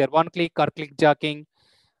many are there. One click or click jacking,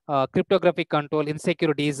 cryptographic control,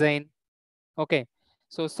 insecure design. Okay.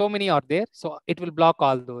 So many are there. So it will block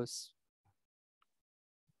all those.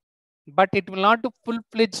 But it will not do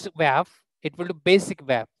full-fledged WAF. It will do basic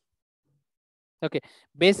WAF. Okay.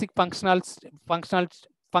 Basic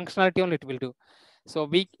functionality only it will do. So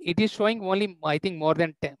it is showing only, I think, more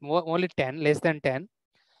than 10, only 10, less than 10.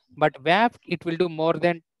 But WAF, it will do more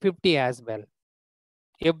than 50 as well.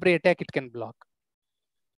 Every attack it can block.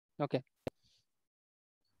 Okay.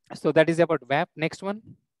 So that is about WAF. Next one.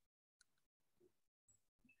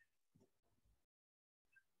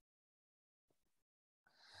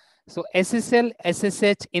 So SSL,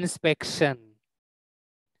 SSH inspection.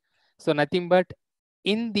 So nothing but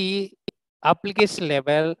in the application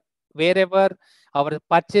level, wherever our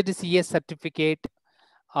purchased CS certificate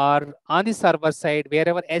or on the server side,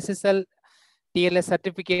 wherever SSL, TLS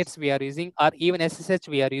certificates we are using, or even SSH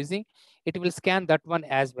we are using, it will scan that one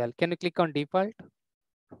as well. Can you click on default?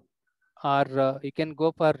 Or you can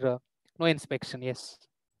go for no inspection, yes.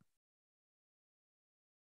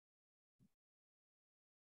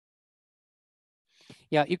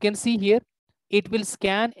 Yeah, you can see here, it will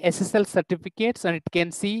scan SSL certificates and it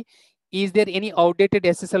can see, is there any outdated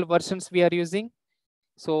SSL versions we are using?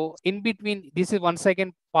 So in between, this is once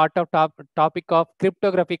again part of topic of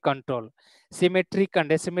cryptographic control, symmetric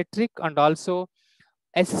and asymmetric, and also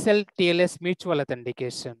SSL TLS mutual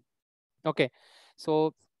authentication. Okay,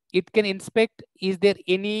 so it can inspect, is there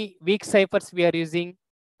any weak ciphers we are using?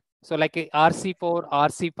 So like a RC4,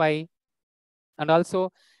 RC5, and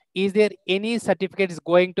also is there any certificate is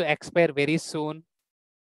going to expire very soon?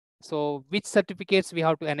 So which certificates we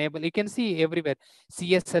have to enable? You can see everywhere.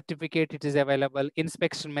 CS certificate, it is available.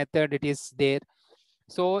 Inspection method, it is there.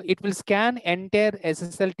 So it will scan entire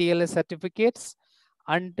SSL TLS certificates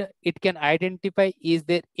and it can identify, is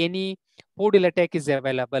there any Poodle attack is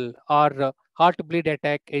available, or Heartbleed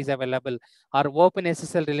attack is available, or open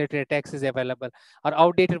SSL related attacks is available, or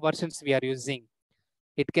outdated versions we are using.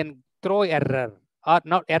 It can throw error, or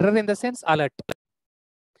not error in the sense alert.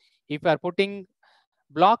 If you are putting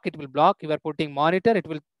block, it will block. If you are putting monitor, it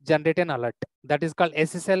will generate an alert. That is called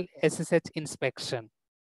SSL SSH inspection.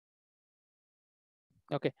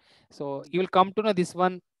 Okay, so you will come to know this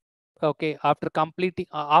one. Okay, after completing,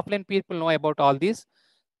 offline people know about all this.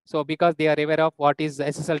 So because they are aware of what is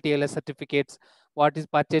SSL TLS certificates, what is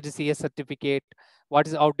purchased CS certificate, what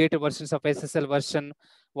is outdated versions of SSL version,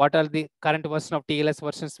 what are the current version of TLS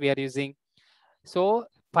versions we are using. So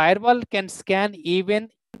firewall can scan even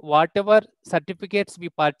whatever certificates we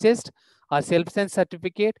purchased or self-signed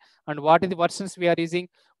certificate, and what is the versions we are using,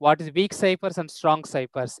 what is weak ciphers and strong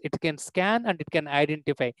ciphers. It can scan and it can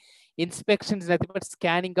identify. Inspection is nothing but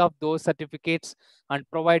scanning of those certificates and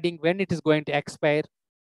providing when it is going to expire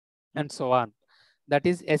and so on. That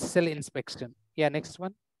is SSL inspection. Yeah, next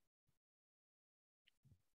one.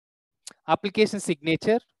 Application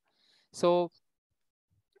signature. So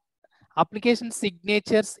application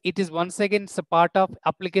signatures, it is once again it's a part of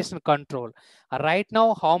application control. Right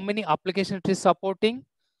now, how many applications it is supporting?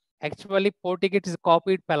 Actually, Fortigate is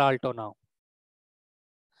copied Palo Alto now.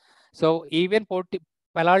 So even Palo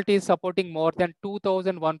Alto is supporting more than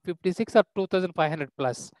 2,156 or 2,500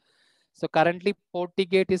 plus. So currently,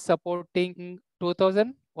 Fortigate is supporting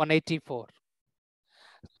 2,184.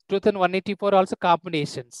 2,184 also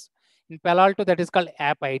combinations. In Palo Alto, that is called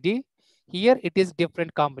App ID. Here, it is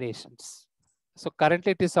different combinations. So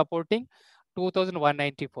currently, it is supporting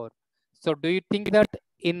 2,194. So do you think that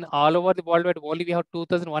in all over the world, only we have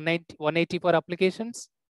 2,184 applications?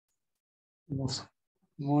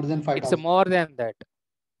 More than 5,000. It's more than that.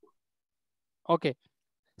 Okay.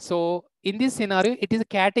 So in this scenario, it is a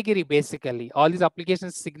category basically. All these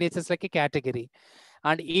applications signatures like a category.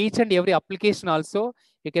 And each and every application also,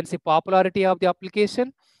 you can see popularity of the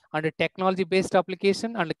application and a technology based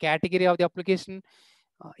application and a category of the application.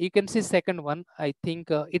 You can see second one, I think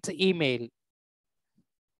it's email.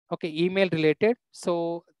 Okay, email related.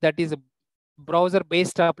 So that is a browser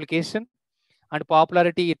based application, and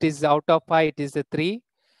popularity, it is out of 5, it is a 3,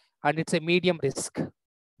 and it's a medium risk.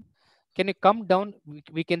 Can you come down?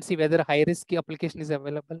 We can see whether high risk application is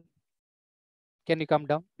available. Can you come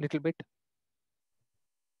down a little bit?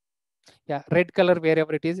 Yeah, red color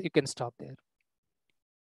wherever it is, you can stop there.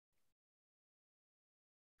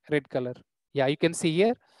 Red color. Yeah, you can see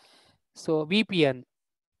here. So VPN.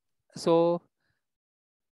 So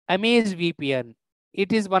Amaze VPN.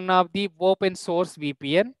 It is one of the open source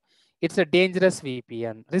VPN. It's a dangerous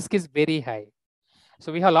VPN. Risk is very high.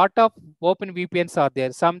 So we have a lot of open VPNs are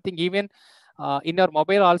there. Something even in our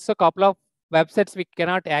mobile also, couple of websites we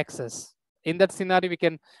cannot access. In that scenario, we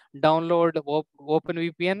can download open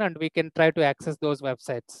VPN and we can try to access those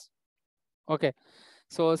websites. Okay.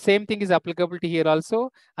 So same thing is applicable to here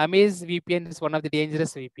also. Amaze VPN is one of the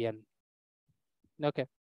dangerous VPN. Okay.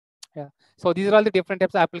 Yeah. So these are all the different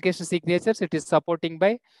types of application signatures. It is supporting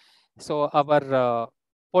by our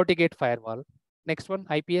Fortigate firewall. Next one,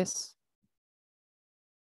 IPS.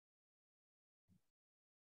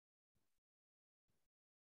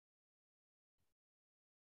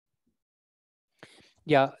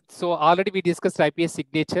 Yeah, so already we discussed IPS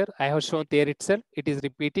signature. I have shown there itself. It is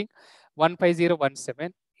repeating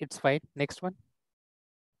 15017. It's fine. Next one.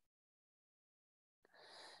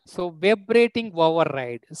 So web rating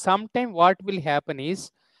override. Sometime what will happen is,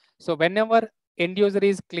 so whenever end user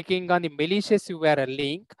is clicking on the malicious URL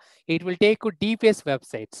link, it will take you deface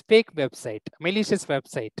websites, fake website, malicious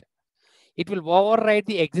website. It will override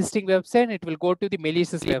the existing website. It will go to the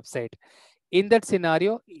malicious website. In that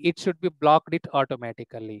scenario, it should be blocked it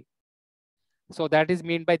automatically. So that is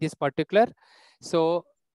mean by this particular. So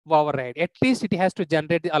override. At least it has to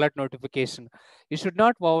generate the alert notification. You should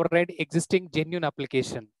not override existing genuine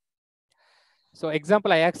application. So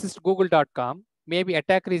example, I accessed google.com. Maybe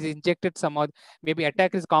attacker is injected some, maybe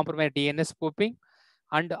attacker is compromised DNS spoofing.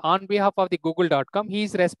 And on behalf of the google.com, he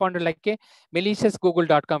is responded like a malicious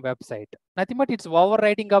google.com website. Nothing but it's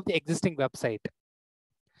overriding of the existing website.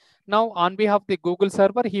 Now on behalf of the Google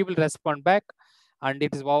server, he will respond back and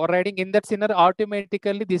it is overriding. In that scenario,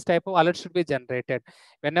 automatically this type of alert should be generated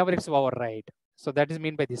whenever it's override. So that is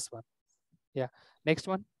mean by this one. Yeah. Next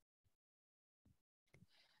one.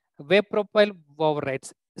 Web profile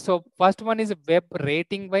overrides. So first one is web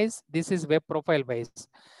rating wise. This is web profile wise.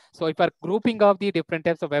 So if are grouping of the different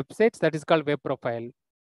types of websites, that is called web profile.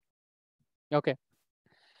 Okay.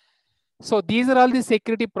 So these are all the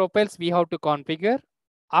security profiles we have to configure.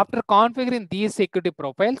 After configuring these security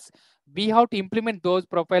profiles, we have to implement those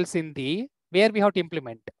profiles in the, where we have to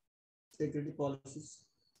implement? Security policies.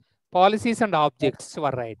 Policies and objects, so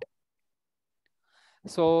are right.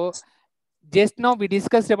 So just now we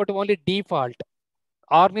discussed about only default.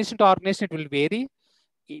 Organization to organization it will vary.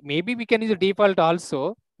 Maybe we can use default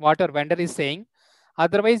also, what our vendor is saying.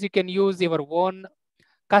 Otherwise, you can use your own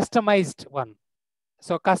customized one.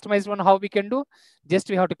 So customized one, how we can do? Just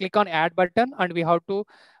we have to click on add button and we have to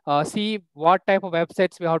see what type of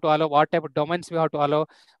websites we have to allow, what type of domains we have to allow,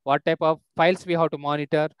 what type of files we have to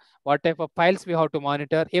monitor, what type of files we have to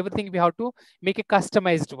monitor. Everything we have to make a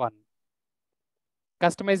customized one.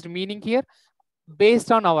 Customized meaning here,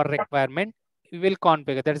 based on our requirement, we will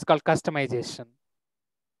configure. That is called customization.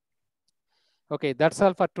 Okay, that's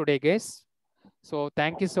all for today, guys. So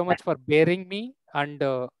thank you so much for bearing me, and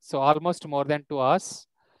so almost more than 2 hours.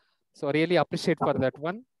 So really appreciate for that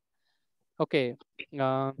one. Okay,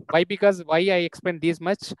 why? Because why I explained this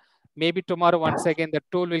much? Maybe tomorrow once again the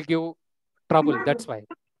tool will give trouble. That's why.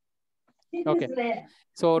 Okay.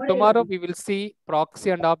 So tomorrow we will see proxy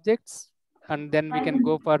and objects, and then we can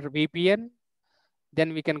go for VPN.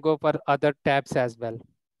 Then we can go for other tabs as well.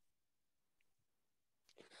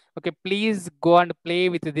 Okay, please go and play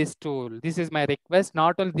with this tool. This is my request.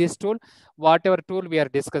 Not only this tool, whatever tool we are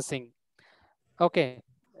discussing. Okay.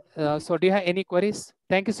 So do you have any queries?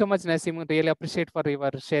 Thank you so much, Nasim. Really appreciate for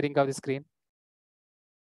your sharing of the screen.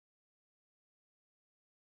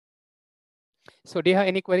 So do you have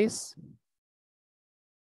any queries?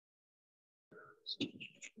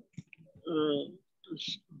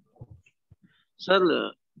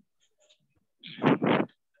 Sir,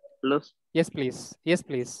 hello. Yes, please. Yes,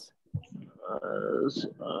 please.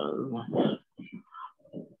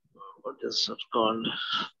 What is it called?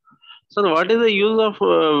 Sir, what is the use of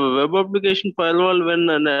web application firewall when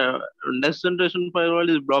next generation firewall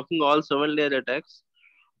is blocking all 7-layer attacks?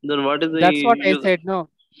 Then what is the That's what use? I said. No.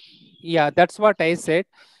 Yeah, that's what I said.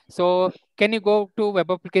 So can you go to web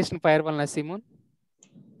application firewall, Nasimun?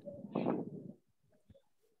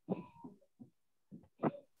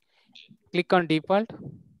 Click on default.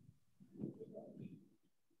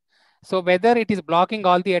 So whether it is blocking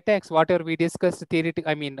all the attacks, whatever we discussed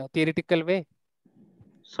theoretical way.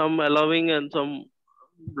 Some allowing and some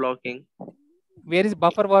blocking. Where is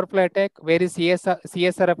buffer overflow attack? Where is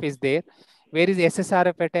CSRF is there? Where is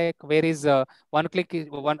SSRF attack? Where is one click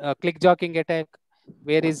jocking attack?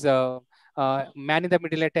 Where is man in the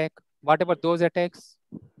middle attack? Whatever those attacks,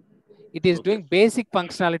 it is doing basic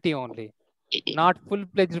functionality only, not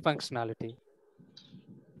full-fledged functionality.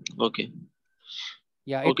 Okay.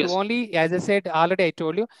 Yeah, it only, as I said already, I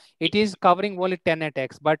told you, it is covering only 10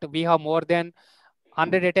 attacks, but we have more than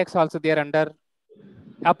 100 attacks also there under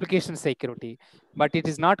application security, but it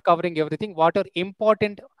is not covering everything. What are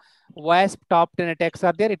important WASP top 10 attacks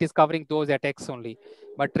are there, it is covering those attacks only,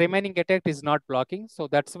 but remaining attack is not blocking. So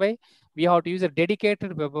that's why we have to use a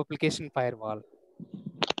dedicated web application firewall.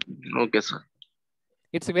 Okay, sir.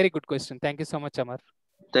 It's a very good question. Thank you so much, Amar.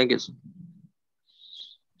 Thank you, sir.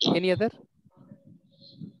 Any other?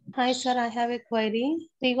 Hi, sir. I have a query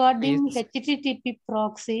regarding HTTP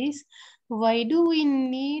proxies. Why do we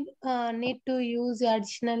need to use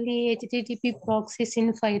additionally HTTP proxies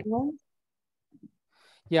in firewall?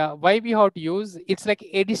 Yeah, why we have to use, it's like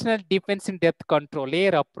additional defense in depth control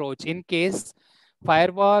layer approach. In case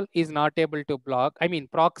firewall is not able to block,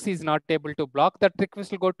 proxy is not able to block, that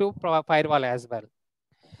request will go to firewall as well.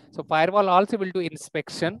 So firewall also will do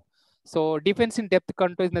inspection. So defense in depth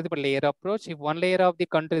control is nothing but layer approach. If one layer of the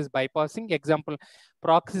control is bypassing, example,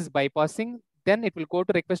 proxy is bypassing, then it will go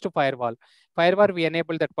to request to firewall. Firewall, we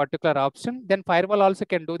enable that particular option. Then firewall also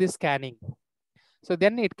can do the scanning. So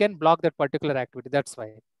then it can block that particular activity. That's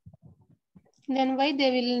why. Then why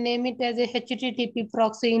they will name it as a HTTP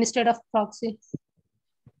proxy instead of proxy?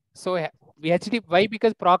 So why?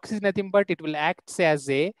 Because proxy is nothing but it will act as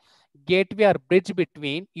a gateway or bridge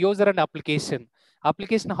between user and application.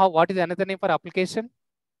 Application, what is another name for application?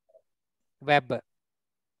 Web.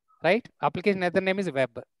 Right? Application another name is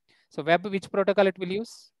web. So web, which protocol it will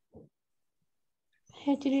use?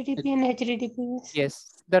 HTTP and HTTPS.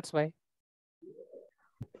 Yes, that's why.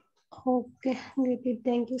 Okay, get it.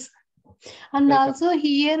 Thank you, sir. And Welcome. also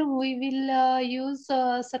here we will use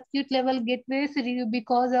circuit level gateways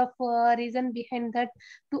because of reason behind that,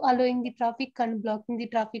 to allowing the traffic and blocking the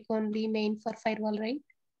traffic only main for firewall, right?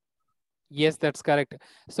 Yes, that's correct.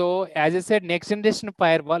 So as I said, next generation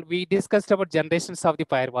firewall, we discussed about generations of the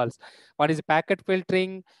firewalls. One is packet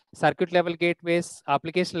filtering, circuit level gateways,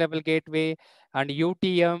 application level gateway, and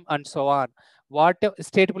UTM, and so on. What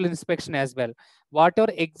stateful inspection as well.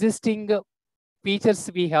 Whatever existing features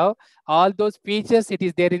we have, all those features, it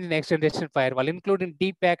is there in the next generation firewall, including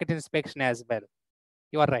deep packet inspection as well.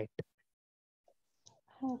 You are right.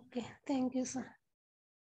 Okay, thank you, sir.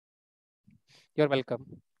 You're welcome.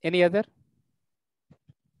 Any other?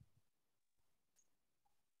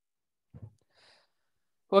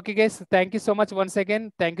 Okay, guys, thank you so much once again.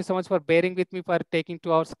 Thank you so much for bearing with me for taking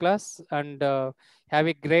 2 hours class, and have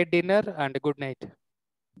a great dinner and a good night.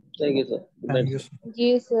 Thank you, sir. Thank you,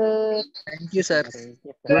 sir. Thank you, sir.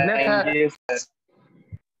 Good night, sir.